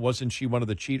also wasn't she one of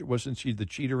the cheater? Wasn't she the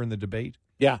cheater in the debate?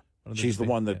 Yeah, she's the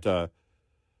one that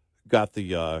got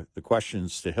the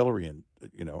questions to Hillary and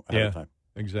ahead of time.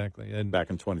 Exactly. And back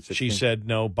in 2016, she said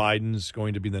no, Biden's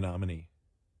going to be the nominee.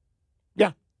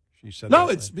 Yeah, she said no.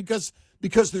 That It's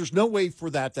because there's no way for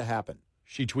that to happen.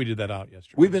 She tweeted that out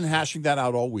yesterday. We've been hashing that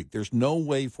out all week. There's no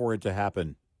way for it to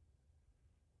happen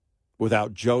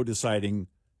without Joe deciding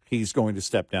he's going to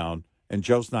step down, and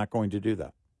Joe's not going to do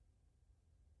that.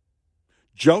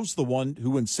 Joe's the one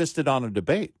who insisted on a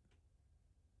debate.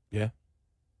 Yeah.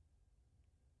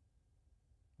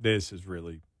 This is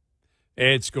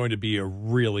it's going to be a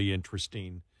really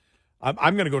interesting.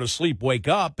 I'm going to go to sleep, wake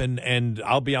up, and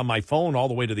I'll be on my phone all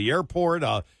the way to the airport,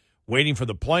 waiting for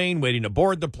the plane, waiting to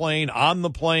board the plane, on the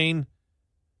plane.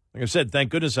 Like I said, thank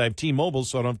goodness I have T-Mobile,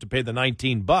 so I don't have to pay the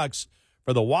 $19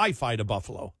 for the Wi-Fi to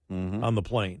Buffalo on the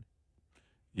plane.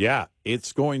 Yeah,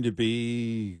 it's going to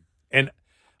be. And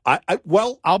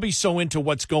I'll be so into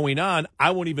what's going on, I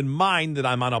won't even mind that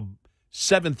I'm on a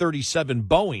 737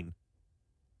 Boeing.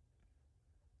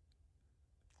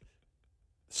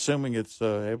 Assuming it's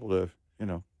able to,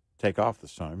 take off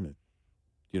this time, that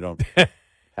you don't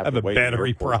have to a wait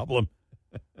battery problem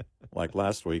like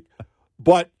last week.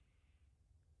 But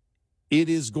it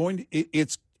is going to.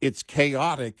 It's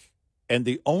chaotic, and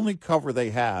the only cover they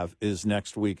have is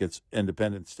next week. It's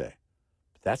Independence Day.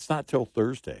 But that's not till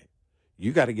Thursday.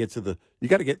 You got to get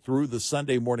through the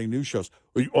Sunday morning news shows.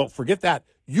 Well, forget that.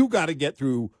 You got to get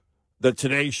through the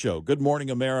Today Show, Good Morning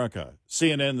America,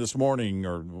 CNN This Morning,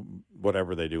 or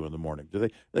whatever they do in the morning. Do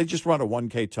they just run a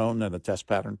 1K tone and a test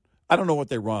pattern? I don't know what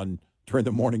they run during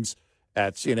the mornings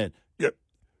at CNN. Yeah,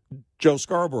 Joe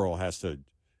Scarborough has to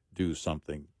do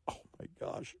something. Oh, my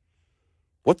gosh.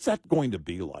 What's that going to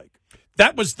be like?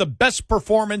 That was the best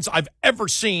performance I've ever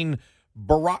seen.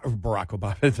 Barack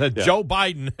Obama, Joe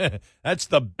Biden. That's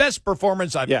the best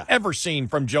performance I've ever seen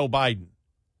from Joe Biden.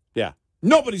 Yeah.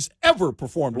 Nobody's ever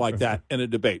performed like that in a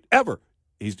debate, ever.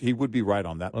 He would be right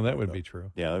on that. Well, that would be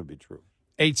true. Yeah, that would be true.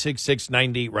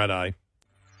 866-90 Red Eye.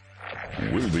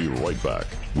 We'll be right back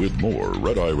with more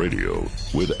Red Eye Radio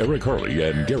with Eric Harley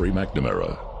and Gary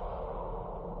McNamara.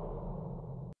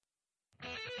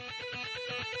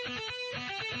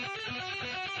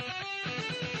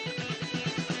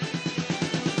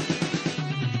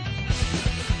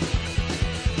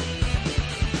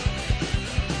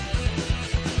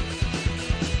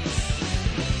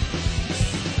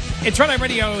 It's Red Eye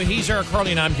Radio. He's Eric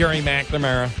Harley, and I'm Gary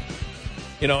McNamara.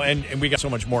 And we got so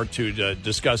much more to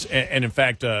discuss. And in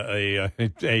fact, an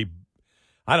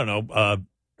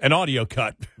audio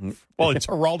cut. Well, it's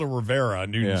Geraldo Rivera,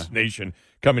 News Nation,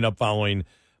 coming up following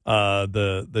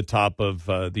the top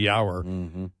of the hour.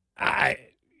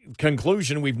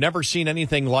 Conclusion: we've never seen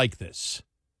anything like this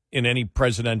in any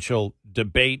presidential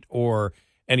debate or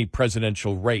any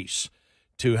presidential race.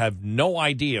 To have no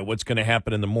idea what's going to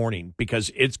happen in the morning, because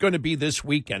it's going to be this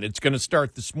weekend. It's going to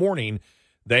start this morning.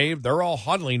 They're all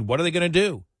huddling. What are they going to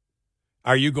do?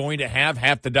 Are you going to have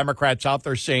half the Democrats out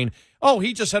there saying, oh,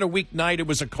 he just had a weak night, it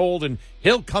was a cold, and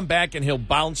he'll come back and he'll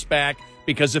bounce back?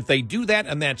 Because if they do that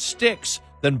and that sticks,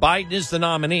 then Biden is the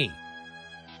nominee.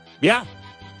 Yeah.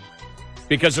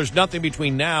 Because there's nothing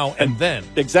between now and then.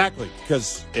 Exactly.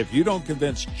 Because if you don't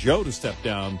convince Joe to step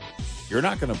down, you're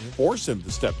not going to force him to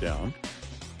step down.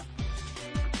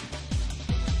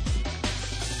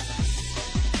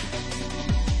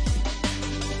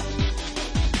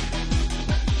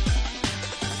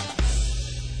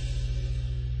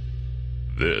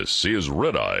 This is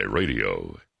Red Eye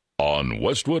Radio on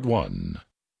Westwood One.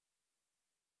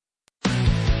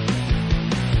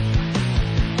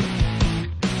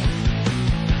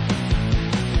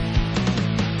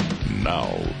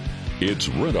 Now, it's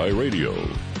Red Eye Radio.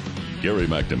 Gary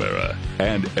McNamara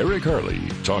and Eric Harley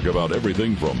talk about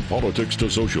everything from politics to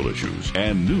social issues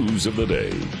and news of the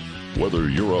day. Whether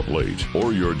you're up late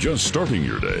or you're just starting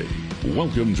your day,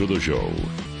 welcome to the show.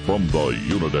 From the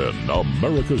Uniden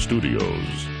America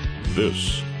Studios,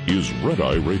 this is Red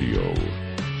Eye Radio.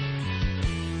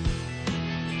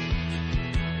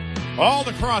 All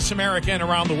across America and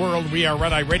around the world, we are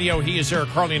Red Eye Radio. He is Eric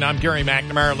Harley, and I'm Gary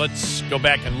McNamara. Let's go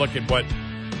back and look at what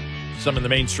some of the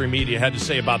mainstream media had to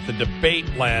say about the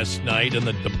debate last night and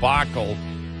the debacle.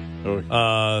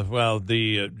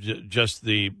 Just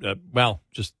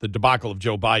the debacle of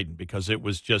Joe Biden, because it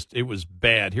was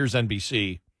bad. Here's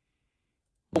NBC.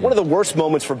 One of the worst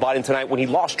moments for Biden tonight when he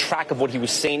lost track of what he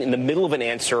was saying in the middle of an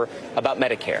answer about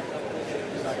Medicare.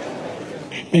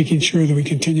 Making sure that we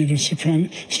continue to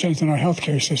strengthen our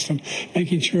healthcare system,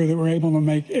 making sure that we're able to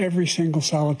make every single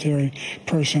solitary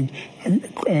person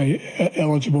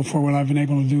eligible for what I've been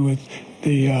able to do with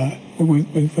the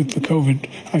the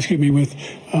COVID. With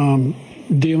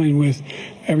dealing with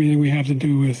everything we have to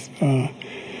do with.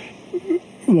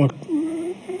 Look,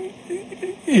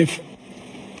 if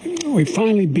we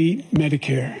finally beat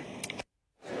Medicare.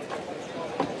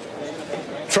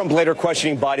 Trump later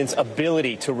questioning Biden's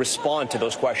ability to respond to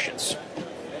those questions.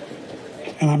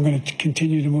 And I'm going to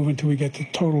continue to move until we get the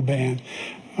total ban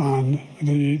on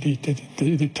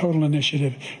the total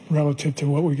initiative relative to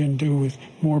what we're going to do with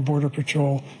more Border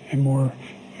Patrol and more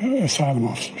asylum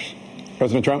officers.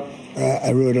 President Trump? I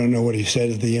really don't know what he said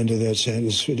at the end of that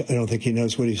sentence. I don't think he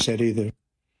knows what he said either.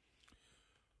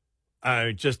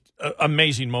 Just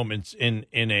amazing moments in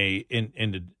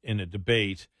a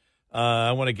debate.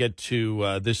 I want to get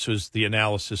to this was the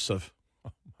analysis of,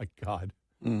 oh my God,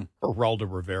 Geraldo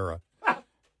Rivera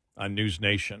on News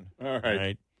Nation. All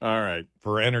right.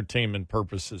 For entertainment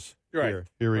purposes. Right.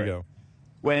 Here we go.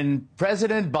 When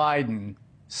President Biden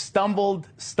stumbled,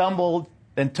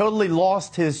 then totally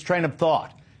lost his train of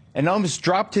thought and almost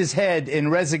dropped his head in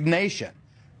resignation,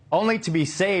 only to be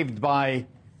saved by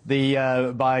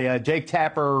Jake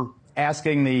Tapper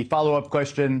asking the follow-up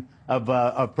question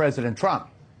of President Trump.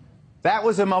 That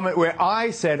was a moment where I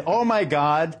said, oh, my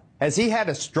God, has he had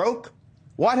a stroke?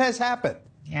 What has happened?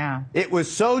 Yeah. It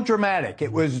was so dramatic.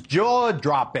 It was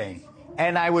jaw-dropping.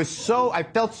 And I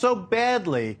felt so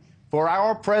badly for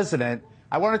our president.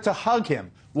 I wanted to hug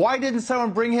him. Why didn't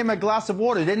someone bring him a glass of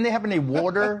water? Didn't they have any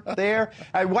water there?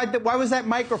 Why was that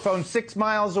microphone 6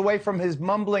 miles away from his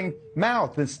mumbling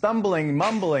mouth, his stumbling,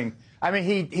 mumbling? I mean,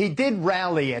 he did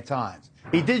rally at times.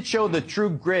 He did show the true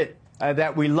grit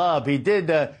that we love. He did,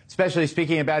 especially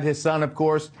speaking about his son, of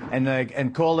course,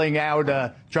 and calling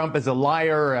out Trump as a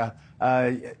liar.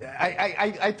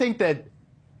 I think that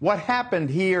what happened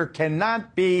here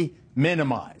cannot be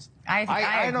minimized.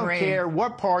 I don't care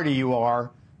what party you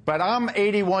are, but I'm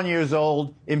 81 years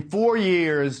old. In 4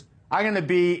 years, I'm going to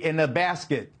be in a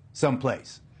basket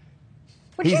someplace.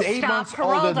 Would He's you 8 stop, months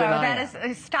Geraldo? older than I am. That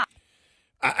is stop.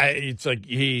 It's like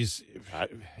he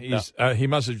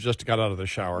must have just got out of the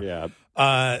shower. Yeah.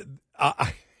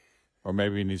 Or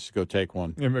maybe he needs to go take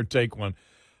one.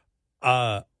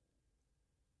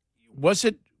 Was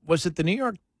it the New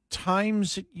York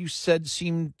Times that you said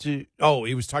seemed to? Oh,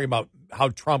 he was talking about how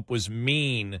Trump was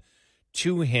mean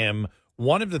to him.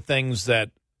 One of the things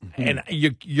that, and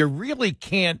you really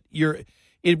can't.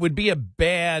 It would be a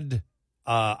bad,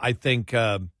 I think,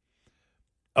 a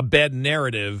bad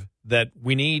narrative that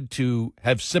we need to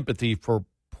have sympathy for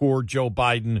poor Joe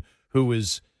Biden, who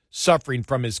is suffering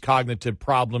from his cognitive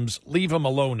problems. Leave him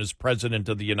alone as president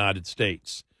of the United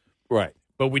States. Right.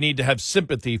 But we need to have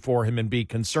sympathy for him and be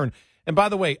concerned. And by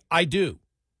the way, I do.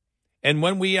 And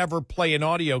when we ever play an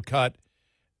audio cut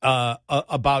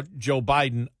about Joe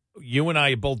Biden, you and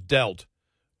I both dealt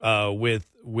with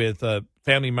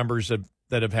family members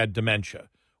that have had dementia.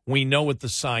 We know what the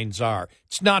signs are.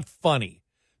 It's not funny.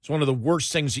 It's one of the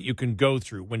worst things that you can go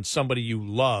through when somebody you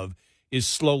love is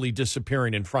slowly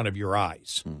disappearing in front of your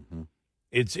eyes. Mm-hmm.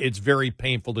 It's very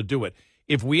painful to do it.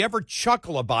 If we ever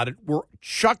chuckle about it, we're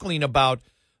chuckling about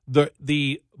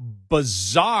the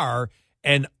bizarre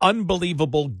and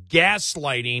unbelievable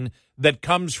gaslighting that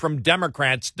comes from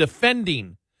Democrats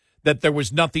defending that there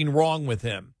was nothing wrong with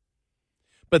him.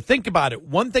 But think about it.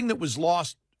 One thing that was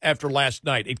lost after last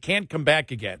night, it can't come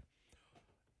back again.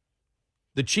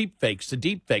 The cheap fakes, the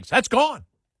deep fakes, that's gone.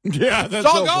 Yeah, it's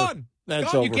all gone.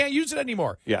 That's gone. over. You can't use it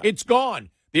anymore. Yeah. It's gone.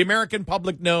 The American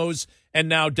public knows, and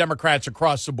now Democrats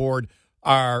across the board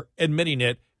are admitting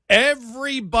it.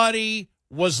 Everybody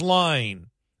was lying.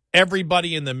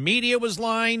 Everybody in the media was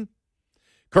lying.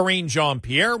 Karine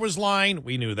Jean-Pierre was lying.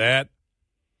 We knew that.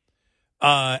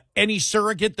 Any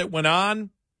surrogate that went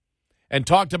on and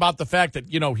talked about the fact that,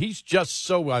 he's just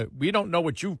so, we don't know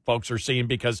what you folks are seeing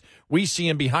because we see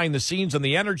him behind the scenes and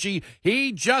the energy.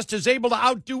 He just is able to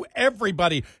outdo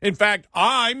everybody. In fact,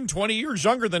 I'm 20 years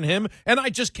younger than him, and I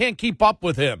just can't keep up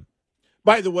with him.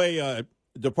 By the way,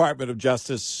 Department of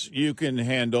Justice, you can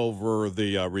hand over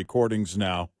the recordings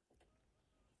now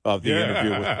of the interview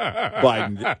with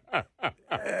Biden.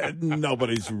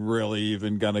 Nobody's really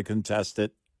even going to contest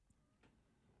it.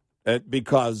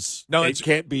 Because it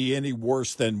can't be any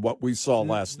worse than what we saw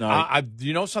last night.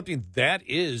 You know something? That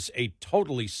is a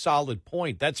totally solid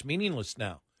point. That's meaningless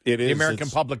now. It is. The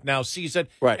American public now sees it,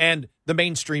 right. And the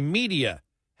mainstream media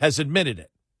has admitted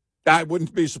it. I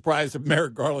wouldn't be surprised if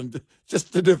Merrick Garland,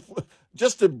 just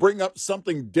to bring up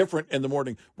something different in the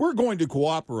morning, we're going to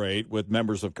cooperate with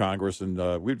members of Congress,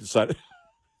 and we've decided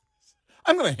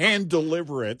I'm going to hand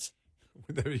deliver it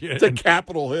to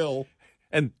Capitol Hill.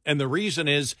 And the reason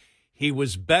is he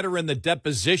was better in the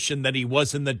deposition than he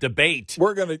was in the debate.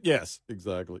 We're going to, yes,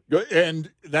 exactly.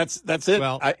 And that's it.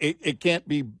 Well, it can't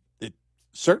be, it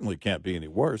certainly can't be any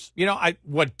worse. You know,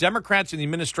 what Democrats in the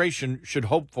administration should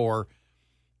hope for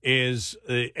is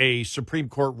a Supreme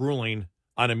Court ruling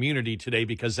on immunity today,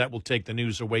 because that will take the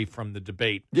news away from the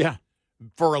debate. Yeah.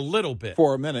 For a little bit.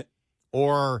 For a minute.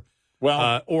 Or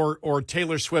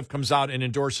Taylor Swift comes out and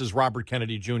endorses Robert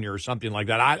Kennedy Jr. or something like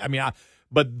that.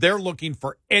 But they're looking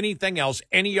for anything else,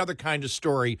 any other kind of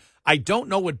story. I don't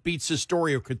know what beats this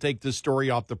story or could take this story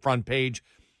off the front page.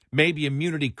 Maybe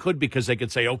immunity could, because they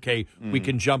could say, okay, we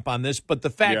can jump on this. But the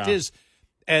fact is,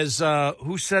 as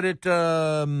who said it?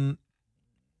 One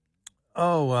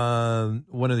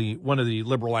of the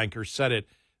liberal anchors said it.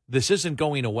 This isn't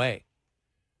going away.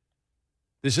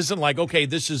 This isn't like, okay,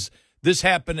 this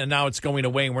happened and now it's going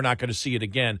away and we're not going to see it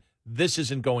again. This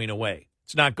isn't going away.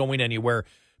 It's not going anywhere,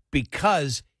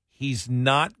 because he's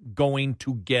not going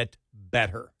to get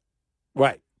better.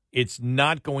 Right. It's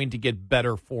not going to get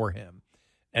better for him.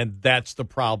 And that's the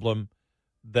problem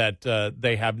that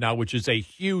they have now, which is a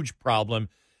huge problem.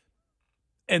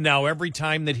 And now every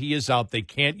time that he is out, they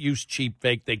can't use cheap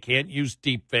fake. They can't use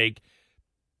deep fake.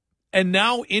 And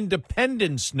now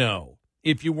independents know,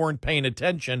 if you weren't paying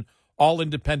attention, all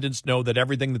independents know that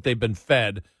everything that they've been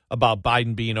fed about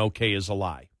Biden being okay is a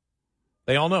lie.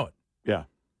 They all know it. Yeah.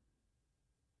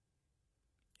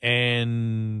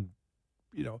 And,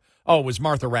 it was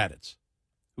Martha Raddatz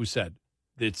who said,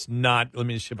 it's not, let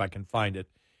me see if I can find it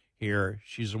here.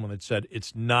 She's the one that said,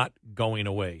 it's not going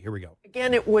away. Here we go.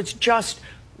 Again, it was just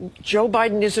Joe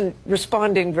Biden isn't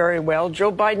responding very well.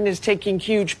 Joe Biden is taking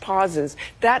huge pauses.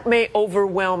 That may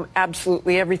overwhelm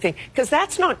absolutely everything, because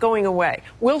that's not going away.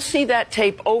 We'll see that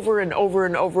tape over and over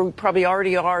and over. We probably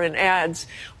already are in ads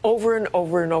over and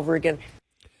over and over again.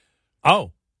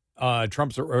 Oh,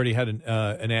 Trump's already had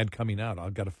an ad coming out.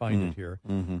 I've got to find it here.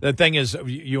 Mm-hmm. The thing is,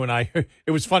 you and I,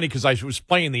 it was funny because I was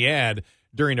playing the ad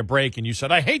during a break, and you said,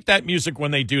 I hate that music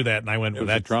when they do that. And I went, well,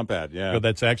 that's a Trump ad, yeah. Well,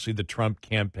 that's actually the Trump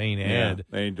campaign ad.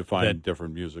 They need to find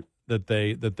different music. That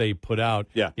they put out.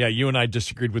 Yeah. Yeah, you and I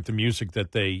disagreed with the music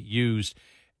that they used.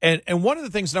 And one of the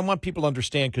things that I want people to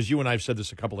understand, because you and I have said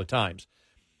this a couple of times,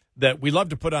 that we love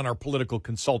to put on our political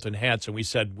consultant hats, and we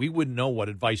said we wouldn't know what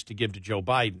advice to give to Joe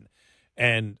Biden.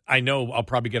 And I know I'll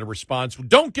probably get a response,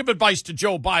 don't give advice to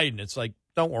Joe Biden. It's like,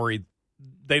 don't worry.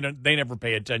 They never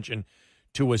pay attention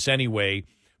to us anyway.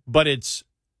 But it's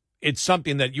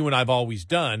something that you and I have always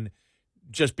done,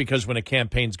 just because when a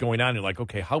campaign's going on, you're like,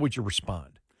 okay, how would you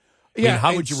respond?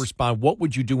 How would you respond? What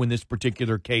would you do in this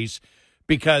particular case?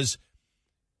 Because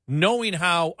knowing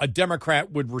how a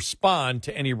Democrat would respond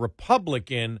to any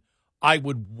Republican, I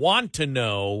would want to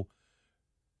know,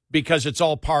 because it's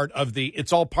all part of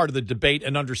the debate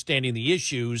and understanding the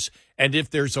issues. And if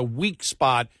there's a weak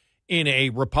spot in a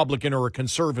Republican or a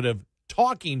conservative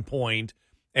talking point,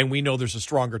 and we know there's a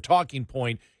stronger talking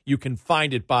point, you can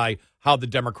find it by how the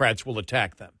Democrats will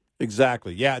attack them.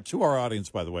 Exactly. Yeah. To our audience,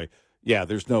 by the way,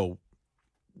 there's no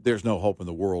hope in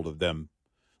the world of them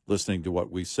listening to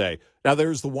what we say. Now,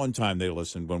 there's the one time they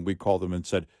listened when we called them and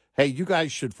said, hey, you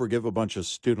guys should forgive a bunch of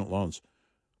student loans.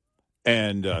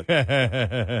 And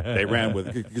they ran with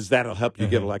it, because that'll help you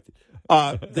get elected.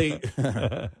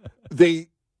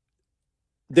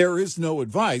 There is no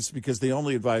advice, because the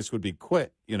only advice would be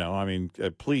quit.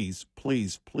 Please,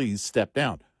 please, please step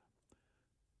down.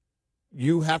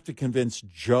 You have to convince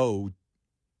Joe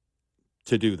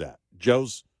to do that.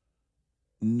 Joe's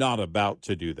not about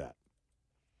to do that.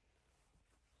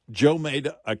 Joe made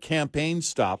a campaign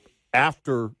stop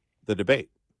after the debate.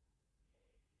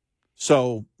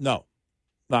 So, no,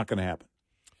 not going to happen.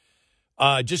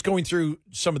 Just going through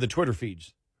some of the Twitter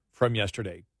feeds from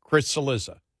yesterday. Chris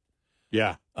Cillizza.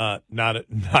 Yeah. Not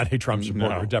a Trump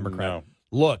supporter, or Democrat. No.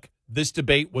 Look, this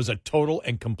debate was a total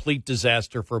and complete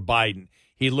disaster for Biden.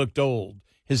 He looked old.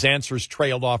 His answers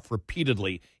trailed off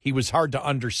repeatedly. He was hard to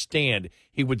understand.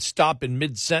 He would stop in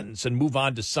mid-sentence and move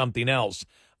on to something else.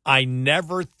 I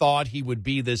never thought he would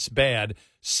be this bad.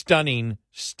 Stunning,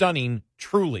 stunning,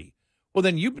 truly. Well,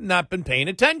 then you've not been paying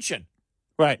attention.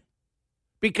 Right.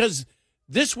 Because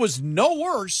this was no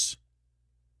worse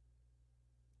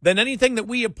than anything that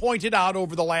we have pointed out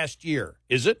over the last year,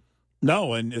 is it?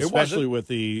 No, and especially with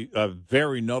the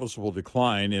very noticeable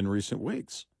decline in recent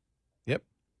weeks. Yep.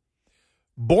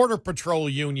 Border Patrol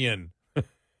Union.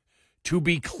 To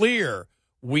be clear,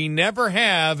 we never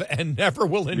have and never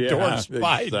will endorse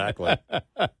Biden. Exactly.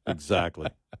 Exactly.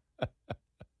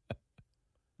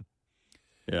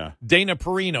 Yeah. Dana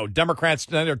Perino, Democrats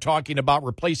tonight are talking about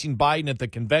replacing Biden at the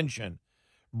convention.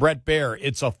 Brett Baer,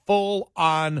 it's a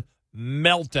full-on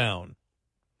meltdown.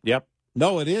 Yep.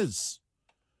 No, it is.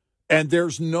 And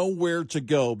there's nowhere to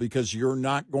go because you're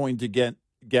not going to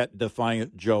get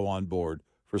Defiant Joe on board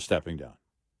for stepping down.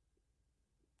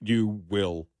 You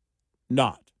will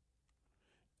not.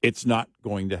 It's not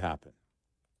going to happen.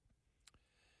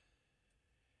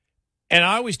 And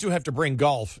I always do have to bring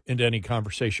golf into any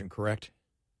conversation, correct?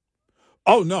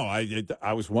 Oh, no.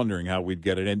 I was wondering how we'd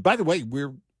get it in. By the way,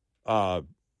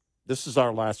 this is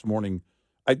our last morning.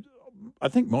 I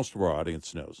think most of our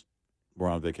audience knows we're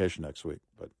on vacation next week.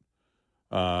 But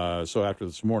so after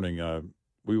this morning,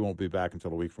 we won't be back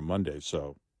until a week from Monday.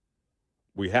 So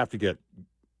we have to get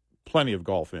plenty of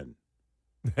golf in.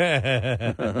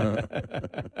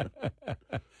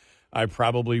 I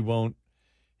probably won't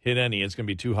hit any. It's going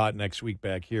to be too hot next week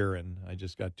back here, and I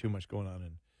just got too much going on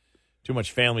and too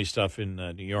much family stuff in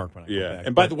New York when I go back.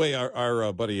 And by the way,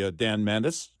 our buddy Dan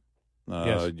Mandis,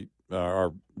 yes.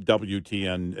 Our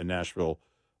WTN in Nashville,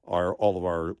 all of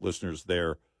our listeners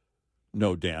there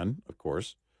know Dan, of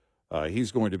course.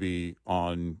 He's going to be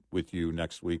on with you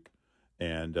next week,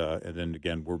 and then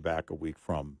again we're back a week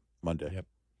from Monday. Yep.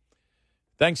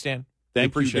 Thanks, Dan.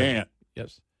 Thank you, Dan. It.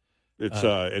 Yes.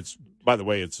 It's by the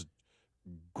way, it's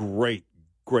great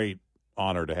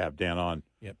honor to have Dan on.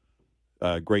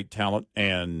 Yep. Great talent,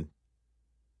 and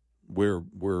we're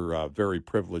very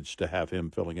privileged to have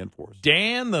him filling in for us.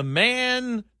 Dan the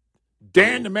man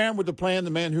with the plan,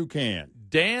 the man who can.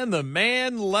 Dan the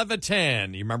man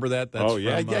Levitan. You remember that? That's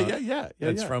yeah.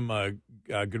 That's from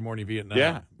Good Morning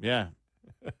Vietnam. Yeah,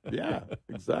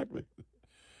 exactly.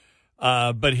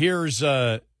 But here's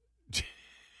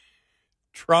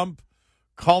Trump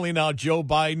calling out Joe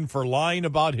Biden for lying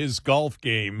about his golf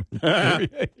game.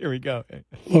 Here we go.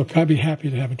 Look, I'd be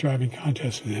happy to have a driving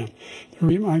contest with him. The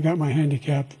reason I got my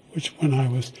handicap, which when I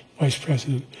was vice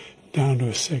president, down to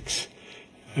a 6.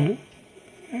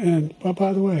 But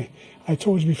by the way, I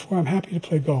told you before, I'm happy to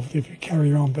play golf if you carry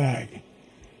your own bag.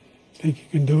 Think you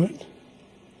can do it?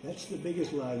 That's the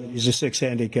biggest lie. He's a 6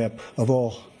 handicap of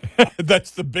all. That's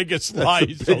the biggest lie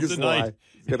he's told tonight.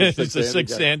 It's a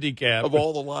 6 handicap. Of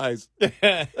all the lies.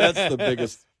 That's the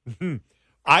biggest.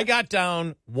 I got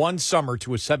down one summer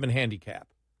to a 7 handicap.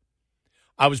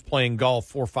 I was playing golf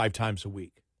 4 or 5 times a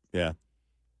week. Yeah.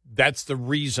 That's the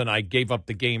reason I gave up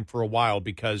the game for a while,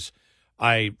 because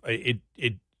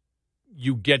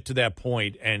you get to that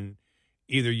point and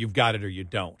either you've got it or you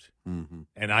don't. Mm-hmm.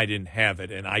 And I didn't have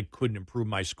it, and I couldn't improve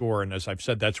my score. And as I've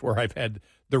said, that's where I've had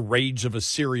the rage of a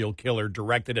serial killer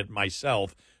directed at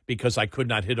myself, because I could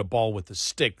not hit a ball with a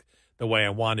stick the way I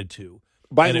wanted to.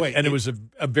 By the way, it was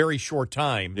a very short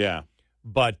time. Yeah.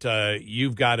 But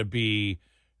you've got to be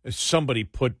somebody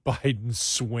put Biden's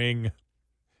swinging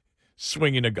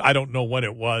I don't know what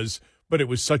it was, but it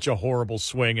was such a horrible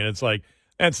swing, and it's like,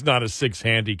 that's not a 6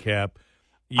 handicap.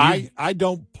 I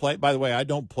don't play. By the way, I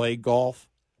don't play golf,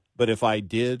 but if I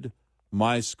did,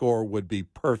 my score would be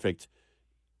perfect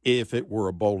if it were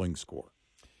a bowling score.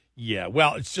 Yeah,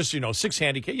 well, it's just, 6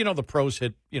 handicap. The pros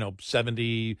hit,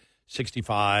 70,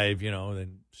 65,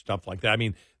 and stuff like that. I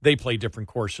mean, they play different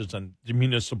courses than the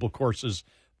municipal courses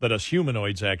that us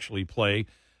humanoids actually play.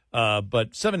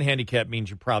 But 7 handicap means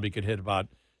you probably could hit about,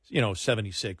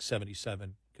 76,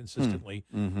 77 consistently.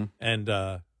 Mm-hmm.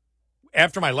 And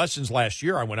after my lessons last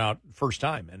year, I went out first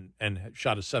time and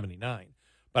shot a 79.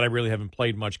 But I really haven't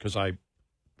played much because I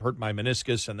hurt my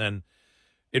meniscus, and then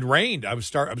it rained. I was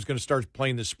going to start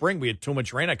playing this spring. We had too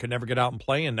much rain. I could never get out and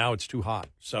play, and now it's too hot.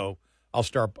 So I'll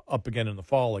start up again in the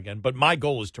fall again. But my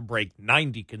goal is to break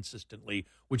 90 consistently,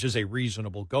 which is a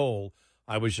reasonable goal.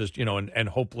 I was just, and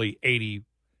hopefully 80,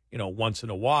 once in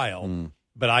a while.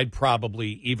 But I'd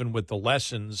probably, even with the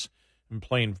lessons and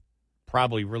playing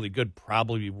probably really good,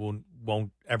 probably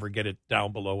won't ever get it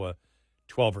down below a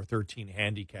 12 or 13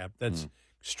 handicap. That's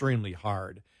extremely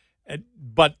hard.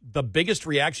 But the biggest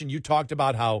reaction, you talked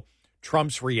about how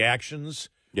Trump's reactions,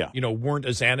 weren't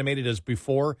as animated as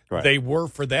before. Right. They were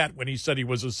for that when he said he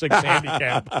was a 6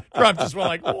 handicap. Trump just went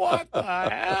like, what the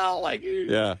hell? Like,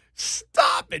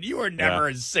 stop it. You were never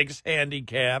a 6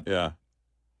 handicap. Yeah.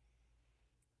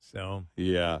 So.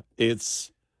 Yeah.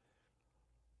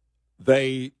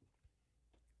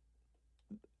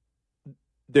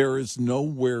 There is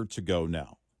nowhere to go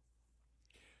now.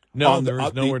 No, there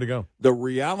is nowhere to go. The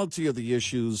reality of the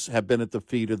issues have been at the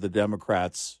feet of the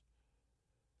Democrats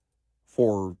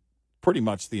for pretty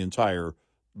much the entire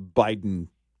Biden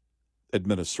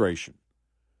administration.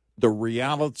 the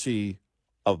reality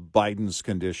of Biden's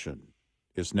condition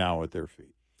is now at their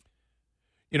feet.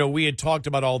 You know, we had talked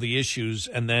about all the issues,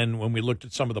 and then when we looked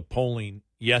at some of the polling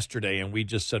yesterday, and we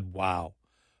just said, wow.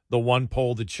 The one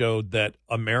poll that showed that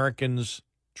Americans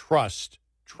trust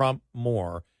Trump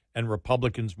more and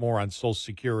Republicans more on Social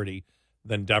Security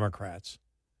than Democrats.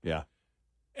 Yeah.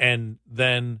 And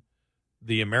then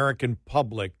the American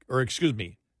public in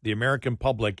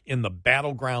the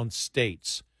battleground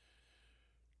states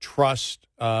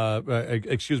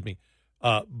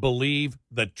believe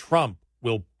that Trump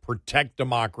will protect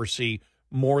democracy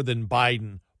more than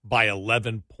Biden by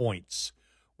 11 points.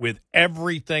 With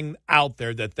everything out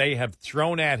there that they have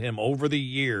thrown at him over the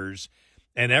years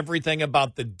and everything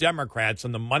about the Democrats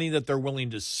and the money that they're willing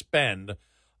to spend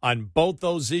on both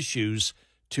those issues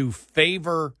to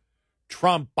favor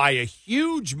Trump by a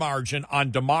huge margin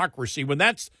on democracy, when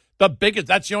that's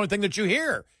the only thing that you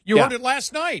hear. You heard it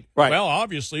last night. Right. Well,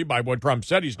 obviously, by what Trump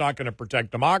said, he's not going to protect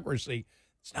democracy.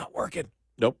 It's not working.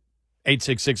 Nope.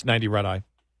 866-90 Red Eye.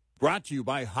 Brought to you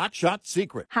by Hot Shot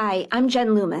Secret. Hi, I'm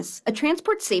Jen Loomis, a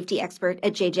transport safety expert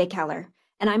at J.J. Keller,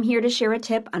 and I'm here to share a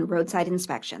tip on roadside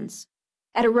inspections.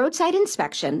 At a roadside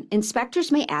inspection,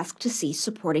 inspectors may ask to see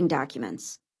supporting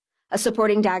documents. A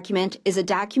supporting document is a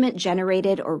document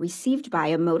generated or received by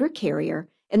a motor carrier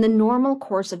in the normal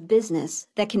course of business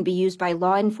that can be used by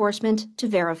law enforcement to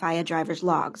verify a driver's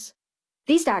logs.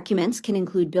 These documents can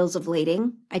include bills of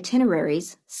lading,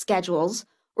 itineraries, schedules,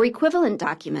 or equivalent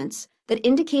documents that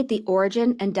indicate the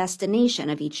origin and destination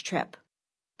of each trip.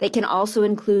 They can also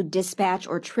include dispatch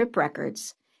or trip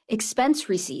records, expense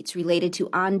receipts related to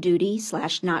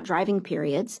on-duty/not driving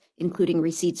periods, including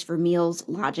receipts for meals,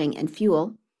 lodging, and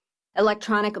fuel,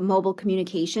 electronic mobile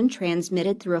communication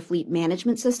transmitted through a fleet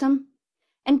management system,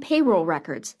 and payroll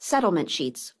records, settlement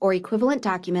sheets, or equivalent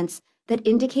documents that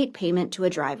indicate payment to a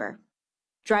driver.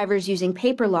 Drivers using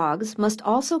paper logs must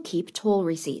also keep toll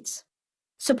receipts.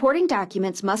 Supporting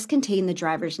documents must contain the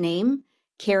driver's name,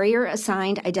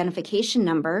 carrier-assigned identification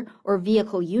number or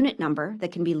vehicle unit number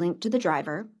that can be linked to the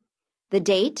driver, the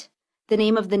date, the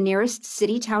name of the nearest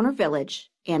city, town, or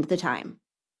village, and the time.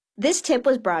 This tip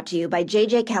was brought to you by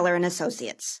J.J. Keller &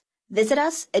 Associates. Visit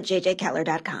us at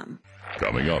jjkeller.com.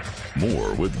 Coming up,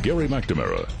 more with Gary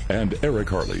McNamara and Eric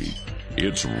Harley.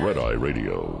 It's Red Eye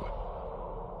Radio.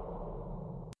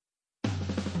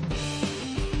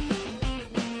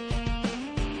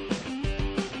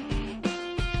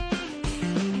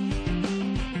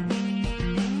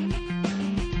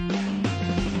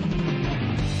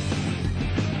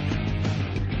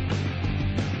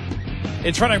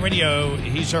 It's Red Eye Radio.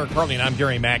 He's Eric Harley, and I'm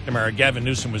Gary McNamara. Gavin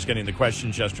Newsom was getting the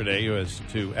questions yesterday as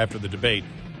to, after the debate,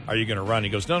 are you going to run? He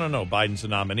goes, no, Biden's the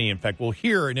nominee. In fact, we'll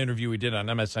hear an interview he did on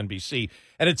MSNBC.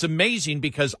 And it's amazing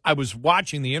because I was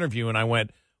watching the interview and I went,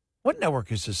 what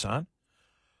network is this on?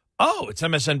 Oh, it's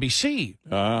MSNBC.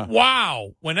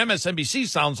 Wow. When MSNBC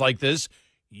sounds like this,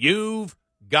 you've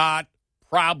got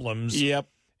problems. Yep.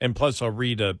 And plus, I'll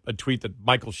read a tweet that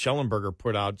Michael Schellenberger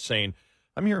put out saying,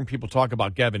 I'm hearing people talk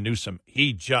about Gavin Newsom.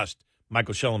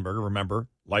 Michael Schellenberger, remember,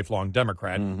 lifelong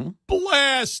Democrat,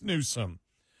 blast Newsom.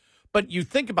 But you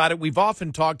think about it, we've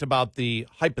often talked about the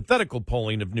hypothetical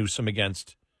polling of Newsom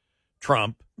against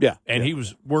Trump. Yeah. And he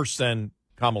was worse than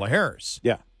Kamala Harris.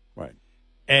 Yeah, right.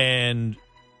 And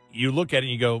you look at it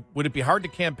and you go, would it be hard to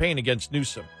campaign against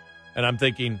Newsom? And I'm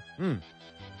thinking, do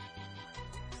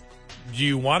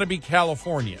you want to be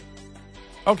California?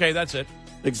 Okay, that's it.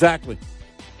 Exactly.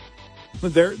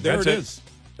 There it is.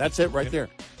 That's it right there.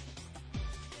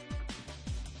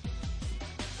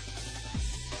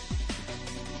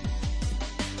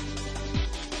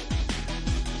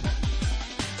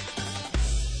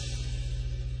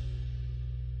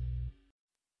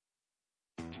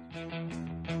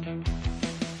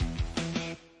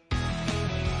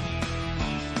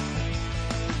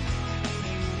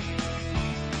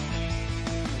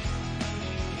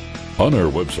 On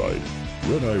our website,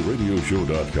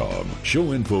 RedEyeRadioshow.com.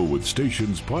 Show info with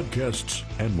stations, podcasts,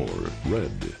 and more.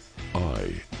 Red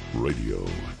Eye Radio.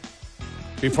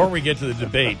 Before we get to the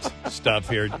debate stuff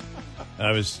here,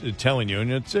 I was telling you,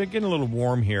 and it's getting a little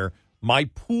warm here, my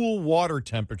pool water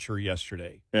temperature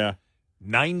yesterday. Yeah.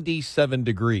 97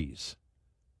 degrees.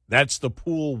 That's the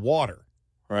pool water.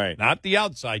 Right. Not the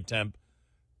outside temp,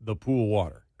 the pool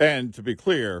water. And to be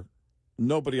clear,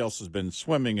 nobody else has been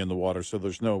swimming in the water, so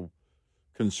there's no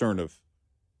concern of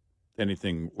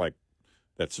anything like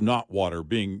that's not water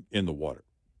being in the water.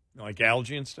 Like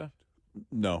algae and stuff?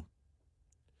 No.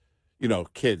 You know,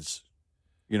 kids,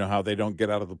 you know how they don't get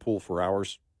out of the pool for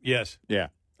hours? Yes. Yeah.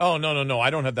 Oh, no. I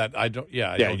don't have that. I don't.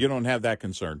 Yeah. You don't have that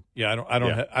concern. Yeah, I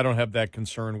don't have that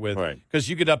concern with because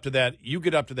you get up to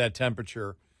that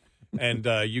temperature, and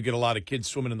you get a lot of kids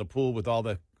swimming in the pool with all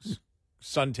the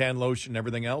suntan lotion and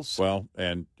everything else. Well,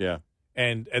 and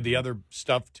the other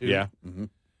stuff too. Yeah. Mm-hmm.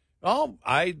 Oh,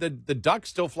 the duck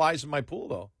still flies in my pool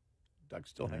though. Duck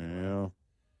still hanging around.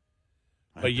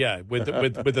 But yeah, with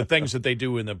the things that they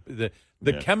do in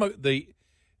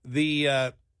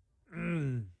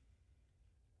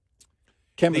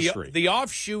chemistry, the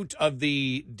offshoot of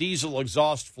the diesel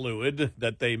exhaust fluid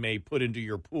that they may put into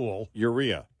your pool,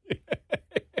 urea.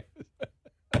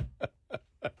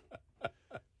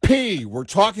 Pee. We're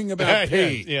talking about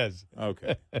pee. Yes.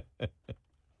 Okay.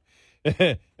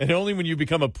 And only when you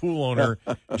become a pool owner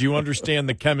do you understand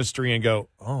the chemistry and go,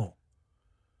 oh.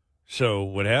 So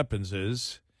what happens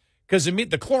is, because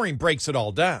the chlorine breaks it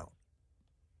all down.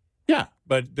 Yeah.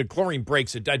 But the chlorine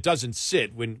breaks it. It doesn't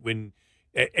sit when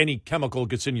any chemical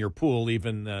gets in your pool,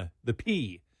 even the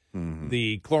pee. Mm-hmm.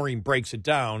 The chlorine breaks it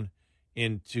down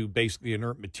into basically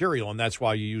inert material, and that's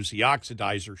why you use the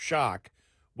oxidizer shock,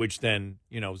 which then,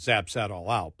 zaps that all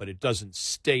out. But it doesn't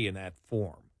stay in that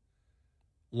form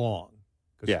long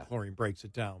because the chlorine breaks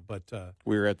it down. But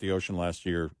we were at the ocean last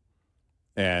year,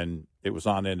 and it was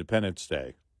on Independence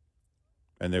Day,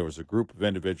 and there was a group of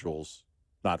individuals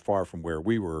not far from where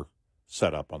we were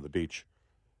set up on the beach,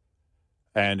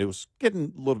 and it was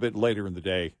getting a little bit later in the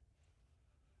day,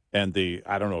 and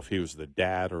I don't know if he was the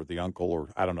dad or the uncle or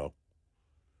I don't know,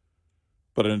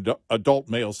 but an adult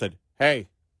male said, hey,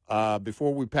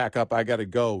 before we pack up, I got to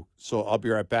go, so I'll be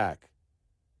right back.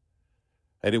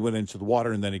 And he went into the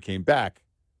water, and then he came back.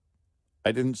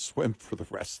 I didn't swim for the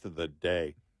rest of the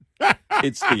day.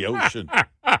 It's the ocean.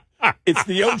 It's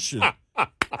the ocean.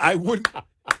 I wouldn't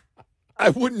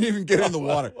even get in the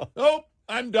water. Nope,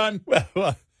 I'm done.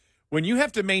 Well, when you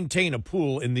have to maintain a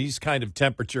pool in these kind of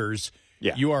temperatures,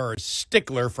 you are a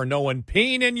stickler for no one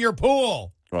peeing in your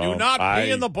pool. Well, do not pee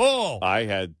in the pool. I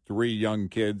had 3 young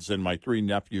kids, and my 3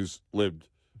 nephews lived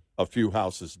a few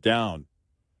houses down.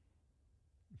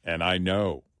 And I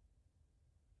know.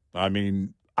 I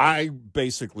mean, I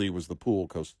basically was the pool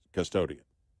custodian.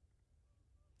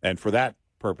 And for that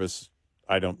purpose,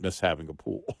 I don't miss having a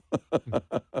pool.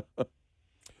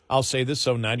 I'll say this,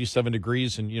 97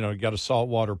 degrees, and, you got a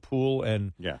saltwater pool,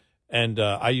 and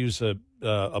I use a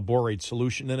borate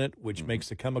solution in it, which makes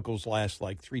the chemicals last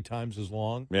like 3 times as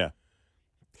long. Yeah.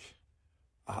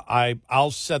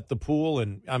 I'll set the pool,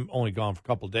 and I'm only gone for a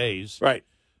couple of days. Right.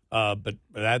 But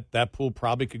that pool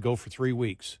probably could go for 3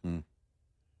 weeks. Mm.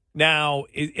 Now,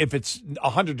 if it's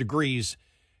 100 degrees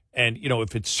and,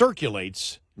 if it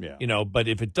circulates, but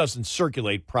if it doesn't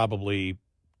circulate, probably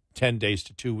 10 days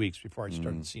to 2 weeks before I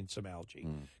started seeing some algae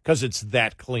because it's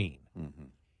that clean. Mm-hmm.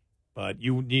 But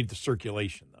you need the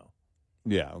circulation, though.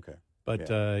 Yeah, okay. But,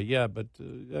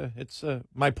 it's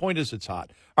my point is it's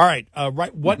hot. All right,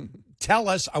 what? Tell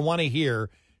us, I want to hear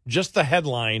just the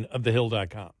headline of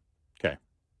thehill.com. Okay.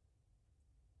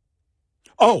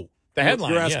 Oh, the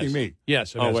headline. You're asking me.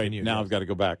 Yes. I'm asking you. Now I've got to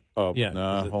go back. Oh, yeah.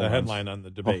 No, the headline on the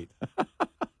debate.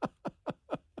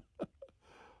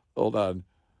 Hold on.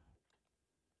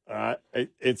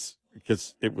 It's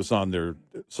because it was on their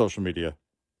social media.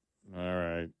 All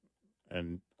right.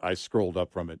 And I scrolled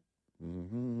up from it.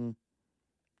 Mm-hmm.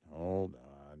 Hold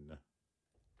on.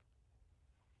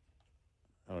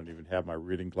 I don't even have my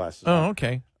reading glasses on. Oh,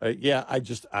 okay.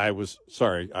 I was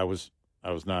sorry. I was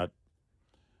not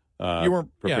you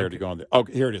weren't prepared to go on there.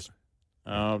 Okay, here it is.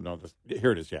 Oh, no.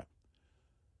 Here it is, yeah.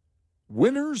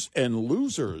 Winners and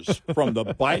losers from the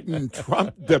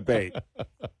Biden-Trump debate.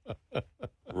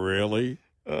 Really?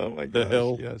 Oh, my God. The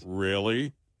Hill? Yes.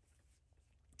 Really?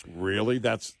 Really?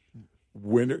 That's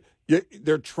winner.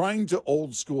 They're trying to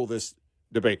old school this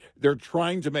debate. They're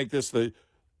trying to make this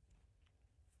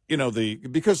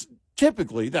because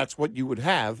typically that's what you would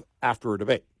have after a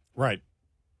debate. Right.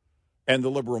 And the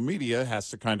liberal media has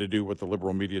to kind of do what the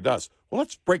liberal media does. Well,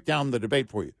 let's break down the debate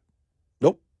for you.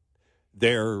 Nope.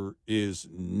 There is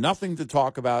nothing to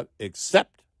talk about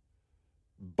except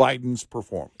Biden's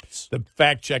performance. The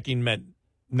fact-checking meant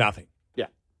nothing. Yeah.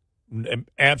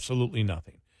 Absolutely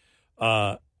nothing.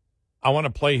 I want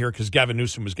to play here because Gavin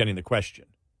Newsom was getting the question.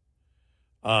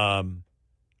 He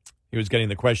was getting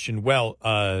the question, well,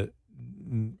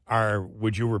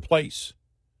 would you replace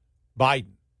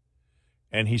Biden?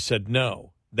 And he said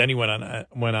no. Then he went on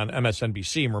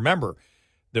MSNBC. And remember,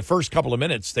 the first couple of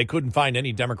minutes, they couldn't find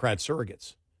any Democrat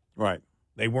surrogates. Right.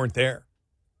 They weren't there.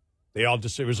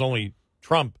 It was only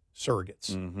Trump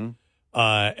surrogates. Mm-hmm.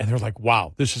 And they're like,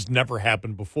 wow, this has never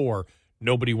happened before.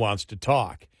 Nobody wants to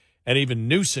talk. And even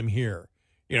Newsom here,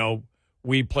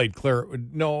 we played Claire.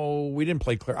 No, we didn't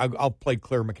play Claire. I'll play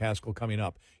Claire McCaskill coming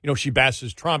up. You know, she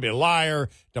bashes Trump, a liar,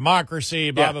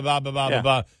 democracy, blah, blah, blah, blah, blah,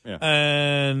 blah. Yeah.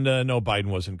 And no, Biden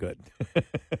wasn't good.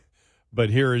 But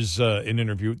here is an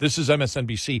interview. This is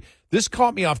MSNBC. This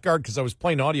caught me off guard because I was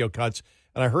playing audio cuts,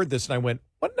 and I heard this, and I went,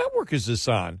 what network is this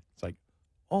on? It's like,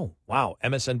 oh, wow,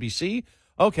 MSNBC?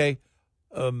 Okay,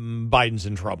 Biden's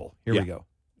in trouble. Here we go.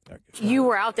 You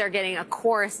were out there getting a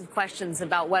chorus of questions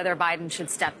about whether Biden should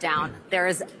step down. There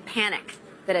is panic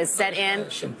that has set in.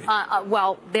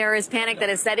 There is panic that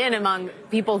has set in among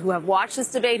people who have watched this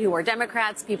debate, who are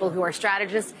Democrats, people who are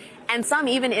strategists, and some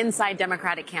even inside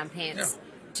Democratic campaigns. Yeah.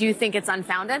 Do you think it's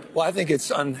unfounded? Well, I think it's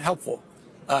unhelpful,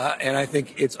 and I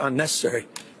think it's unnecessary.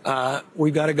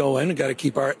 We've got to go in and got to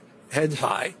keep our heads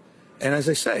high. And as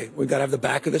I say, we've got to have the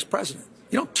back of this president.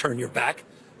 You don't turn your back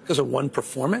because of one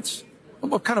performance.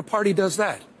 What kind of party does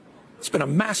that? It's been a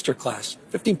masterclass.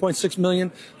 15.6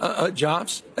 million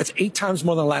jobs. That's 8 times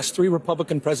more than the last 3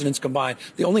 Republican presidents combined.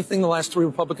 The only thing the last 3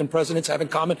 Republican presidents have in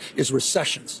common is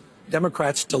recessions.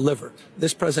 Democrats deliver.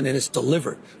 This president has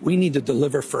delivered. We need to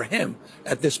deliver for him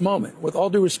at this moment. With all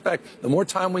due respect, the more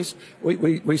time we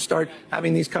start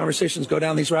having these conversations, go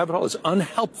down these rabbit holes, it's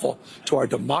unhelpful to our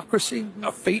democracy,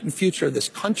 our fate and future of this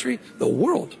country, the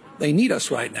world. They need us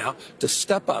right now to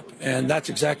step up, and that's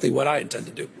exactly what I intend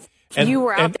to do.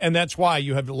 And that's why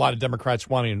you have a lot of Democrats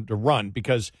wanting to run,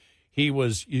 because he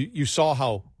was. You saw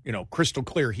how crystal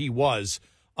clear he was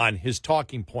on his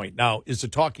talking point. Now, is the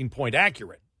talking point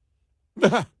accurate?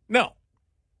 No.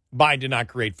 Biden did not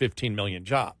create 15 million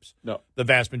jobs. No. The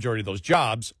vast majority of those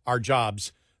jobs are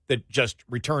jobs that just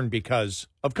returned because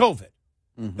of COVID.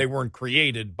 Mm-hmm. They weren't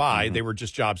created by. They were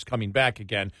just jobs coming back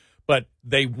again. But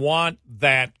they want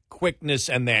that quickness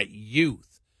and that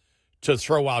youth to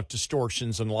throw out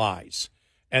distortions and lies.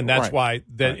 And that's why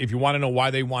if you want to know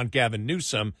why they want Gavin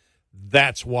Newsom,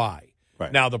 that's why.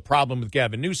 Right. Now, the problem with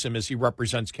Gavin Newsom is he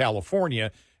represents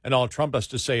California, and all Trump has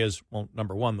to say is, well,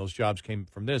 number one, those jobs came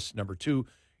from this. Number two,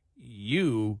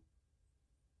 you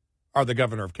are the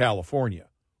governor of California.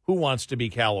 Who wants to be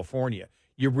California?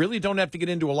 You really don't have to get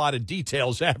into a lot of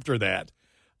details after that.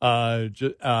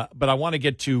 But I want to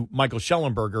get to Michael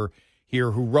Schellenberger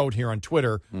here, who wrote here on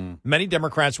Twitter, many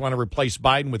Democrats want to replace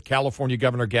Biden with California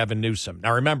Governor Gavin Newsom.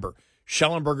 Now, remember,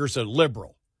 Schellenberger's a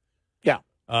liberal. Yeah.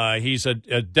 He's a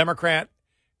Democrat.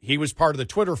 He was part of the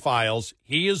Twitter files.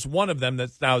 He is one of them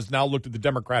that has now looked at the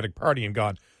Democratic Party and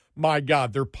gone, my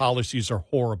God, their policies are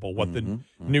horrible, what the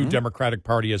new Democratic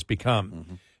Party has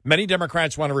become. Many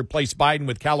Democrats want to replace Biden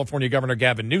with California Governor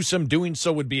Gavin Newsom. Doing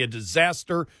so would be a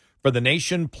disaster for the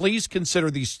nation. Please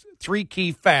consider these 3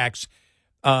 key facts.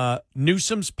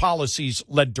 Newsom's policies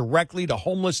led directly to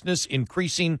homelessness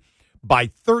increasing by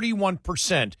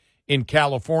 31% in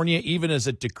California, even as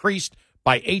it decreased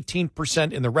by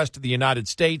 18% in the rest of the United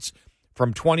States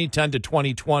from 2010 to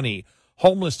 2020.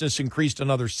 Homelessness increased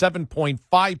another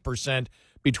 7.5%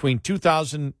 between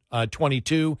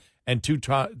 2022 and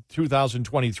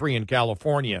 2023 in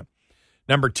California.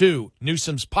 Number 2,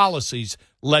 Newsom's policies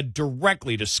led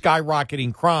directly to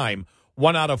skyrocketing crime.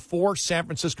 1 out of 4 San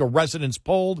Francisco residents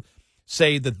polled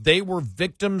say that they were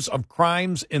victims of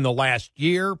crimes in the last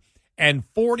year, and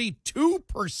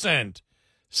 42%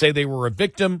 say they were a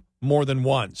victim more than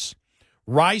once.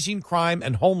 Rising crime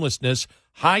and homelessness,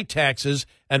 high taxes,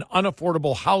 and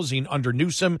unaffordable housing under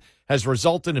Newsom has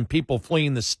resulted in people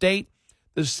fleeing the state.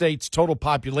 The state's total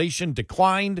population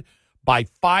declined by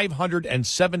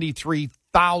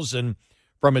 573,000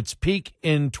 from its peak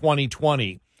in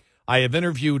 2020. I have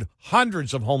interviewed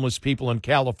hundreds of homeless people in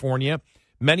California.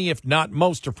 Many, if not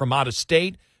most, are from out of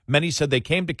state. Many said they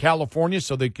came to California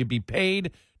so they could be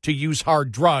paid to use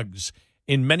hard drugs,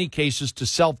 in many cases to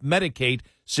self-medicate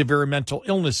severe mental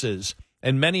illnesses.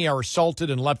 And many are assaulted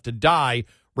and left to die,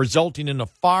 resulting in a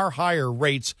far higher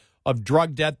rates of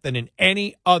drug debt than in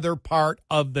any other part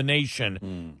of the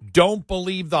nation. Don't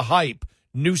believe the hype.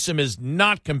 Newsom is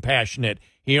not compassionate.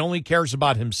 He only cares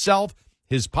about himself.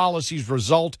 His policies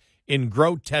result in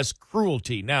grotesque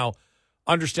cruelty. Now,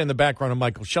 understand the background of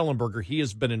Michael Schellenberger. He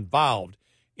has been involved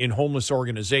in homeless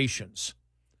organizations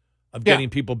of getting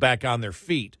people back on their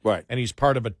feet. Right. And he's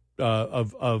part of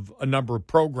a number of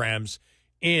programs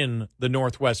in the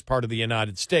northwest part of the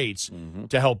United States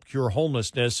to help cure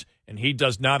homelessness. And he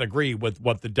does not agree with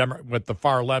what the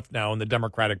far left now in the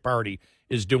Democratic Party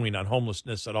is doing on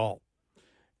homelessness at all.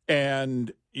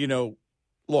 And,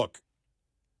 look,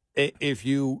 if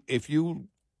you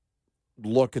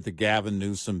look at the Gavin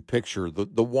Newsom picture,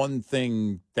 the one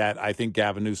thing that I think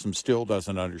Gavin Newsom still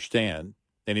doesn't understand,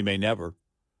 and he may never,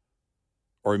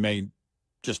 or he may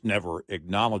just never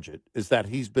acknowledge it, is that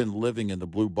he's been living in the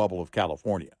blue bubble of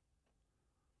California.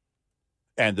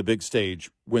 And the big stage,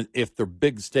 if the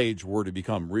big stage were to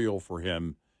become real for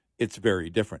him, it's very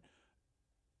different.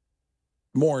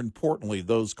 More importantly,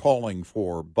 those calling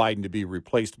for Biden to be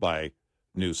replaced by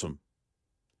Newsom,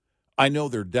 I know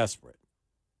they're desperate,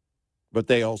 but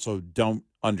they also don't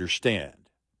understand.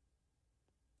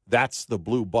 That's the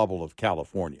blue bubble of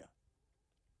California.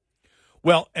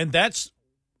 Well, and that's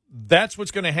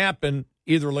what's going to happen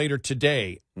either later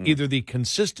today. Either the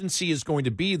consistency is going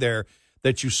to be there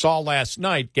that you saw last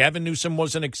night. Gavin Newsom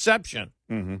was an exception.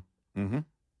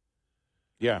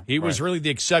 Yeah. He was really the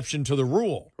exception to the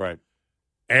rule. Right.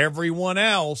 Everyone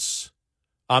else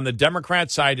on the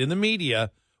Democrat side in the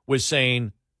media was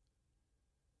saying,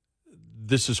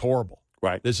 this is horrible.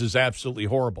 Right. This is absolutely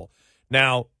horrible.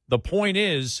 Now, the point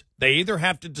is, they either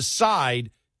have to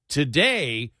decide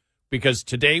today, because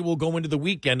today we'll go into the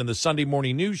weekend and the Sunday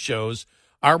morning news shows,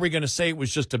 are we going to say it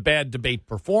was just a bad debate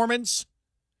performance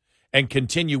and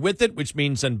continue with it, which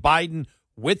means then Biden,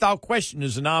 without question,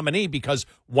 is a nominee, because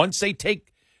once they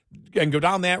take and go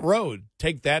down that road,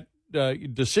 take that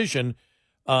decision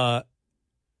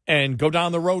and go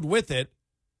down the road with it,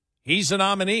 he's a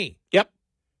nominee. Yep.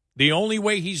 The only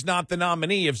way he's not the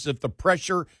nominee is if the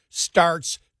pressure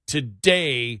starts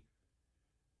today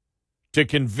to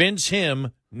convince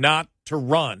him not to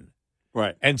run.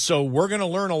 Right. And so we're going to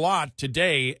learn a lot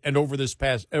today and over this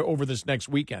next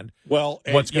weekend. Well,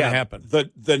 what's going to happen?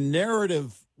 The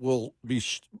narrative will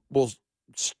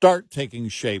start taking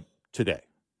shape today.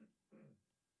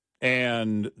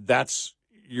 And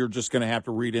you're just going to have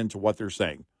to read into what they're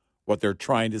saying, what they're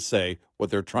trying to say,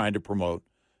 what they're trying to promote.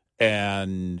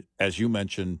 And as you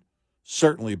mentioned,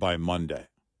 certainly by Monday,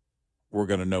 we're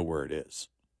going to know where it is.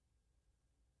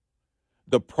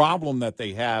 The problem that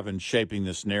they have in shaping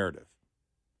this narrative,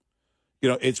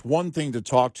 it's one thing to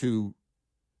talk to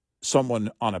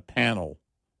someone on a panel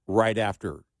right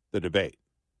after the debate.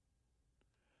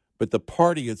 But the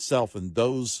party itself and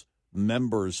those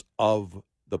members of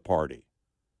the party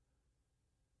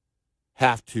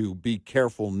have to be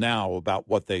careful now about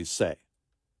what they say.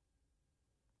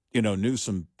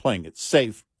 Newsom playing it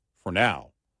safe for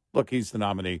now. Look, he's the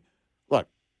nominee. Look,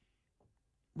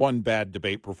 one bad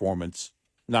debate performance,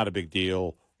 not a big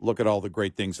deal. Look at all the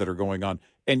great things that are going on.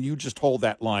 And you just hold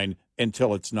that line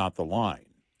until it's not the line.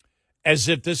 As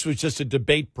if this was just a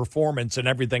debate performance and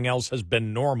everything else has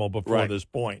been normal before this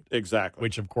point. Exactly.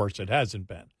 Which, of course, it hasn't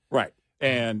been. Right.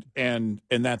 And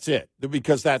that's it.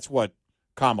 Because that's what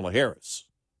Kamala Harris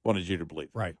wanted you to believe.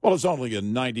 Right. Well, it's only a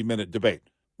 90-minute debate.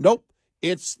 Nope.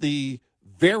 It's the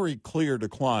very clear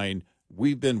decline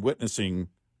we've been witnessing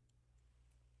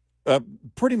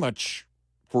pretty much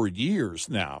for years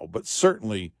now, but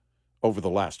certainly over the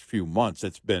last few months,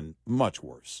 it's been much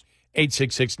worse.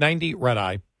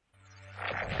 866-90-RED-EYE.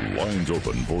 Lines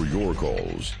open for your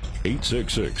calls.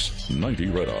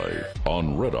 866-90-RED-EYE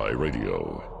on Red Eye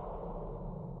Radio.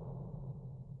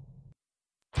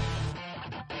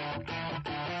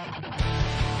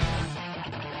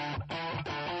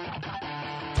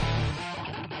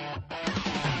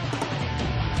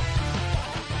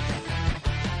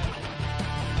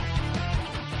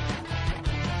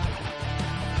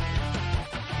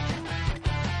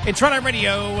 It's Red Eye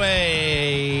Radio.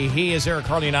 He is Eric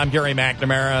Harley, and I'm Gary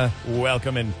McNamara.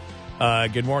 Welcome and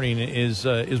good morning. Is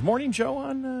Morning Joe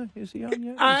on? Is he on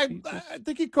yet? I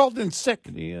think he called in sick.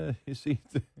 Is he?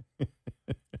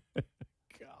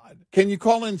 God. Can you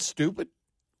call in stupid?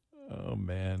 Oh,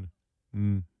 man.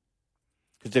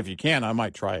 Because if you can, I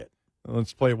might try it.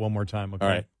 Let's play it one more time,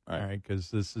 okay? All right.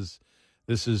 Because this is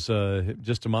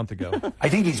just a month ago. I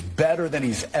think he's better than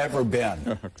he's ever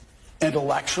been.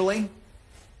 Intellectually,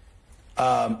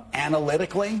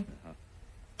 analytically,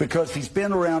 because he's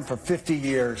been around for 50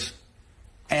 years.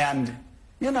 And,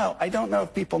 I don't know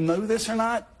if people know this or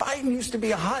not, Biden used to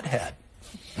be a hothead.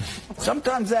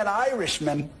 Sometimes that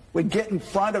Irishman would get in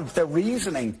front of the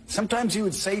reasoning. Sometimes he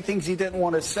would say things he didn't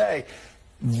want to say.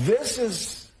 This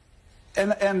is,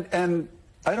 and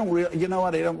I don't really,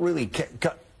 I don't really care.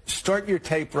 Start your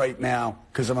tape right now,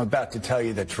 because I'm about to tell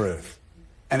you the truth.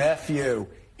 And F you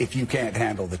if you can't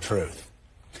handle the truth.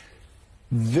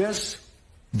 This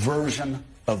version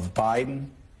of Biden,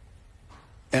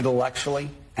 intellectually,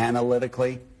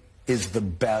 analytically, is the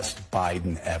best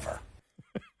Biden ever.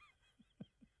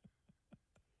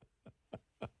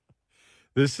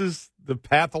 This is the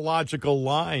pathological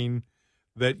line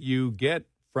that you get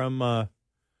from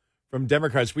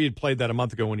Democrats. We had played that a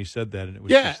month ago when he said that, and it was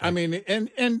just like,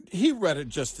 and he read it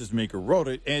just as Mika wrote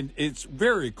it, and it's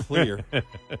very clear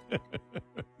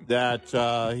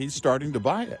that he's starting to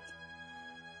buy it.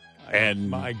 And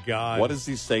my God. What does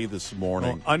he say this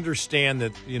morning? Well, understand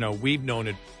that, we've known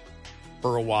it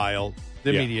for a while.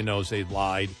 The media knows they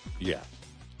lied. Yeah.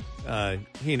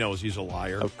 He knows he's a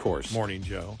liar. Of course. Morning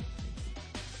Joe.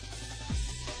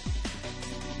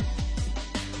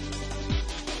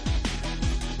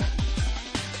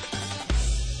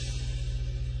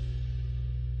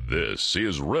 This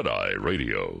is Red Eye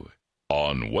Radio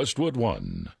on Westwood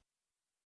One.